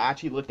 No, I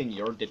actually looked in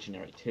your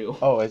dictionary too.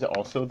 Oh, is it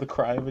also the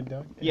cry of a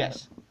duck?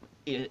 Yes.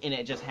 And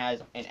it just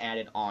has an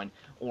added on,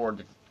 or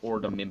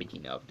the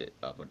mimicking of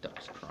a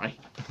duck's cry.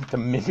 The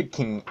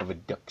mimicking of a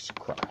duck's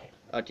cry.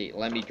 Okay,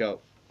 let me go.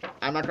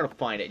 I'm not gonna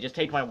find it. Just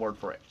take my word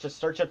for it. Just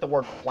search up the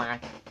word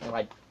quack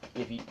and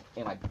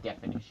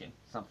definition,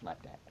 something like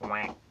that.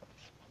 Quack.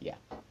 Yeah.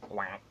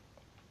 Quack.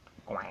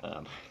 Quack.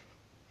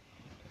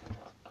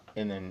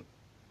 And then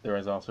there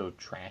is also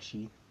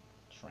trashy.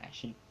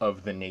 Trashy.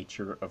 Of the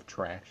nature of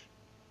trash.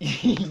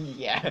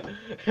 Yeah,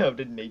 of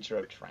the nature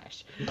of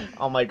trash.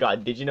 Oh my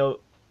God! Did you know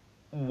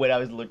when I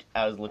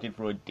was looking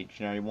for a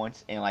dictionary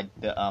once, and like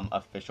the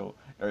official,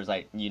 there's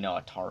like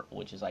a tart,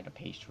 which is like a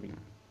pastry,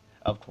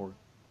 of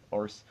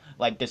course.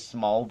 Like the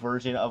small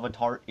version of a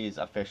tart is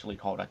officially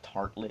called a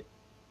tartlet.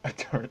 A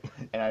tartlet.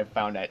 And I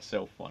found that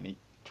so funny.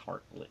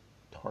 Tartlet.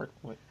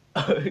 Tartlet.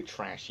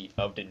 Trashy,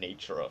 of the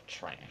nature of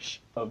trash.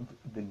 Of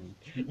the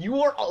nature.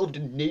 You are of the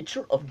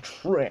nature of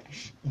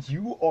trash.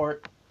 You are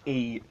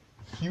a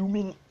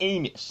human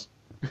anus.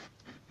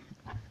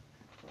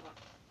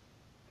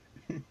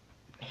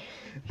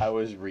 I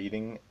was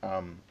reading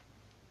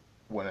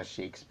one of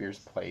Shakespeare's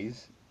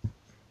plays,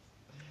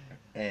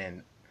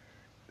 and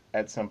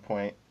at some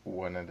point,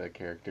 one of the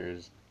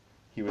characters,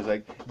 he was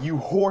like, "You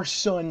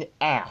whoreson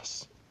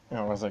ass," and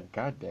I was like,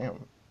 "God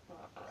damn,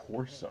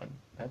 whoreson.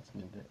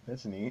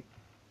 That's neat.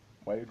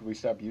 Why did we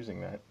stop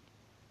using that?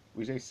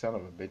 We say son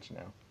of a bitch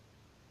now."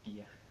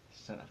 Yeah,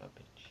 son of a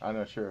bitch. I'm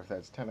not sure if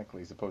that's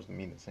technically supposed to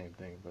mean the same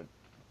thing, but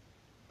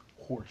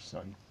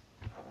whoreson.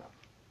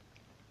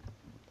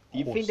 Do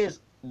you think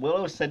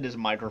Willow said this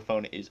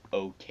microphone is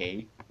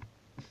okay?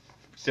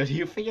 So do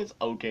you think it's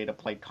okay to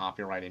play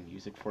copyrighted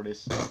music for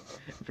this?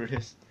 For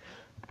this?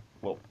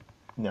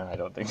 No, I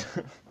don't think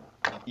so.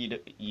 You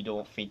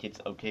don't think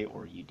it's okay,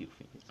 or you do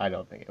think it's okay? I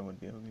don't think it would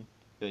be okay.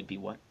 It would be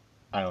what?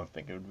 I don't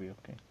think it would be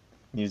okay.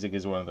 Music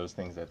is one of those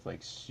things that's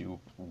like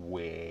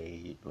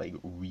way, like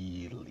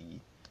really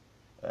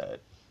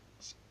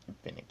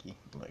finicky,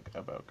 like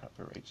about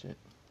copyright shit.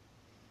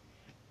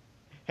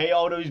 Hey,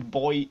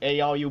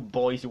 all you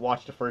boys who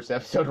watched the first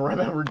episode,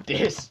 remember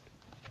this?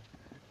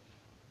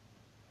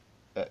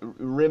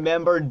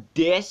 Remember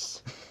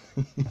this?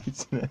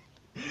 It's not,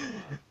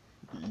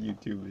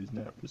 YouTube is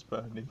not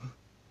responding.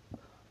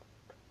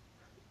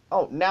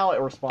 Oh, now it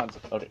responds.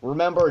 Okay,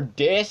 remember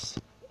this?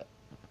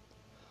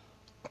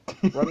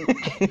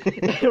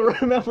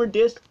 Remember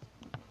this?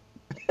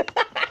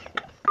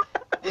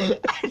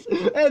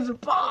 As a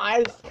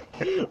pause.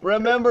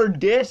 Remember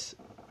this?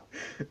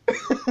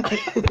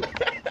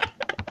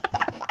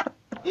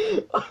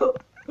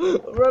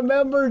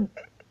 Remember?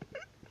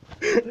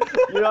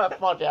 You know what?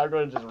 Fuck it, I'm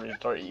gonna just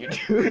restart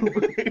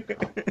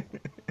YouTube.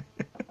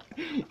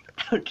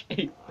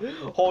 Okay,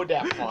 hold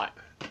that thought.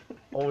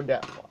 Hold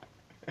that thought.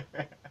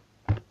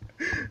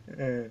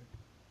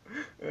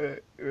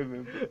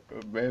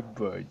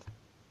 Remember,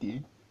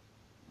 dude.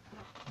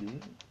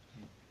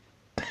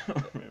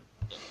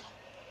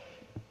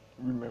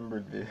 Remember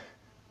this.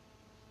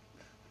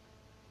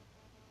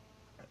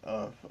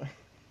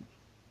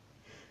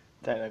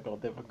 Technical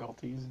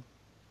difficulties.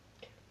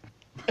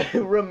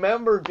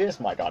 Remember this?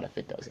 My God, if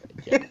it doesn't,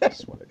 again, I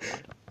swear to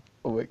God.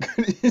 Oh my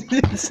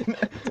goodness.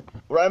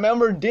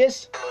 Remember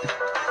this?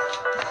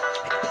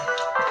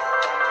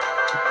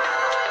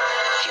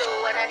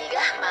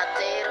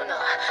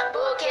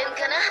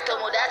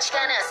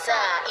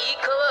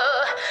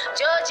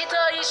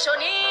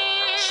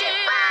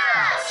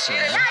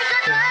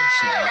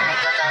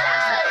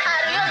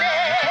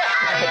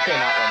 I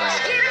cannot remember.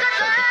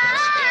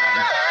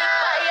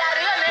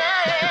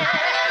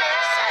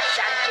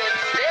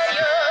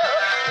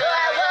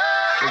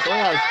 It's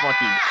going on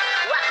fucking.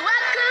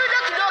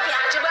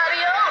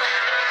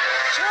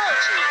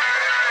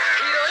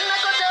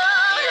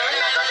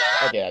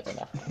 Okay, that's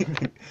enough.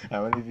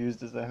 How many views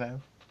does that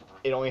have?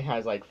 It only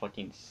has like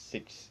fucking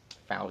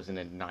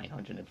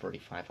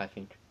 6,935, I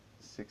think.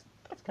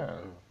 That's kind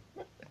of.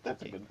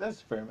 That's a good.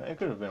 That's fair. It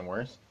could have been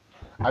worse.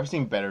 I've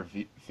seen better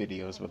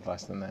videos with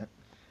less than that.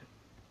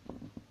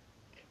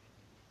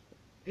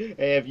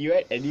 Hey, have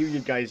any of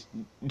you guys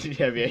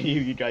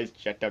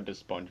checked out the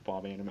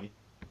SpongeBob anime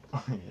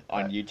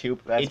on YouTube?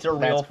 It's a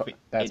real.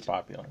 That's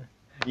popular.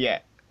 Yeah,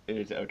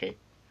 it's okay.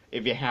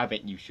 If you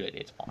haven't, you should.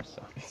 It's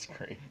awesome. It's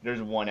great.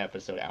 There's one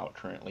episode out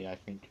currently, I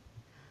think.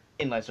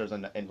 Unless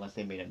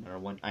they made another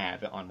one, I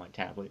have it on my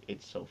tablet.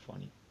 It's so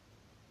funny.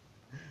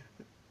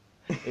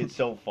 It's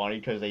so funny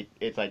because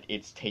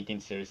it's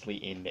taken seriously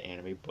in the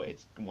anime, but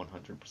it's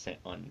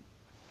 100%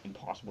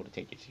 impossible to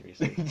take it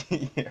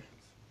seriously. Yes.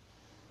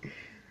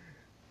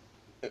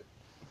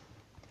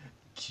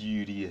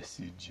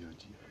 Curious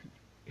Jojo.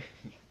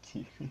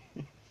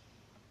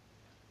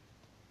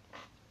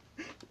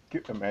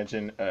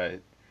 Imagine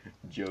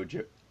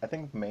JoJo. I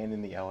think Man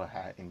in the Yellow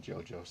Hat in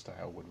JoJo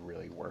style would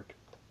really work.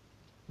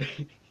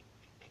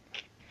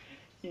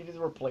 You just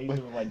replace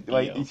it with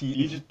like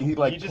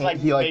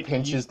he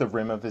pinches the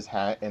rim of his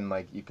hat and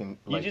like you can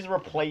like you just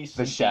replace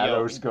the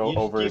shadows go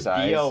over his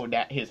eyes. Dio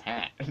his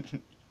hat.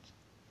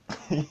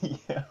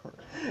 Yeah,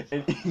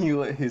 and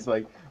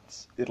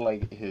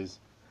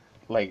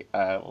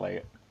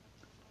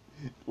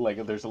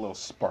there's a little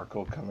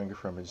sparkle coming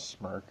from his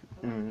smirk.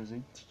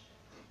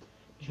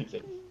 He's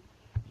like,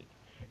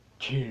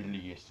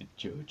 Curious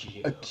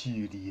Jojo. A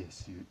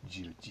curious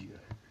Jojo.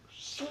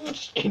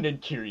 And then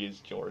Curious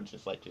George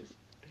is like his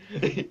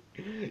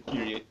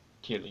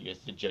Curious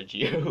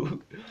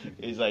Jojo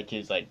is like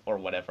his or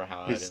whatever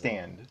how his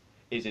stand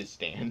is his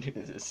stand.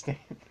 Is his stand.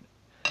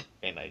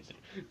 And I just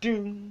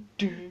dun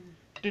dun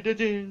dun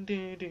dun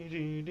dun dun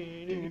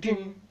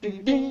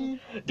dun dun.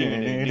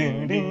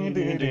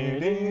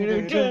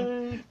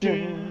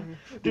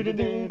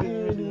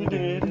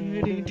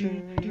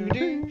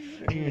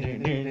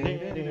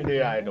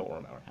 I don't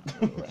remember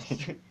how.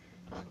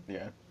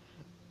 Yeah,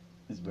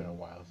 it's been a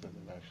while since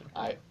I've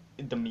actually.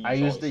 The memes I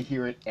used to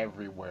hear it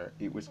everywhere.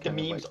 It was the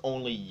memes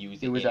only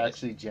used it was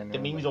actually genuinely.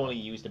 The memes only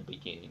used the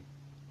beginning.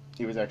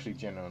 It was actually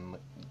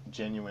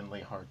genuinely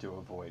hard to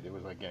avoid. It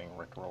was like getting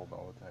rickrolled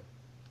all the time.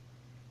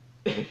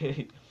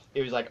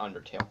 It was like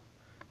Undertale.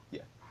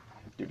 Yeah.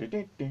 Do you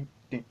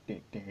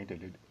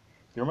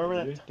remember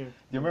that? Do you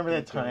remember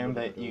that time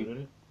that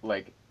you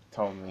like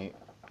told me,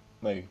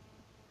 like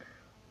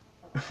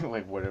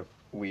what if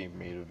we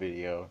made a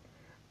video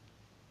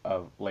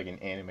of like an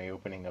anime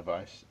opening of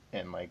us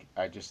and like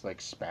I just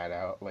like spat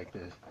out like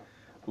this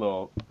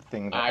little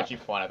thing that I actually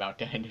thought about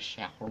that in the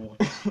shower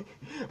once.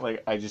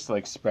 Like I just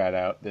like spat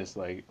out this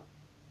like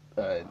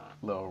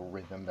little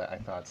rhythm that I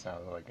thought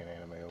sounded like an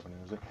anime opening.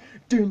 It was like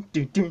dun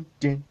dun dun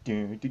dun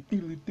dun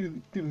dun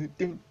dun dun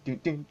dun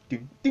dun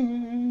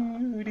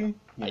dun dun.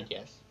 I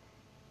guess.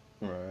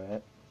 Remember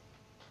that?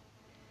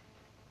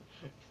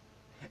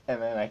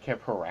 and then I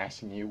kept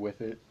harassing you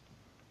with it.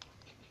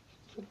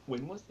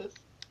 When was this?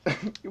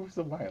 It was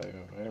a while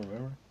ago. I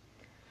remember.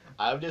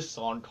 I just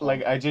saw on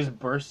Like I just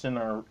burst in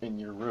your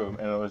room,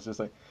 and it was just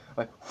like.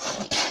 I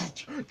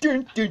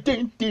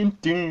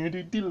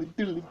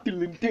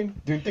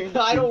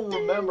don't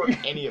remember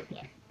any of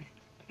that.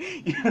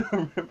 You don't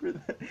remember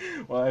that?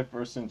 Well, I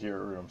burst into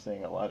your room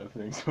saying a lot of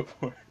things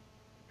before.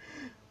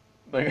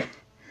 Like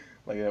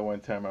that one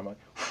time, I'm like,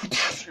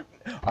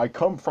 I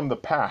come from the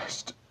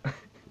past.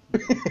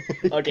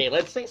 Okay,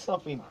 let's say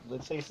something.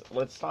 Let's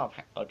stop.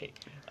 Okay,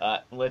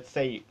 let's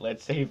say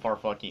for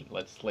fucking.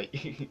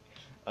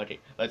 Okay,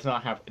 let's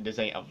not have this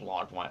ain't a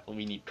vlog one.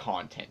 We need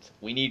content.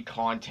 We need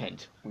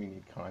content. We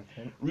need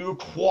content. We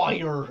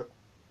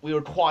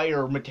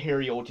require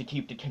material to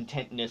keep the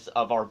contentness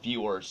of our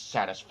viewers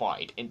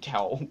satisfied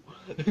until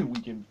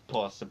we can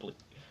possibly.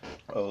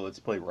 Oh, let's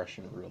play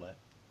Russian roulette.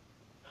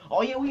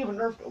 Oh yeah, we have a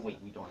Nerf. Oh, wait,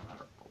 we don't have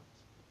Nerf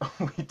bullets.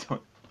 We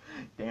don't.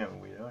 Damn,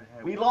 we don't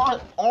have. We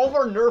lost. All of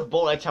our Nerf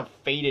bullets have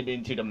faded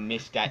into the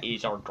mist that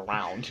is our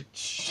ground.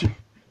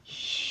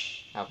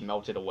 Have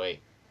melted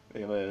away.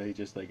 They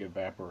just like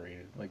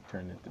evaporated, like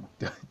turned into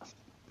dust.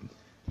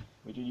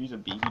 Would you use a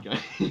BB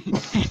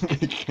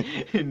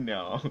gun?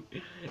 No.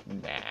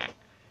 Nah.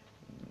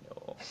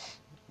 No.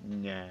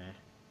 Nah.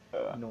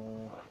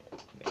 No.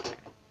 Nah.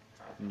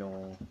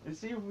 No. Let's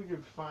see if we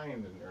can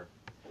find a Nerf.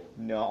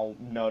 No,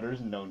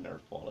 there's no Nerf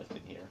bullets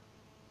in here.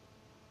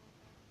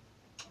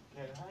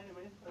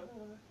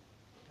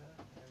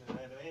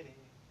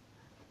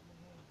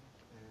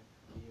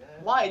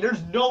 Why?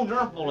 There's no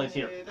Nerf bullets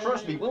here.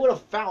 Trust me, we would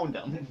have found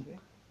them.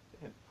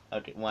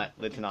 Okay, what?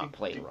 Let's not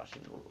play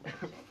Russian roulette.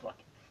 Fuck.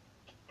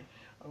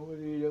 I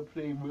wanted to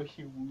play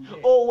Russian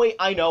roulette. Oh wait,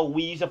 I know.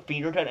 We use a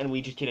finger gun and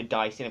we just get a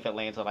dice, and if it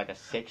lands on like a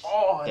 6.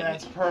 Oh,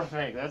 that's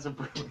perfect. That's a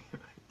brilliant.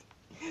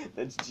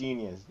 That's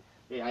genius.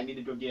 Yeah, I need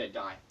to go get a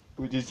die.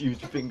 We just use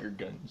finger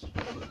guns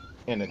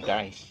and a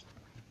dice.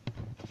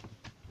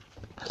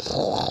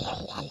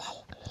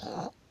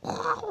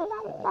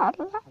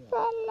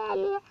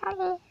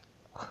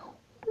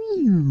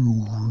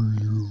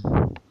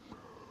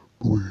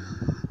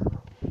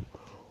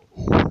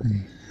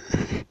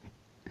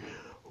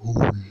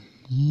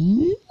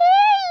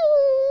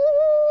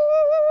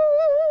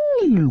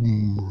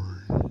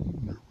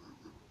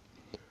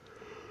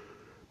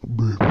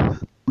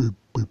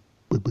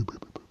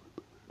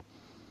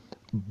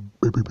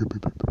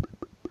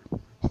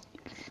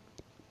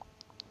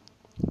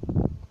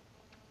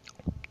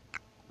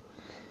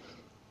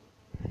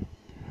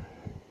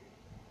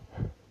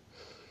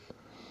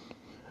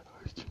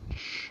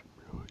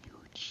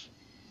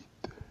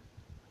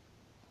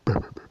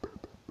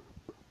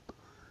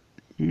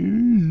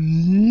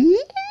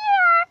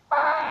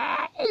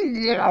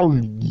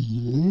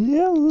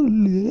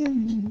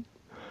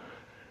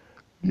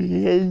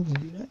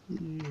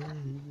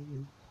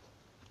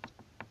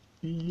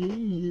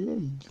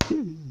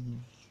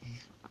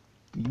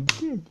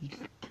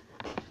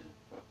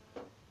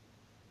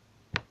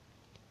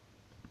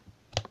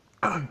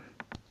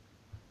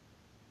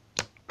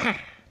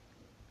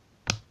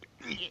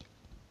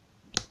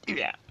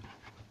 Yeah.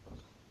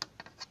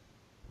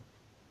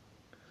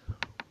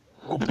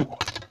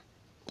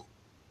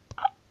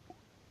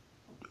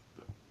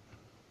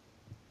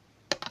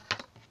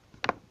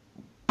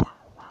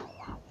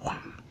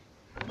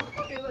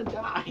 Here's a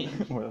die.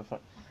 Where the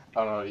fuck?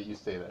 Oh no, you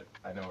say that.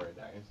 I know where a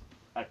die is.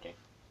 Okay.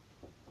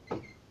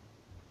 Do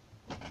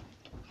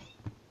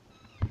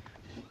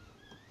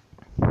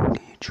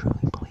you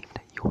truly believe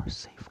that you are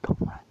safe,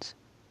 comrades?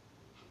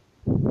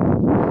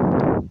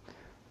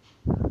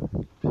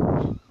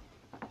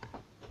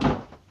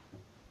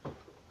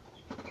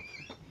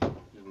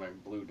 Here's my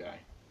blue die.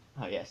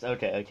 Oh yes,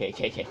 okay.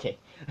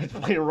 Let's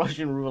play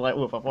Russian roulette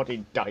with a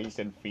fucking dice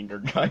and finger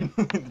gun.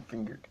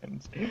 Finger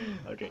guns.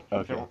 Okay.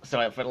 Okay. So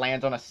if it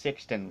lands on a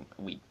 6, then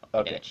we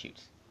Okay. and it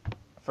shoots.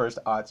 First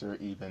odds or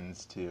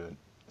evens to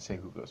say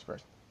who goes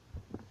first.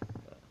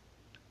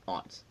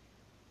 Odds.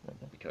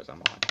 Because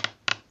I'm on.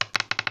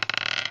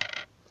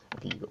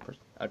 Okay, you go first.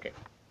 Okay.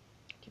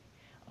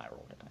 I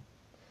rolled a die.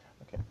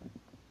 Okay.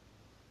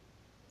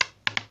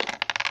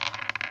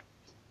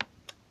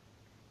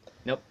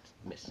 Nope.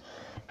 Miss.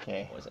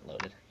 Okay. Wasn't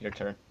loaded. Your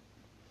turn.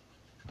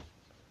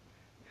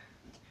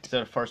 So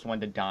the first one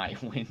to die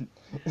win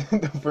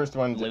The first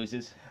one to,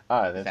 loses.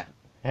 that's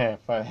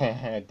fun.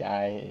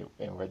 Die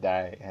and we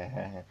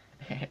die.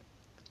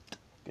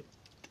 Good.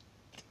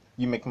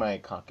 You make my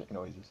cock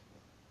noises.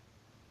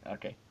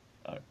 Okay.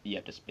 You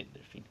have to spin the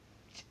thing.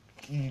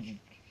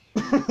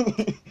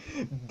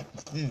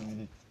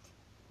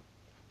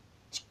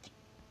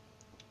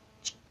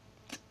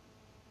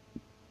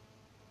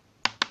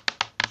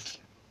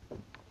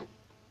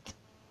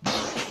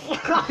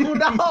 Oh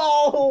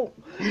no!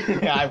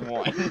 Yeah, I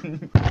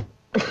won.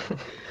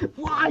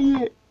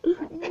 Wyatt!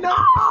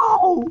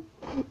 No!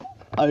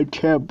 I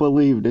can't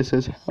believe this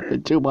has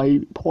happened to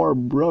my poor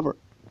brother.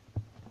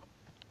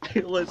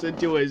 Listen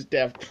to his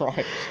death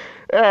cry.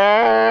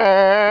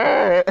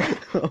 Oh,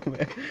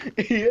 man.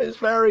 He is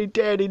very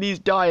dead and he's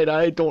dying.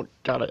 I don't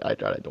care.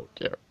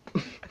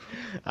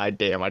 I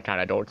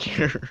kinda don't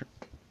care.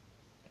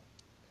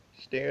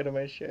 Stay out of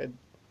my shed.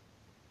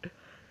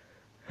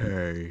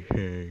 Hey,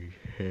 hey,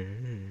 hey.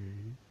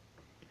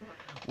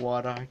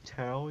 What I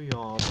tell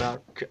y'all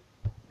about...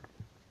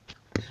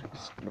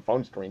 The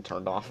phone screen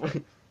turned off.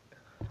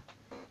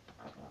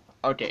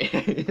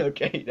 Okay,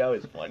 okay, that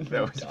was fun.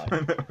 That was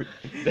fun.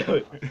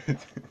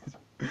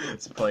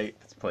 Let's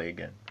play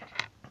again.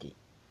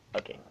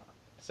 Okay,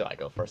 so I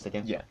go first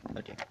again? Yeah.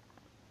 Okay.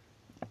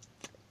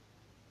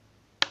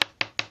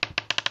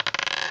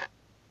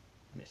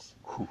 Miss.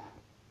 Whew.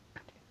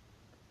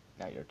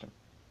 Now your turn.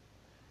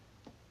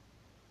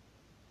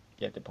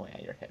 You have to point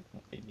at your head.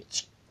 Maybe.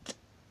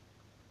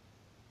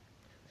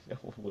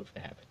 What if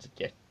it happens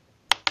again?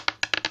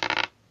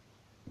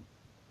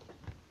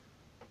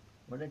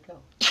 Where'd it go?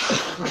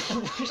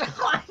 Oh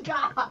my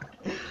god!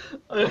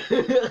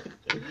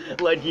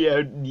 Like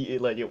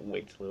it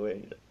waits a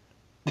little.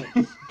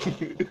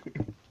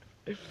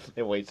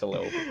 It waits a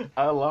little.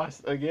 I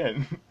lost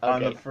again on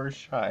the Okay. first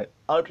shot.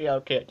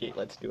 Okay,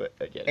 let's do it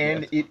again.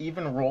 And it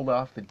even rolled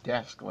off the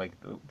desk like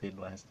it did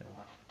last time.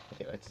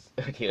 Okay,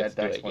 let's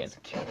do it again. wants to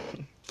kill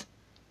me.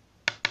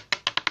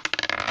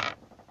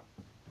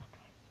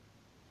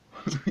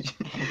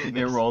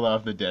 It rolled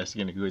off the desk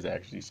and he was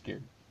actually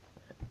scared.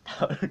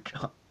 Oh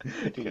god.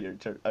 Dude, your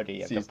turn. Okay,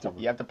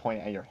 you have to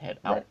point at your head.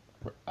 Ow. Right.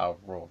 I'll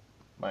roll.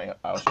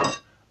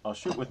 I'll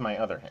shoot with my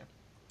other hand.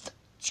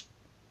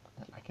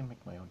 I can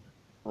make my own.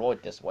 Roll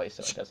it this way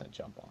so it doesn't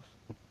jump off.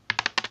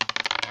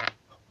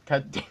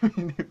 God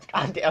damn it.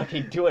 God damn,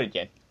 okay, do it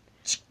again.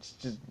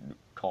 Just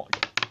call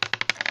again.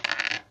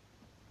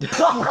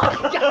 Oh my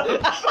god!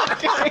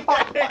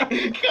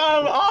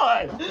 Come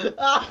on!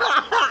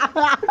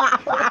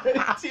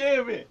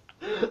 Damn it!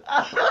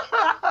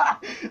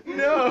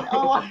 No!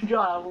 Oh my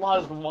god, I've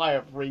lost the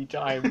wire 3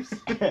 times.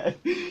 God,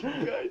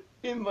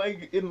 in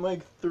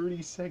like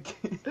 30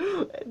 seconds.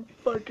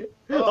 Fuck it.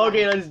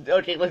 Okay,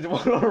 let's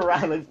one more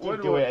round. Let's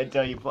keep doing it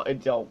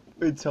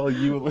until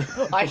you.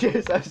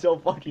 I'm so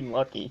fucking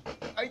lucky.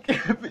 I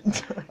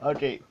haven't done.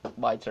 Okay,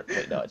 my turn.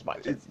 Wait, no, it's my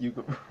turn. It's you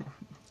go.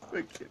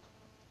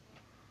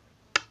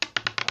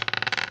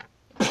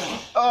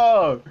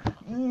 Oh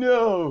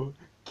no,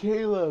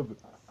 Caleb!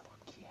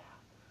 Fuck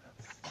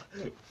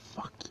yeah!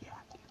 Fuck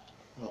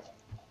yeah!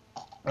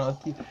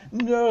 Okay.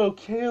 No,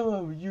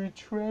 Caleb, you're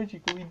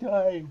tragically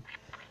dying.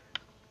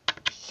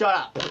 Shut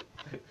up.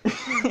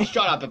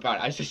 Shut up about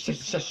it. I just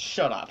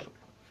shut up.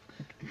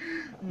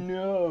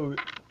 No,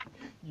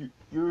 you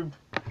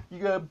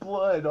got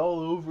blood all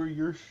over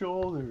your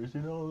shoulders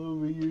and all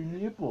over your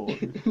nipples.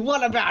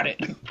 What about it?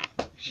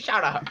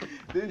 Shut up.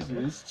 This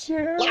is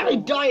terrible. Let me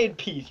die in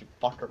peace, you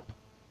fucker.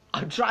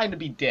 I'm trying to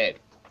be dead,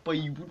 but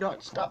you would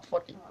not stop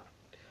fucking.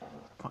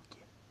 Fuck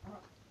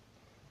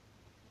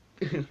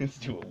Let's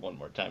do it one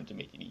more time to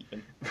make it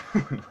even.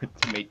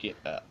 To make it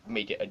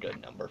a good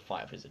number.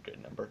 5 is a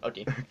good number.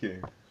 Okay. Okay.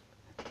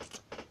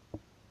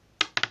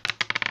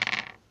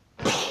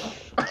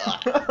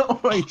 Oh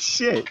my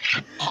shit!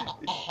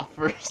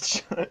 First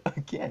shot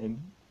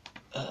again.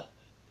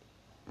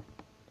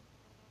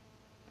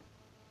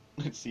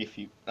 Let's see if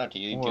you. Okay,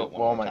 you do it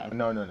one more time.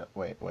 No.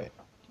 Wait.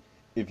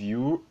 If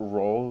you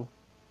roll.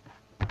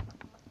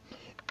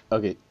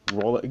 Okay,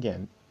 roll it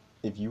again.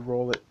 If you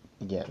roll it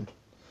again,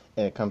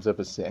 and it comes up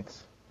as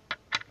 6,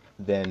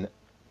 then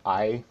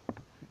I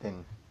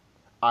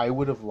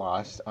would have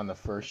lost on the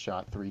first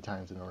shot 3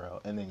 times in a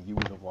row, and then you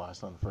would have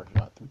lost on the first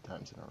shot 3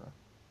 times in a row.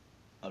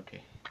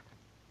 Okay.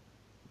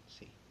 Let's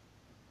see.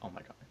 Oh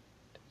my god.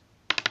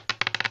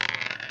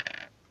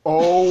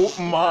 Oh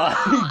my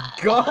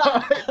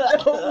god!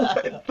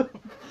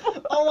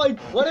 Oh my!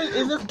 What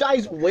is this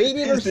guy's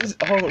weighted or Is this?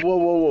 Hold on,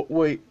 whoa,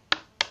 wait.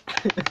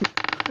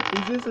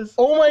 is this a?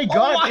 Oh my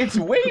god, my- it's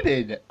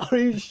weighted! Are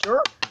you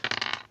sure?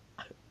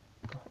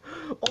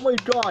 Oh my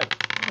god!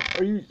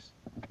 Are you?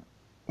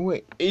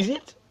 Wait, Is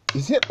it?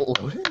 is it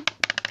loaded?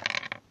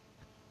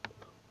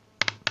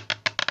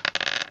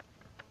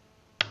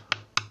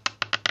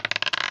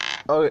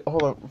 Oh, wait,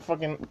 hold on,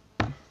 fucking...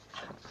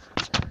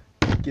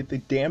 Get the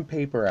damn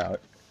paper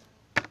out.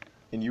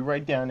 And you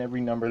write down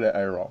every number that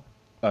I roll.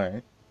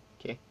 Alright.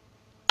 Okay.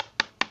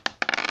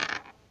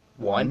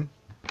 1.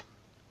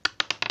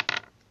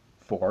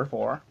 4.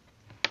 4.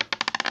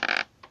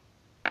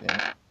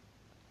 Yeah.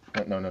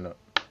 No.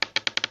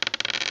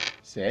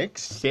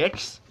 6.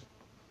 6.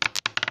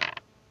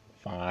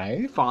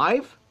 5.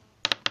 5.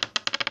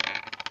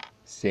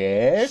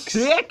 6.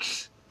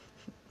 6.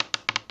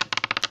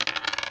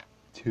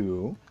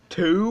 2.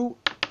 2.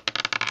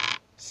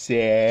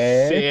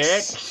 6.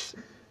 6.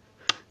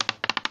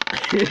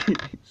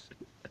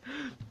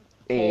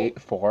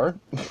 8. 4.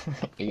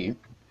 8.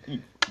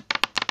 8.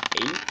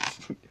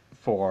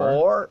 4.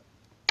 4.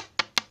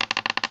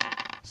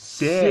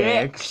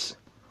 6.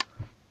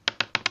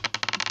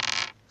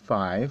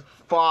 5.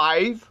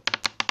 5.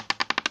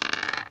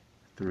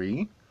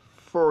 3.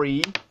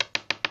 3.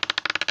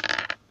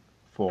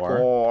 4.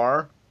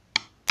 4.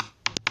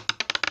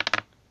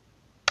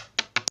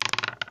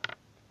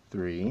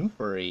 3,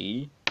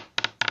 3,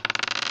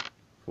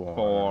 4,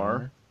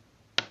 4.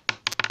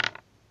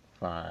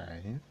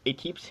 5. It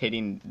keeps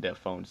hitting the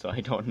phone, so I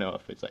don't know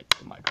if it's like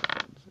the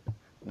microphones.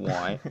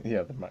 1,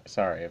 Yeah,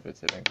 sorry if it's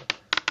hitting.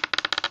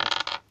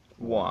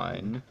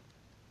 1,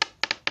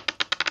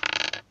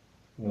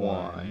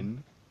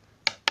 1,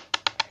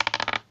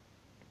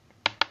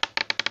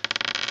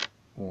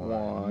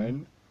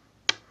 1.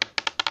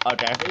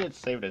 Okay, I think it's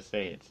safe to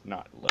say it's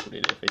not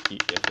loaded if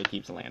it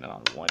keeps landing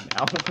on 1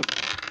 now.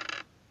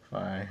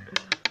 5.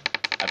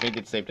 I think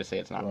it's safe to say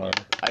it's not Well,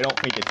 loaded. I don't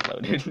think it's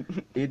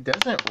loaded. It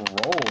doesn't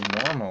roll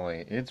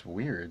normally. It's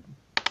weird.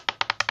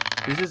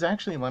 This is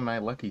actually like my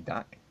lucky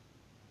die.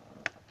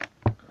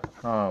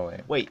 Oh wait.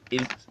 Wait,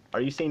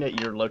 are you saying that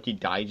your lucky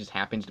die just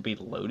happens to be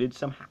loaded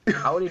somehow?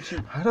 How did you?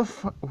 How the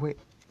fuck? Wait.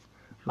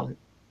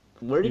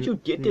 Where did you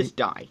get this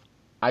die?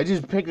 I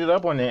just picked it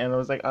up one day and I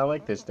was like, I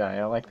like this die.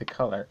 I like the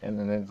color. And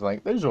then it's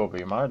like, this will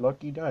be my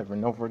lucky die for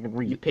no freaking You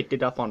reason. picked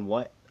it up on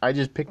what? I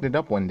just picked it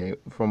up one day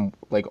from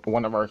like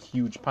one of our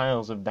huge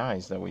piles of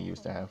dies that we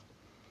used to have.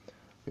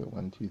 Okay,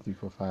 1, 2, 3,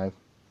 4, 5.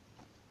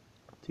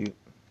 2.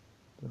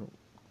 Do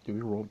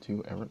we roll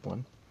 2 every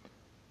 1?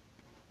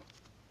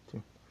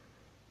 2.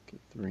 Okay,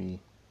 3.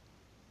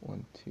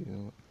 1, 2.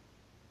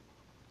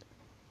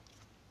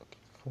 Okay,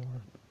 4.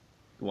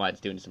 Why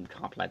it's doing some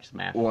complex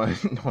math. 1.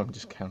 No, I'm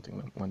just counting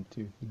them. 1,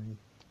 2, 3.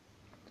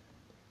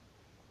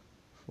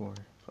 4,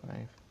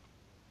 5.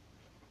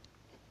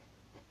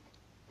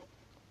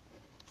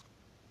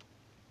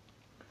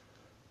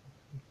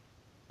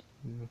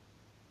 2,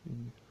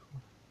 3,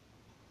 4.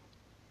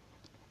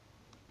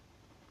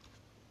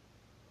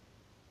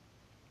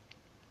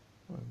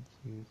 1,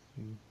 2,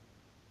 3,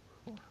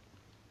 4.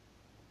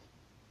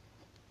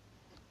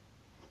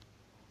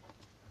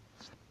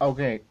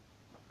 Okay,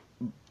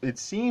 it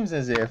seems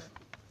as if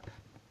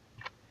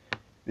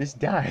this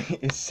die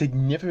is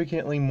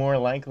significantly more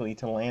likely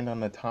to land on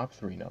the top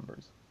 3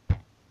 numbers.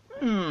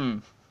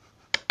 3,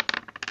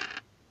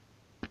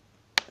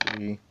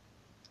 3,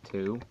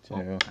 2. 2.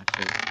 Oh,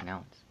 actually,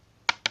 now it's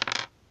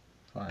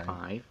 5,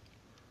 5.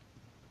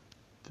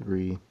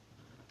 3,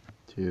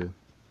 2,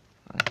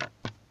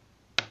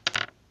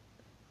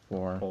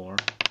 4, 4.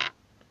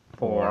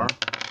 4.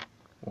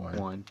 1,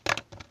 1.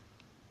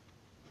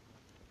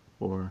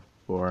 4,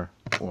 4,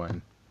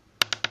 1,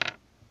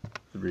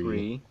 3.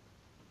 3.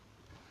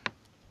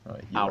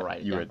 I'll write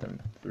it You down. read them.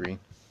 3,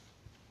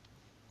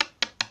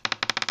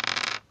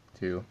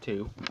 2.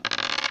 2.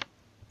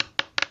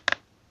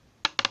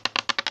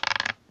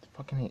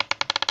 Fucking 8.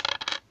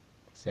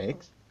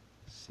 6.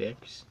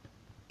 6.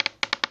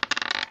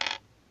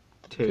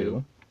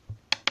 2.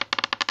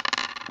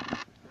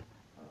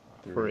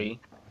 3.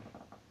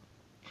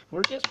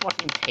 We're just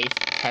fucking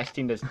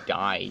testing this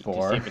die to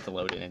 4. see if it's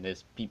loaded,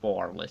 and people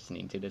are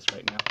listening to this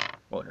right now.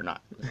 Well, they're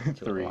not listening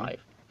to it 3.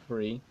 live.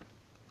 3.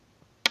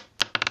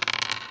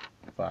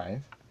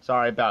 5.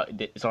 Sorry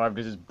if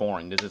this is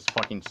boring. This is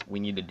fucking. We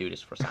need to do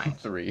this for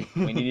science. 3.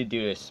 We need to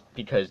do this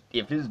because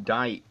if this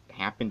die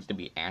happens to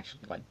be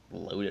actually like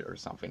loaded or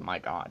something, my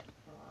god,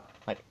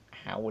 like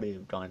how would it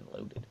have gone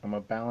loaded? I'm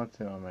gonna balance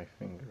it on my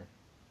finger.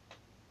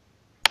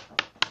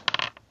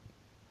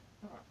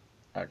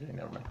 Okay,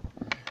 never mind.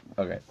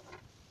 Okay.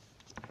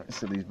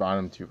 So these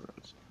bottom 2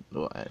 rows.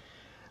 We'll add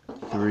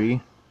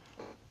 3,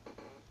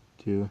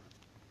 2,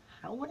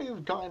 How would it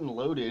have gotten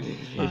loaded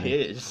if 5. it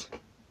is?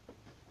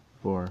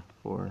 4,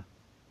 4,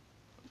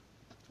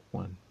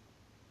 1,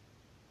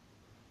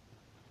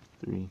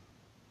 3,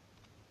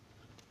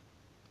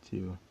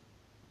 2,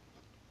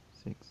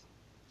 6,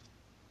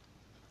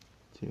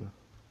 2,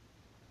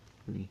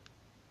 3,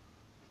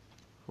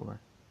 4,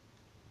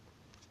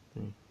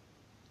 3,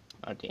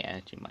 Okay,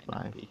 actually might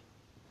not 5. be.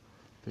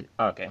 3.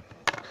 Okay.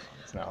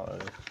 It's not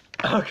loaded.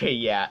 Okay,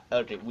 yeah.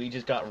 Okay, we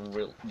just got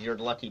your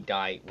lucky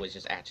die was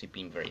just actually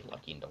being very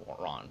lucky in the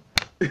wrong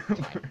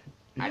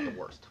at the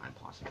worst time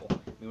possible.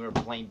 We were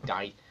playing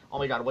dice. Oh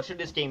my god, what should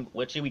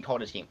we call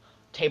this game?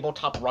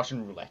 Tabletop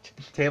Russian roulette.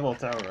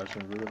 Tabletop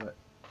Russian roulette.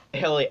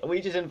 Hell yeah,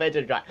 we just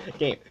invented a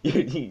game.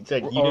 It's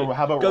like Or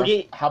how about go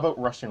how about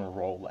Russian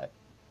roulette?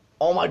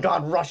 Oh my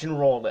god, Russian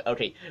roulette.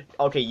 Okay,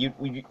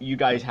 you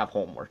guys have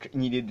homework.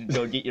 You need to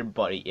go get your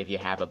buddy if you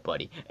have a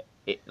buddy.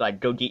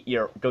 Go get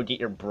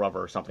your brother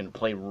or something to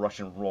play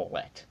Russian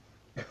roulette.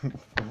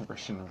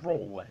 Russian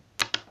roulette.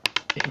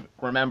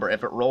 Remember,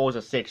 if it rolls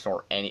a 6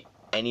 or any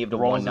of the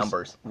one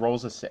numbers.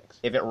 Rolls a 6.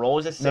 If it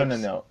rolls a 6.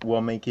 No.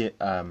 We'll make it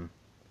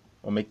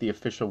we'll make the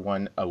official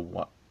one a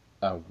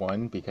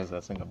 1 because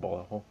that's like a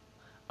bullet hole.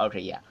 Okay,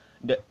 yeah.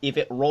 If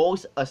it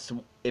rolls a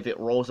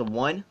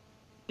 1,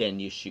 then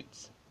you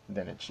shoot.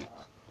 Then it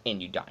shoots.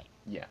 And you die.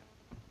 Yeah.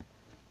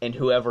 And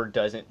whoever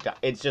doesn't die,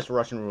 it's just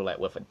Russian roulette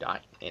with a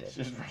die in it. It's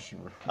just Russian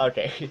roulette.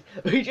 Okay,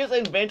 we just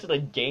invented a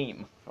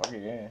game. Fuck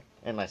yeah.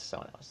 Unless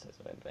someone else has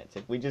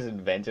invented. We just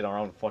invented our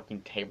own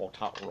fucking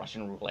tabletop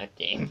Russian roulette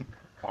game.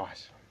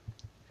 Awesome.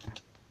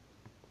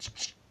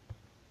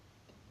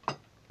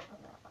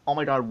 Oh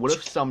my god, what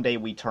if someday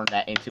we turn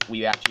that into,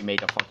 we actually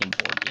make a fucking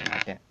board game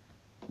like that?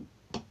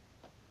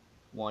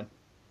 1.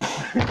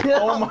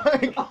 Oh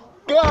my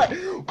god!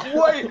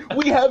 What?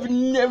 We have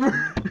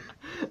never.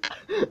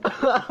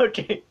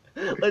 Okay,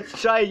 let's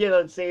try again.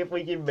 Let's see if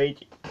we can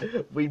make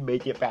it. We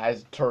make it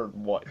past turn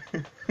 1.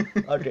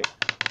 Okay.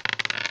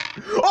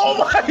 Oh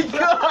my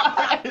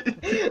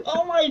god!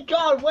 Oh my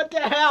god! What the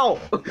hell?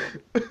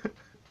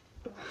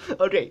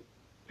 Okay,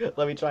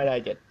 let me try that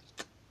again.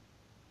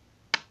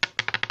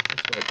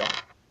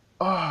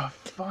 Oh,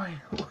 fine.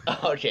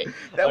 Okay,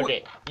 That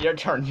okay. Your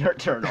turn. Your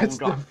turn. That's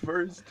Oh the god.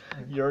 first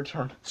time. Your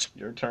turn.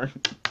 Your turn.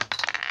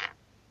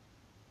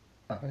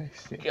 Oh, I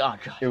see. Oh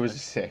god. It was a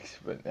 6,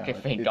 but now Okay,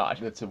 thank God.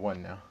 That's a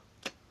 1 now.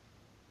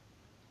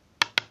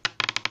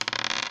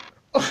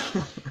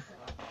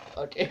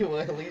 Okay, well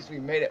at least we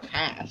made it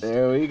past.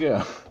 There we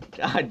go.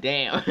 God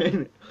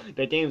damn.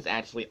 The game's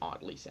actually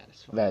oddly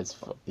satisfying. That's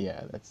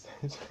yeah. That's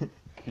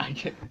I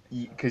get.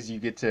 because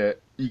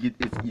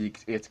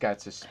it's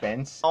got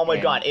suspense. Oh my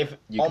and god! If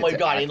you oh get my to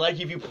god! act- And like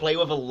if you play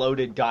with a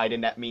loaded die,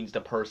 then that means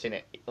the person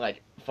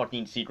like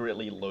fucking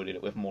secretly loaded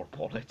it with more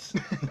bullets.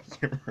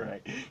 You're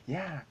right.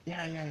 Yeah.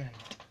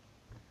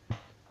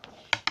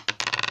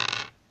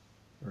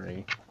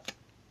 3,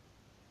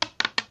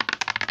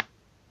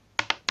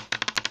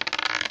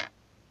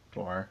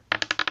 4,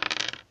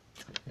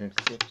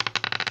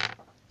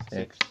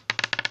 6,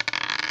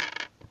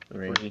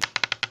 3,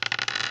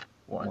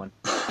 1.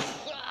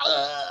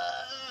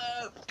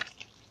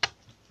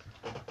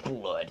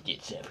 Blood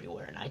gets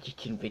everywhere, and I get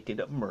convicted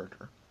of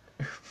murder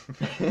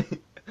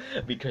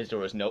because there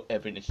was no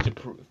evidence to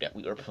prove that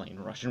we were playing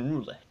Russian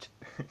roulette.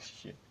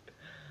 Shit.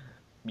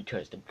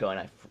 Because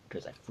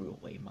I threw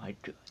away my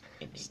gun.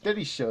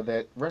 Studies show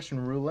that Russian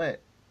roulette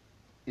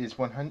is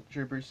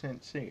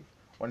 100% safe.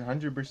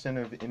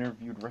 100% of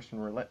interviewed Russian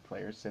roulette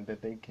players said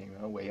that they came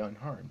away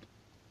unharmed.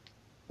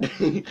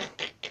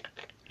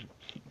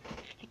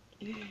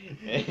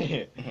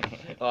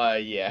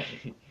 Yeah.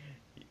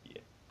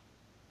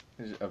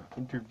 Of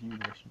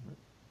interviewed Russian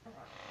roulette.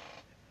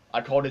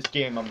 I call this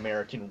game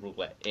American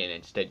Roulette, and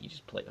instead you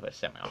just play with a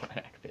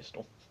semi-automatic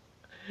pistol,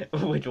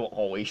 which will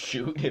always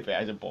shoot if it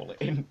has a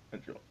bullet in.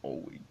 Which will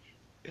always.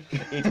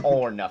 It's all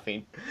or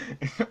nothing.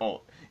 It's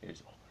all.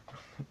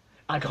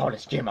 I call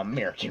this game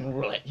American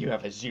Roulette. You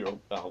have a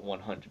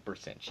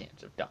 100%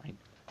 chance of dying.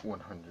 100%.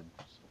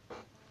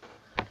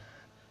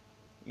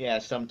 Yeah,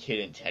 some kid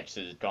in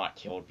Texas got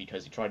killed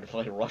because he tried to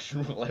play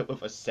Russian roulette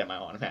with a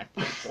semi-automatic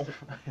pistol.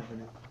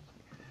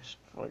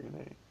 What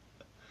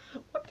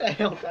the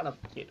hell kind of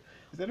kid?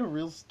 Is that a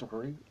real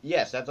story?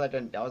 Yes, that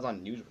was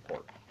on news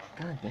report.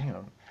 God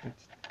damn.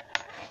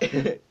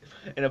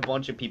 And a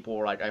bunch of people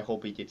were like, "I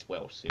hope he gets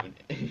well soon."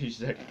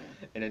 He's like,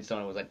 and then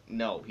someone was like,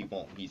 "No, he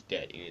won't. He's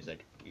dead." And he's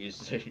like,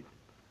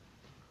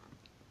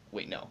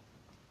 "Wait, no."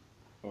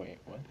 Wait,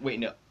 what? Wait,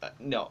 no,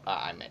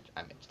 I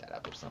mixed that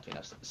up with something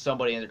else.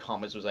 Somebody in the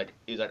comments was like,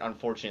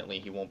 "Unfortunately,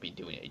 he won't be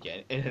doing it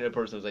again." And then the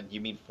person was like,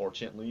 "You mean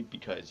fortunately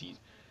because he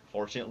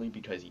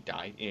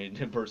died?" And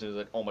the person was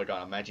like, "Oh my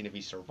god, imagine if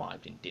he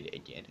survived and did it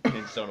again." And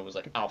then someone was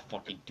like, "I'll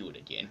fucking do it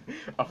again.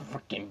 I'll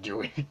fucking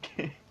do it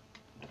again."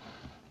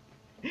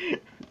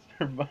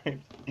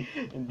 Survived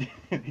and did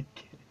it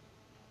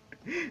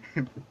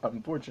again.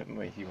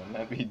 Unfortunately, he will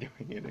not be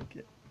doing it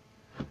again.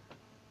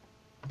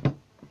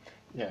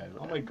 Yeah.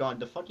 Oh my god,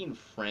 the fucking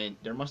friend.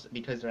 There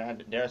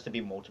has to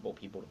be multiple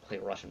people to play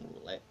Russian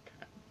roulette,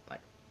 like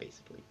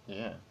basically.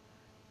 Yeah.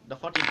 The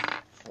fucking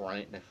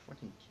friend, the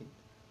fucking kid.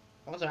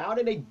 Also, how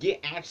did they get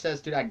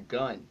access to that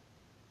gun?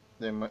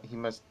 They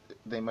must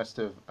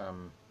have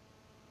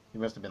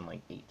been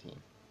like 18.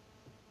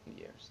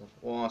 Yeah. So,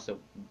 well, also,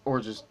 Or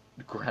just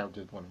grabbed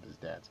one of his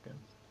dad's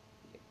guns.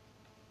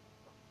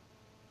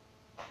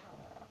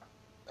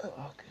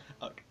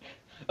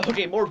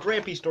 okay, more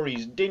Grampy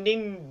stories. Ding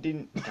ding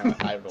ding.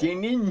 I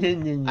don't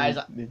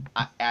know.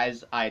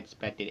 As I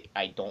expected,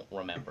 I don't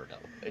remember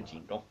though.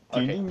 Jingle.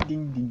 Okay. Ding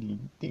ding ding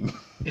ding ding.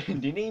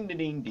 Ding ding ding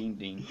ding ding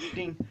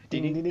ding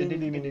ding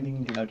ding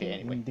ding ding. Okay.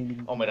 Anyway.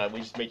 Oh my god, we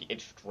just make it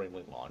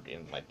extremely long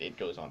and like it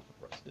goes on for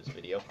the rest of this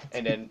video.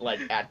 And then like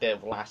at the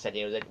last second,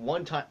 it was like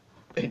one time.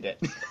 And then.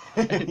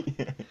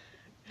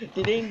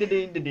 Ding ding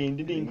ding ding ding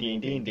ding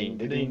ding ding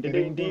ding ding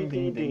ding ding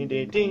ding ding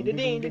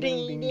ding ding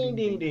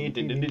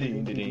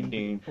ding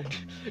ding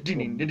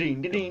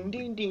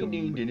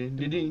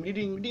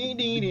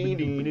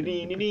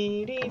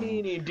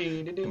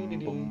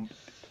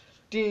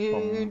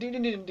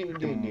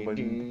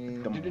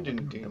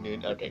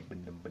Okay.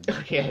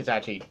 Okay, let's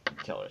actually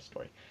tell a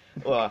story.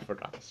 Well, I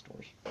forgot the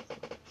story.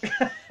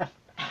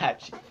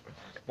 Actually,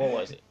 what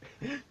was it?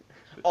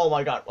 Oh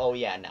my god. Oh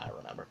yeah, now I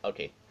remember.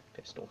 Okay,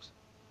 pistols.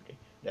 Okay,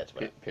 that's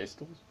what.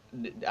 Pistols?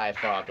 I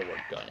forgot the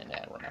word gun and then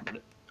I remembered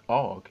it.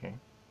 Oh, okay.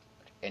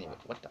 Anyway,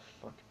 what the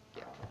fuck?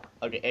 Yeah.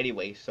 Okay.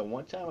 Anyway, so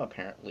one time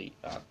apparently,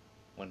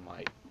 when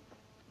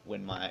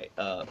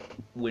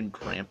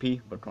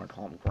Grampy, we're gonna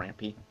call him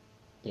Grampy.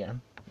 Yeah.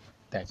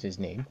 That's his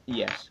name.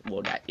 Yes.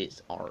 Well, that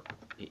is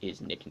his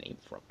nickname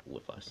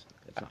with us.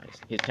 That's not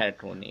his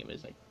technical name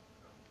is like.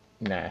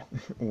 Nah.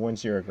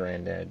 Once you're a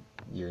granddad,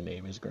 your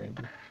name is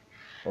Grampy.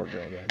 Or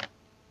granddad.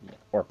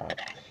 Or Pop.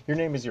 Your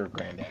name is your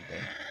granddad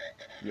name.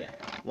 Yeah.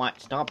 What?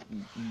 Stop.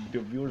 The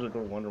viewers are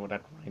going to wonder what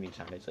that grinding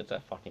sound is. It's a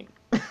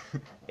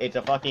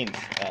fucking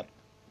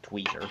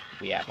tweezer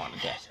we have on the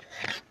desk.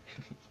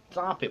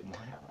 Stop it.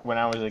 When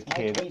I was a my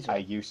kid, tweezer. I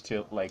used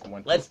to like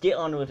want. Let's get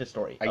on with the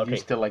story. I Okay.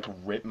 used to like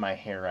rip my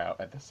hair out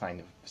at the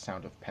sound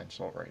of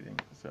pencil writing.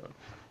 So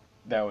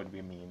that would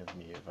be mean of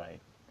me if I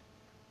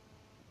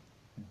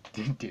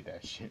did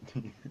that shit.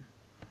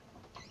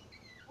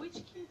 Which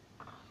kid?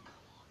 Oh,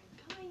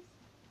 come on,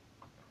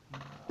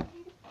 guys. I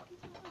need to fucking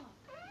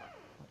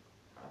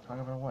talk. Talk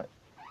about what?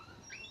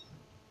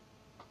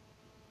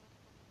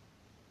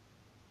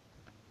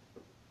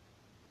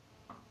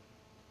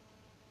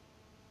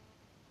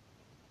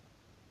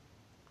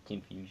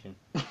 Confusion.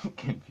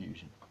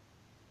 Confusion.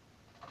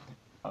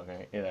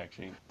 Okay, it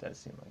actually does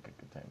seem like a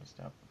good time to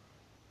stop.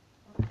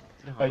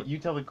 You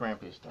tell the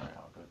grandpa story.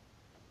 I'll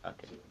go.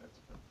 Okay.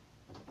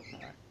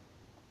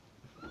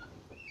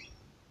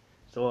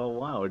 So a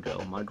while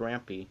ago, our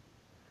grampy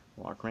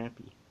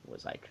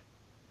was like,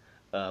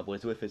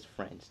 was with his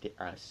friends.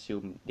 I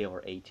assume they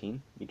were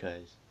 18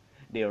 because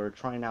they were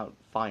trying out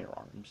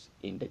firearms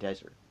in the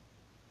desert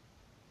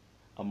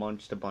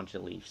amongst a bunch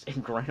of leaves,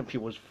 and Grampy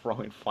was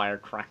throwing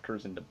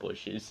firecrackers in the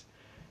bushes.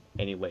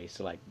 Anyway,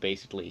 so like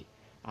basically,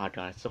 oh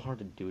god, it's so hard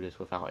to do this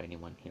without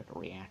anyone here to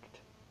react.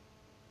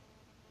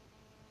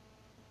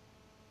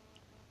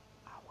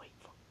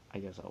 I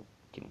guess I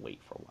can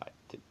wait for a while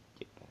to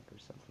get back or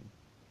something.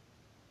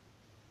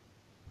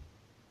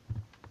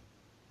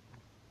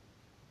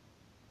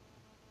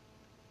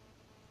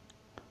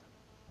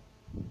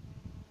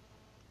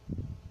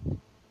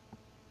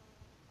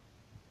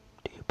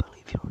 Do you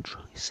believe you are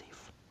truly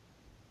safe?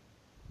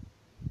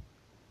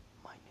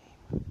 My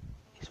name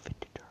is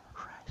Vindicator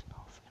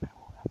Krasnov, and I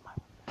will have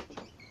my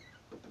revenge.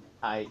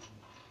 I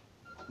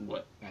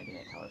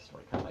didn't tell a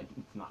story because like,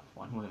 it's not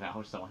fun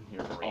without someone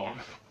here to react.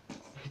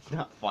 It's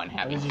not fun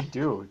having. What did you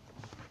do?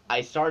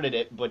 I started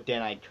it, but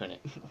then I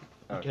couldn't.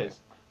 Okay. Because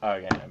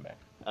Okay, I'm back.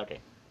 okay.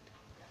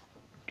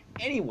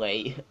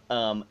 Anyway,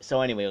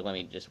 let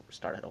me just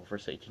start it over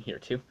so you can hear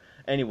too.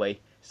 Anyway,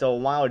 so a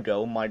while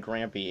ago, my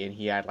grampy and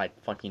he had like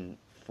fucking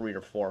 3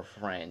 or 4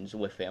 friends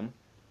with him.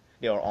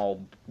 They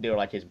were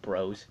like his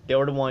bros. They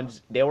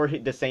were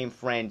the same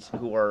friends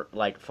who were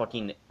like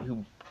fucking,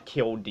 who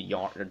killed the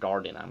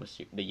garden,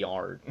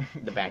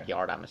 the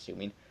backyard, I'm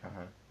assuming.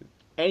 Uh-huh.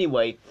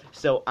 Anyway,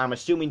 so I'm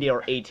assuming they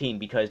are 18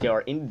 because they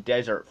are in the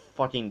desert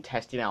fucking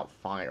testing out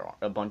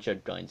a bunch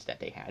of guns that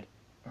they had.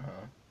 Uh-huh.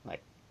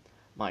 Like,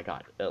 my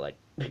god,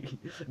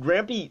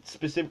 Grampy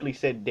specifically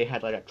said they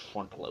had like a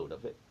trunk load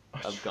of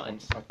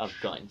guns A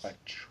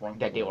trunk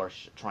that they load. were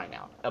trying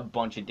out. A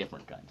bunch of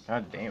different guns.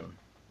 God damn.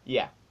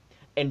 Yeah.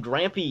 And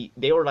Grampy,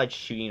 they were like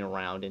shooting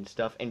around and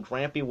stuff, and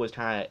Grampy was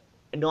kind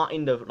of not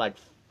in the like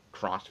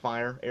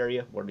crossfire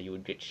area where you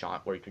could get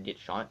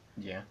shot.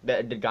 Yeah.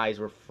 The guys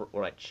were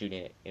like shooting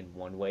it in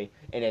one way,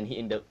 and then he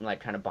ended up like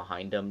kind of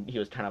behind them. He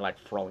was kind of like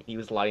he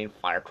was lighting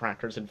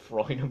firecrackers and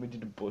throwing them into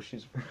the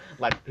bushes.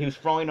 Like he was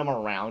throwing them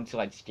around to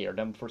like scare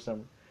them for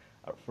some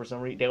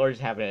reason. They were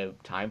just having a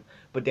time.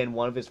 But then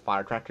one of his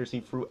firecrackers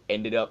he threw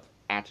ended up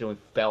accidentally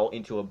fell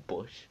into a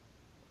bush.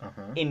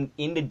 Uh-huh. In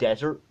the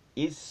desert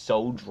is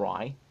so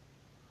dry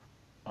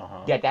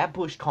Uh-huh. that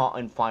bush caught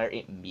on fire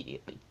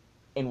immediately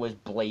and was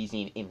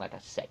blazing in like a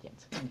second.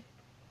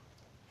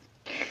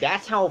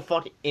 That's how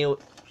fucking it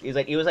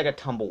was like a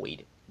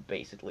tumbleweed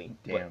basically,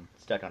 but Damn.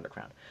 stuck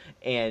underground.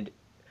 And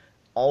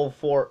all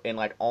 5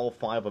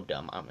 of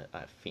them, I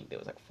think there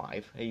was like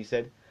 5. He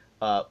said,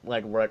 were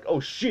like, oh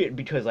shit,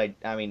 because like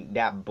I mean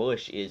that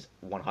bush is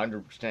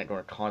 100% going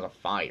to cause a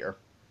fire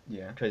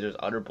Yeah. because there's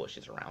other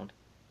bushes around.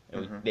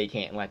 And Mhm. they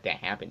can't let that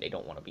happen. They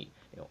don't want to be,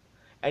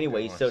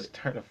 Anyway, They so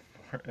wanna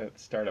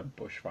start a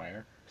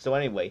bushfire.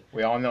 anyway,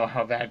 We all know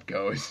how that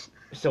goes.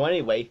 So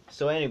anyway,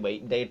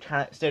 they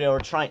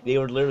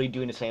were literally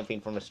doing the same thing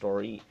from the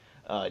story,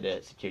 the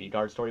security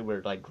guard story,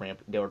 where like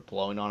they were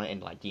blowing on it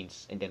and like they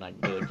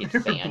would get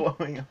sand,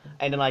 Blowing up.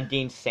 and then like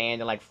getting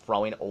sand and like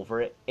throwing over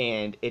it,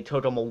 and it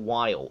took them a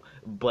while.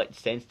 But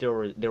since there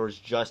was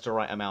just the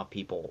right amount of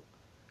people,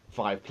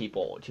 5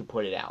 people to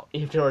put it out.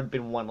 If there had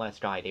been one less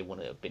guy, they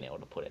wouldn't have been able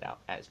to put it out,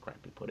 as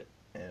Grampy put it.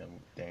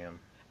 Damn.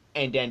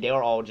 And then they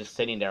were all just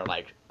sitting there,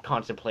 like,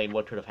 contemplating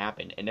what could have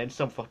happened. And then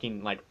some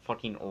fucking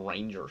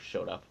ranger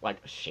showed up, like,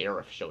 a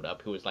sheriff showed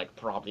up, who was, like,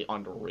 probably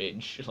on the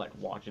ridge, like,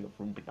 watching it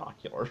from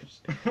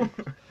binoculars.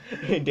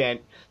 and then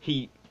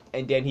he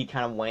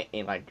kind of went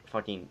and, like,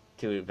 fucking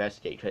to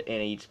investigate.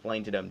 And he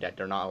explained to them that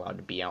they're not allowed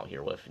to be out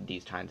here with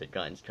these kinds of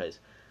guns, because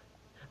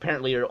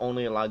apparently you're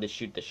only allowed to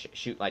shoot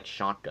like,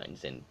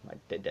 shotguns in, like,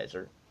 the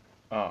desert.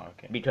 Oh,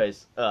 okay.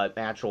 Because,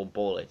 actual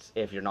bullets,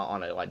 if you're not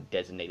on a, like,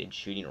 designated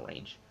shooting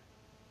range,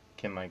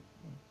 Can like.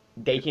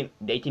 they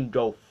can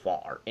go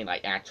far and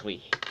like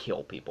actually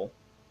kill people.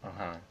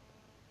 Uh-huh.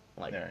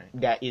 Like Right.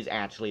 that is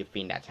actually a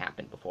thing that's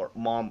happened before.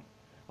 Mom,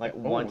 like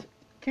once.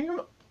 Can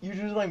you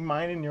just like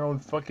minding your own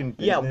fucking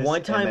business? Yeah,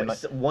 one time, and then,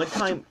 like,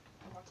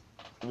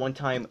 one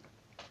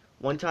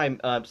time,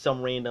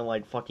 some random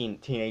like fucking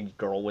teenage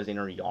girl was in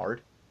her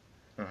yard,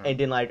 And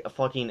then like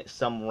fucking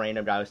some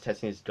random guy was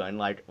testing his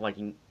gun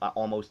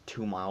almost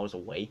 2 miles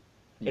away,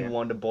 Yeah. and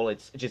one of the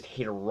bullets just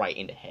hit her right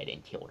in the head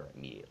and killed her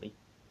immediately.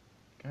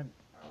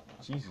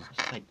 Jesus.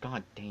 It's like,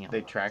 god damn.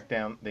 They tracked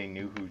down. They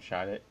knew who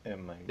shot it,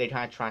 and like They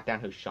kind of tracked down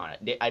who shot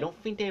it. I don't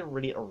think they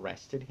really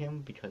arrested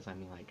him because I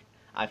mean, like,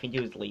 I think he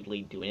was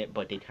legally doing it,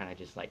 but they kind of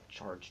just like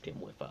charged him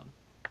with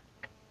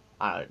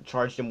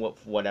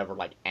whatever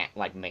like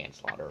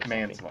manslaughter. Or something.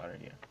 manslaughter.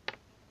 Yeah.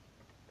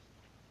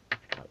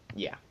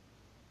 Yeah.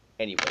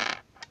 Anyway,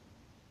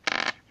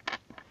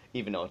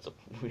 even though it's a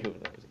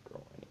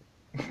girl,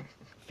 anyway.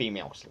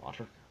 Female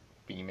slaughter,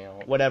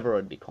 Female. whatever it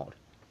would be called.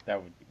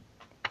 That would be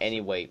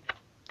Anyway,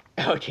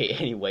 okay.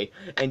 Anyway,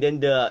 and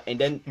then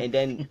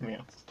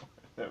female.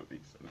 That would be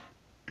so.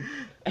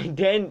 and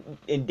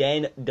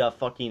then the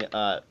fucking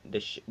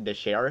the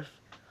sheriff,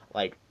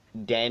 like,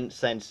 then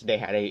since they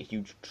had a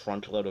huge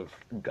trunkload of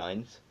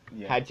guns,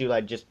 Yeah. had to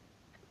like just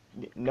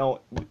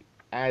no,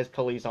 as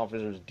police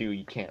officers do,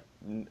 you can't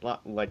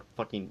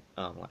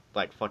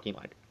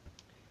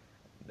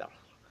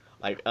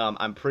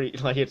I'm pretty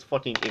like it's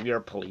fucking if you're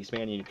a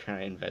policeman and you're trying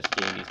to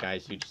investigate these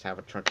guys, you just have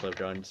a trunkload of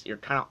guns. You're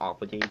kind of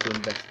obligated to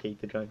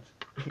investigate the guns.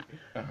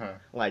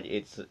 Like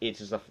it's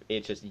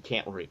just you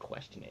can't really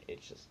question it.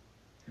 It's just.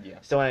 Yeah.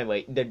 So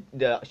anyway,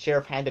 the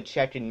sheriff had to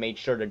check and make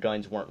sure the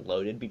guns weren't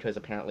loaded because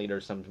apparently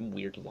there's some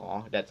weird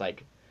law that's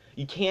like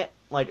you can't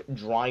like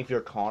drive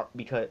your car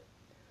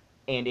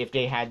and if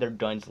they had their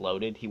guns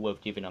loaded, he would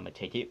have given them a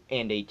ticket,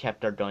 and they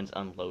kept their guns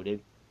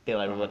unloaded. They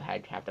like would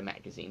have had the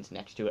magazines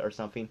next to it or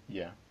something.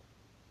 Yeah.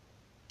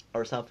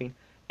 Or something.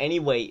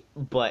 Anyway,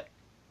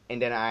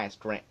 and then I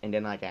asked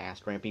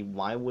Rampy,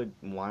 why would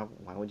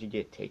you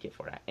get a ticket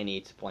for that? And he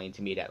explained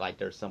to me that like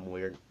there's some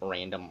weird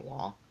random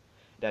law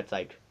that's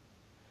like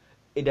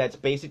that's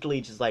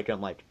basically just like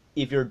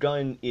if your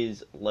gun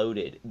is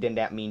loaded, then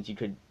that means you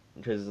could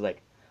because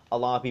like a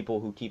lot of people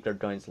who keep their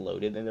guns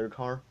loaded in their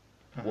car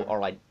are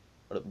like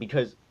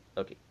because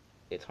okay,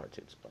 it's hard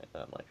to explain.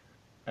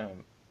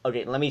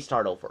 Okay, let me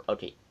start over.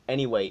 Okay,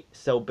 anyway,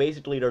 so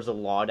basically there's a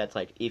law that's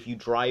like if you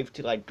drive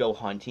to like go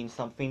hunting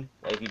something,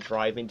 like if you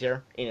drive in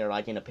there and you're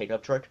like in a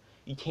pickup truck,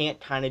 you can't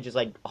kind of just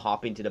like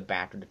hop into the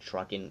back of the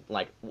truck and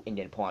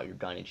then pull out your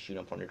gun and shoot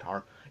them from your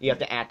car. You have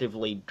to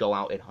actively go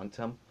out and hunt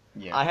them.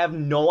 Yeah. I have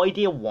no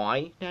idea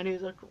why that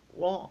is a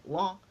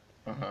law.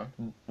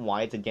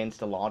 Why it's against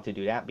the law to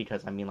do that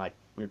because I mean like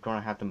you're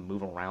gonna have to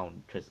move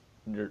around because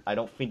I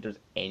don't think there's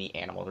any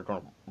animals that are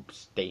gonna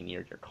stay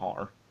near your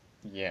car.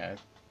 Yeah.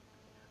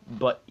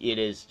 But it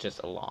is just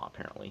a law,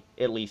 apparently.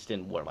 At least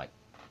in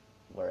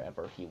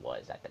wherever he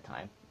was at the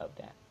time of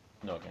that.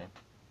 Okay.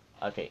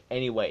 Okay,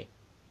 anyway.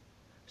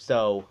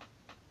 So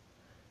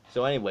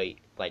anyway,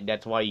 like,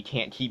 that's why you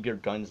can't keep your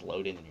guns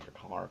loaded in your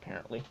car,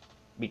 apparently.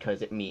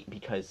 Because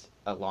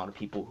a lot of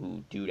people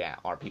who do that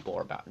are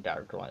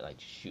like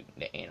shooting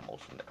the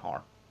animals from the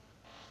car.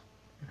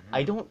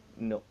 I don't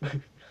know.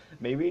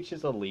 Maybe it's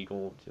just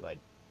illegal to, like,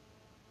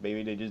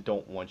 maybe they just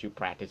don't want you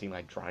practicing,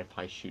 like,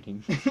 drive-by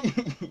shooting.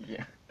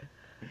 Yeah.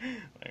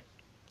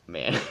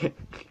 Man.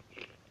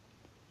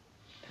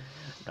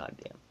 God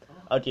damn.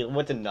 Okay,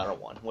 what's another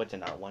one?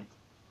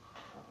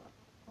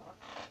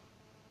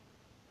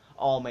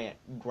 Oh man,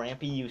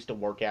 Grampy used to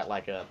work at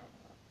like a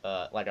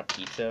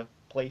pizza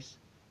place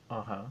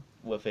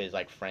with his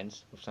like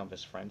friends, with some of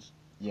his friends.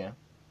 Yeah.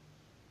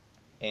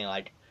 And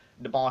like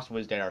the boss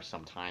was there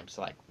sometimes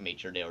to like make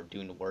sure they were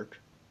doing the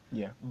work.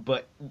 Yeah.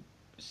 But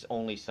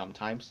only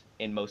sometimes,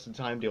 and most of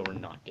the time they were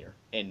not there,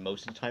 and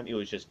most of the time it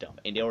was just dumb.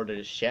 And they were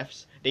the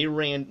chefs. They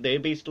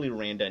basically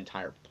ran the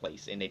entire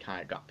place, and they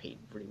kind of got paid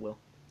pretty well.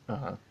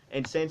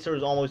 And since there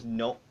was almost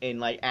no, and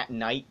like at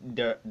night,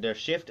 their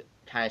shift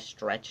kind of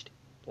stretched,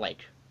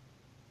 like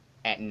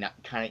at night,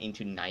 kind of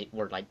into night,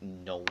 where like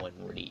no one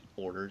really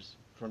orders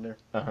from there.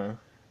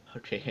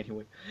 Okay,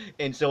 anyway.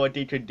 And so what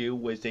they could do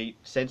was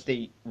since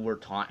they were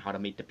taught how to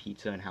make the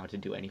pizza and how to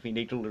do anything,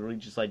 they could literally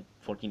just, like,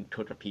 fucking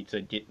cook a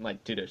pizza, get,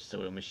 like, to their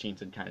soda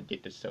machines and kind of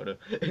get the soda,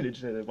 and they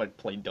just, like,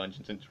 play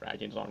Dungeons and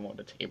Dragons on one of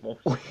the tables.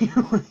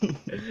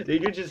 They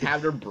could just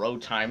have their bro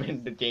time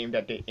in the game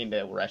in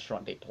the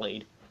restaurant they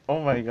played. Oh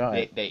my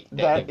god.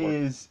 That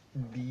is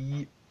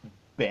the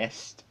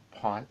best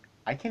pot.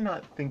 I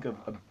cannot think of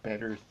a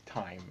better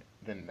time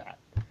than that.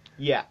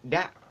 Yeah,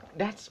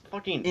 that's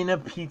fucking... In a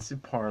pizza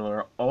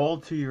parlor, all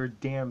to your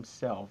damn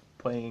self,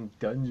 playing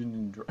Dungeons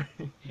and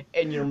Dragons.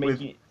 And you're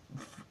making...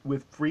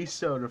 With free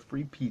soda,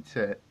 free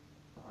pizza,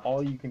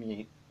 all you can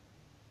eat.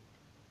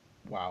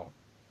 Wow.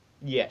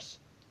 Yes.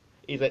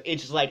 I think it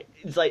was like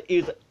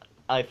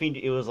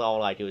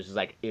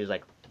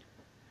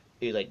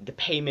the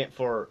payment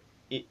for...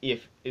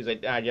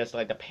 I guess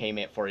like the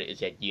payment for it is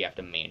that you have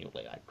to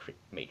manually like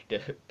make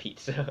the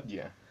pizza.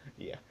 Yeah.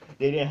 Yeah.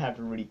 They didn't have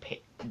to really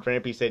pay.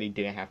 Grampy said he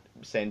didn't have to,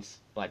 since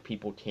like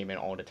people came in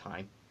all the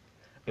time.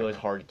 It was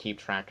hard to keep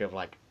track of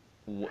like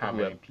how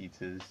many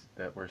pizzas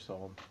that were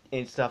sold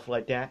and stuff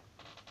like that.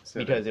 So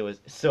because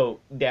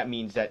that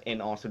means that, and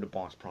also the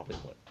boss probably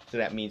would. So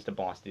that means the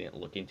boss didn't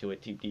look into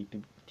it too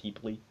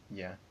deeply.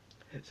 Yeah.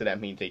 So that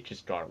means they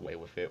just got away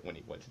with it when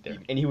he wasn't there.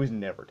 And he was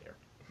never there.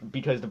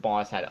 Because the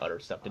boss had other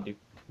stuff to do.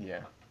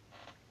 Yeah.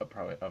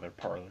 Probably other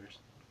parlors.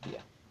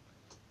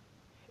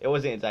 It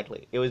wasn't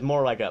exactly. It was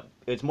more like a.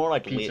 It's more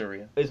like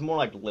Pizzeria. It's more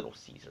like Little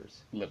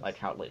Caesars. Little Like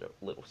how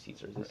Little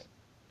Caesars is. Right.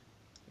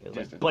 It was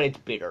Just like, a- but it's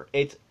bigger.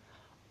 It.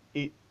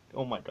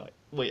 Oh my god!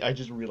 Wait, I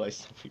just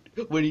realized something.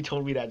 When he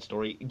told me that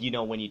story, you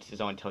know, when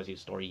someone tells you a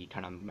story, you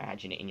kind of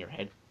imagine it in your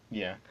head.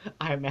 Yeah.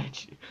 I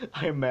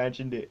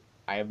imagined it.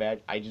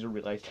 I just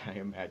realized I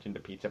imagined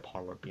the pizza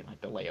parlor being like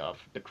the layoff,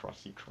 the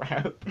Krusty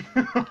Krab.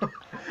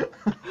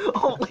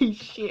 Holy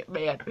shit,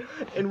 man!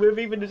 And with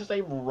even the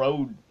same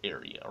road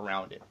area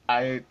around it.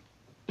 I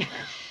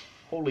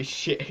Holy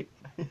shit!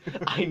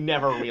 I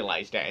never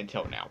realized that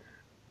until now.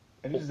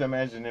 just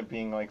imagine it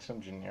being like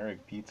some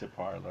generic pizza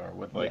parlor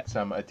with like Yeah.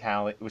 some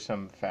Italian, with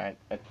some fat,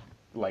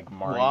 like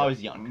Mario, Well, I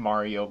was young.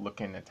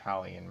 Mario-looking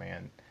Italian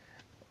man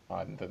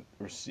on the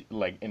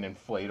like an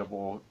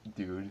inflatable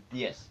dude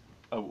Yes.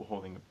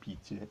 holding a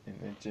pizza, and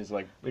it's just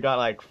like We got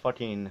like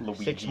fucking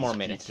Luigi's 6 more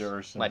minutes. Pizza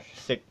or some Like shit.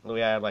 6. We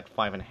had like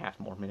 5.5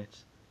 more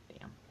minutes.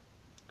 Damn.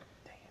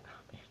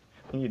 Man.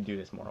 We need to do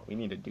this more. We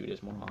need to do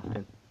this more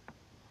often.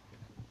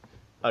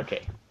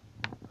 Okay.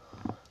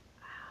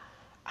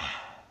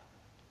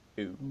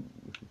 Ooh.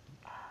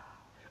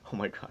 Oh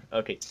my god.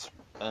 Okay.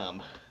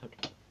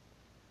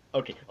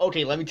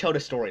 Okay. Let me tell the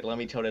story. Let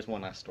me tell this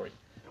one last story.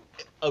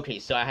 Okay,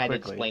 so I had to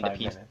Quickly, explain the 5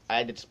 pizza. minutes. I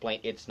had to explain.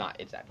 It's not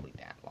exactly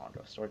that long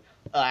of a story.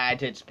 I had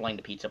to explain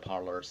the pizza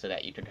parlor so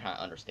that you could kind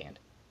of understand.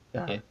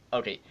 Okay.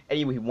 Okay.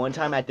 Anyway, one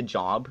time at the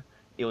job,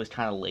 it was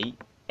kind of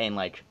late, and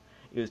like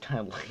it was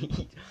kind of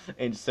late,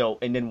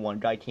 and then one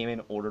guy came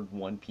in, ordered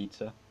one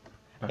pizza,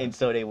 and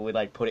so they would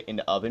like put it in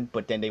the oven,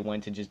 but then they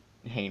went to just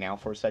hang out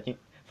for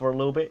a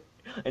little bit,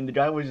 and the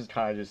guy was just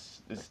kind of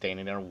just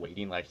standing there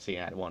waiting, like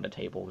sitting at one of the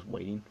tables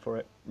waiting for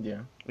it yeah.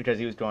 because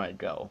he was going to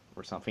go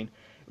or something.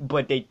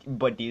 But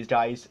these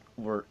guys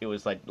it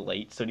was like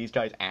late, so these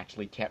guys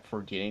actually kept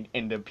forgetting,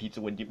 and the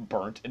pizza would get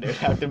burnt, and they'd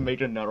have to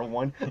make another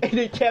one, and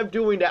they kept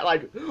doing that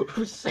like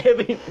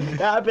that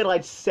happened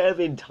like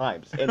 7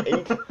 times, and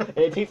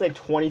it takes like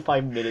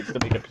 25 minutes to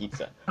make a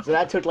pizza, so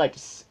that took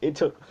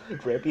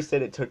Grampy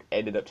said it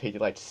ended up taking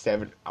like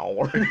 7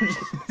 hours.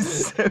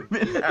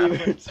 7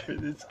 hours for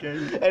this guy.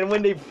 And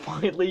when they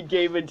finally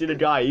gave it to the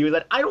guy, he was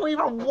like, I don't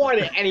even want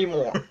it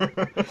anymore.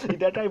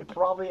 That guy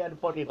probably had a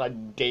fucking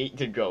like date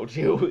to go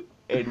to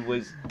and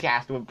was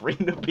tasked with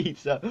bringing the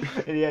pizza,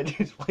 and he had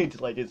to explain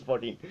to like his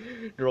fucking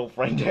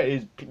girlfriend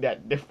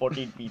that the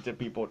fucking pizza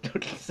people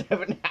took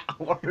 7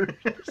 hours.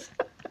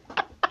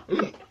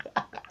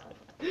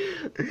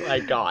 My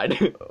god.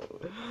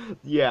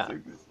 Yeah.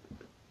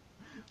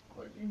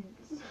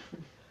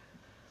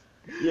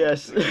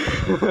 Yes.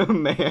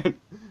 Man.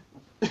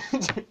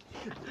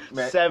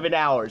 Man, 7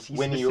 hours. He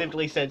when you-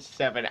 specifically said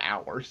 7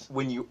 hours.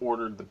 when you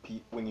ordered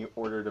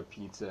a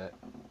pizza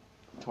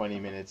 20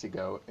 minutes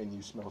ago and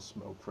you smell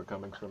smoke for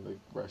coming from the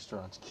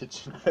restaurant's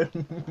kitchen.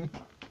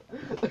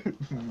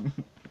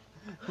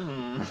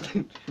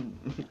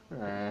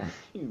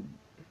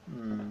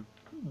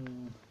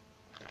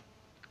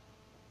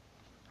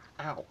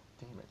 Ow,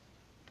 damn it.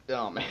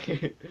 Oh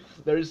man,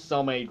 there's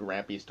so many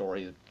Grampy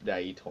stories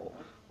that he told.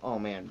 Oh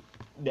man,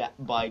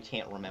 but I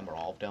can't remember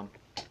all of them.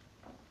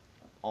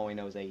 All I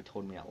know is that he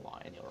told me a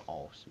lot, and they were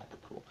all super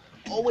cool.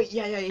 Oh wait,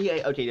 yeah.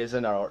 Okay, this is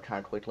another kind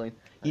of quickly.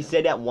 He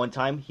said that one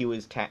time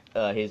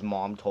his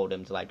mom told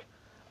him to like,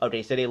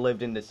 okay, so they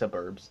lived in the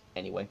suburbs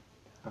anyway.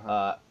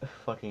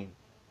 Fucking.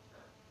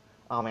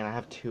 Oh man, I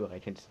have 2.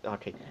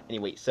 Okay.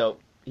 Anyway, so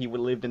he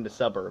lived in the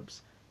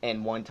suburbs,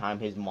 and one time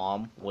his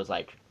mom was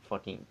like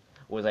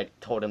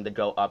told him to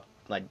go up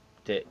like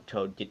to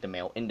get the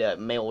mail, and the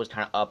mail was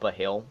kind of up a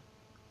hill.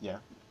 Yeah.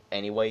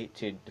 Anyway,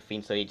 to the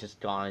fiend, so he just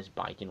got on his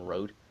bike and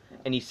rode,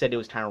 and he said it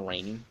was kind of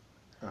raining,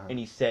 and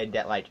he said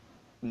that like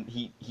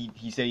he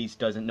said he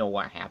doesn't know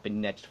what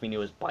happened. Next thing he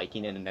was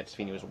biking, and the next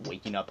thing he was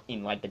waking up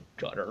in like the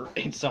gutter,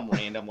 and some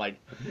random like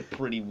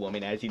pretty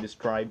woman, as he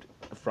described,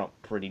 from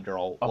pretty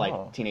girl,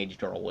 like teenage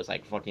girl, was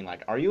like fucking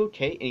like, "Are you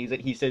okay?"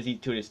 And he says he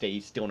to this day he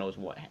still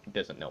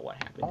doesn't know what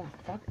happened. Oh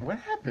fuck! What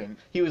happened?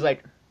 He was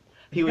like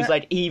he was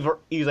like he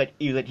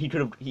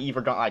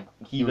either got like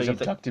He was like,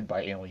 abducted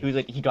by aliens. he was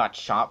like, he got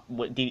shot.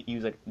 He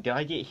was like, did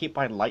I get hit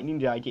by lightning?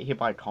 Did I get hit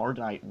by a car?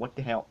 What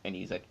the hell? And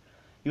he was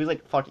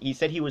like, fuck. He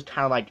said he was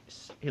kind of like,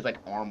 his like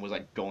arm was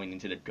like going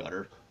into the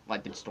gutter,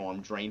 like the storm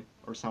drain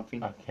or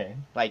something. Okay.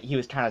 Like he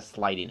was kind of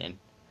sliding in.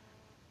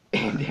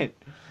 And then,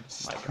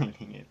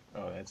 Sliding it.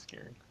 Oh, that's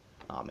scary.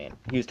 oh man,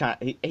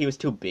 he was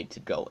too big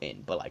to go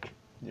in, but like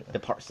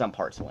some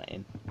parts went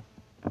in.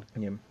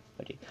 Yeah.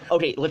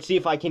 Okay, let's see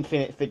if I can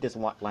fit this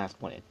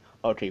last one in.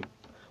 Okay,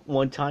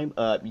 one time,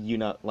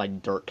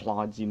 like dirt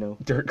clods,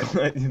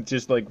 Dirt,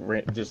 just like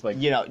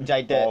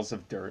balls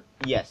of dirt.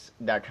 Yes,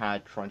 that kind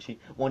of crunchy.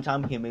 One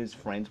time, him and his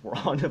friends were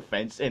on the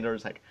fence, and there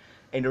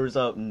was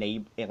a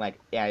neighbor,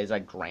 at his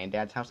like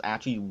granddad's house. I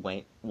actually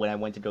when I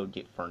went to go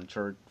get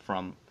furniture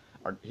from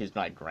his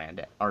like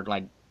granddad, or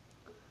like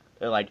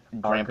Our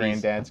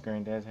Grampy's.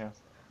 granddad's house.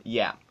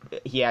 Yeah,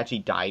 he actually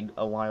died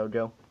a while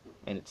ago,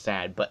 and it's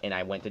sad. And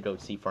I went to go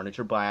see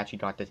furniture, but I actually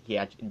got this.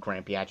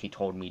 Grampy actually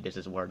told me this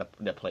is where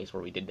the place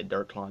where we did the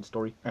dirt clod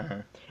story.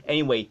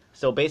 Anyway,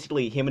 so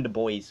basically, him and the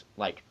boys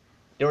like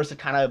there was a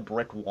kind of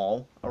brick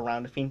wall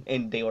around the thing,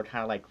 and they were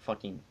kind of like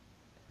fucking.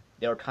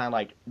 They were kind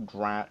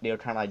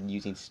of like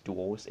using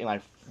stools and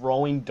like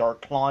throwing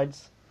dirt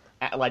clods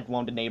at like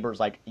one of the neighbors,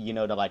 like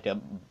the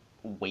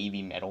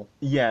wavy metal.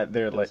 Yeah,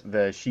 they're like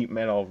the sheet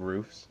metal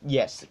roofs.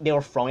 Yes, they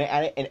were throwing it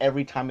at it, and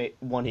every time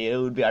one hit, it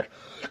would be like,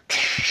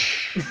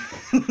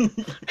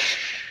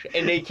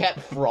 and they kept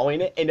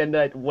throwing it, and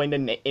then when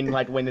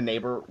the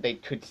neighbor, they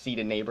could see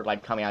the neighbor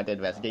like coming out to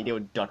investigate, they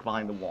would duck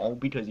behind the wall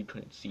because he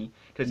couldn't see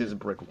because it's a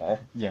brick wall.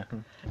 Yeah,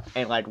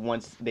 and like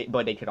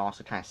but they could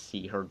also kind of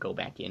see her go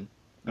back in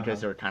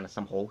because there were kind of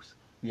some holes.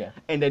 Yeah,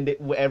 and then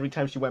every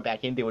time she went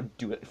back in, they would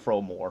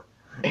throw more.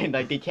 And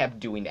like they kept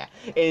doing that,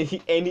 and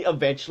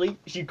eventually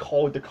she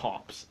called the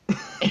cops,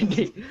 and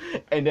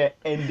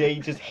they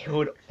just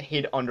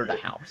hid under the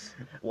house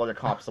while the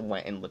cops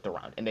went and looked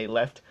around, and they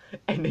left,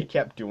 and they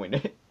kept doing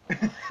it.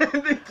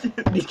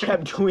 They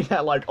kept doing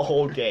that like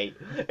all day.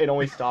 It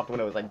only stopped when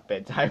it was like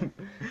bedtime,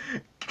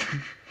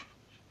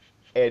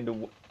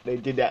 and they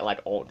did that like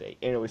all day,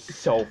 and it was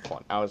so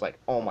fun. I was like,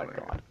 oh my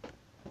god.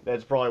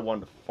 That's probably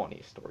one of the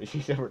funniest stories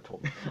he's ever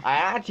told me. I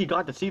actually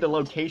got to see the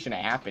location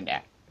it happened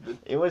at.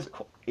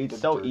 It's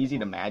so easy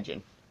to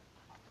imagine.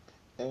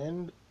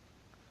 And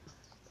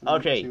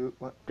Okay,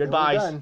 goodbye.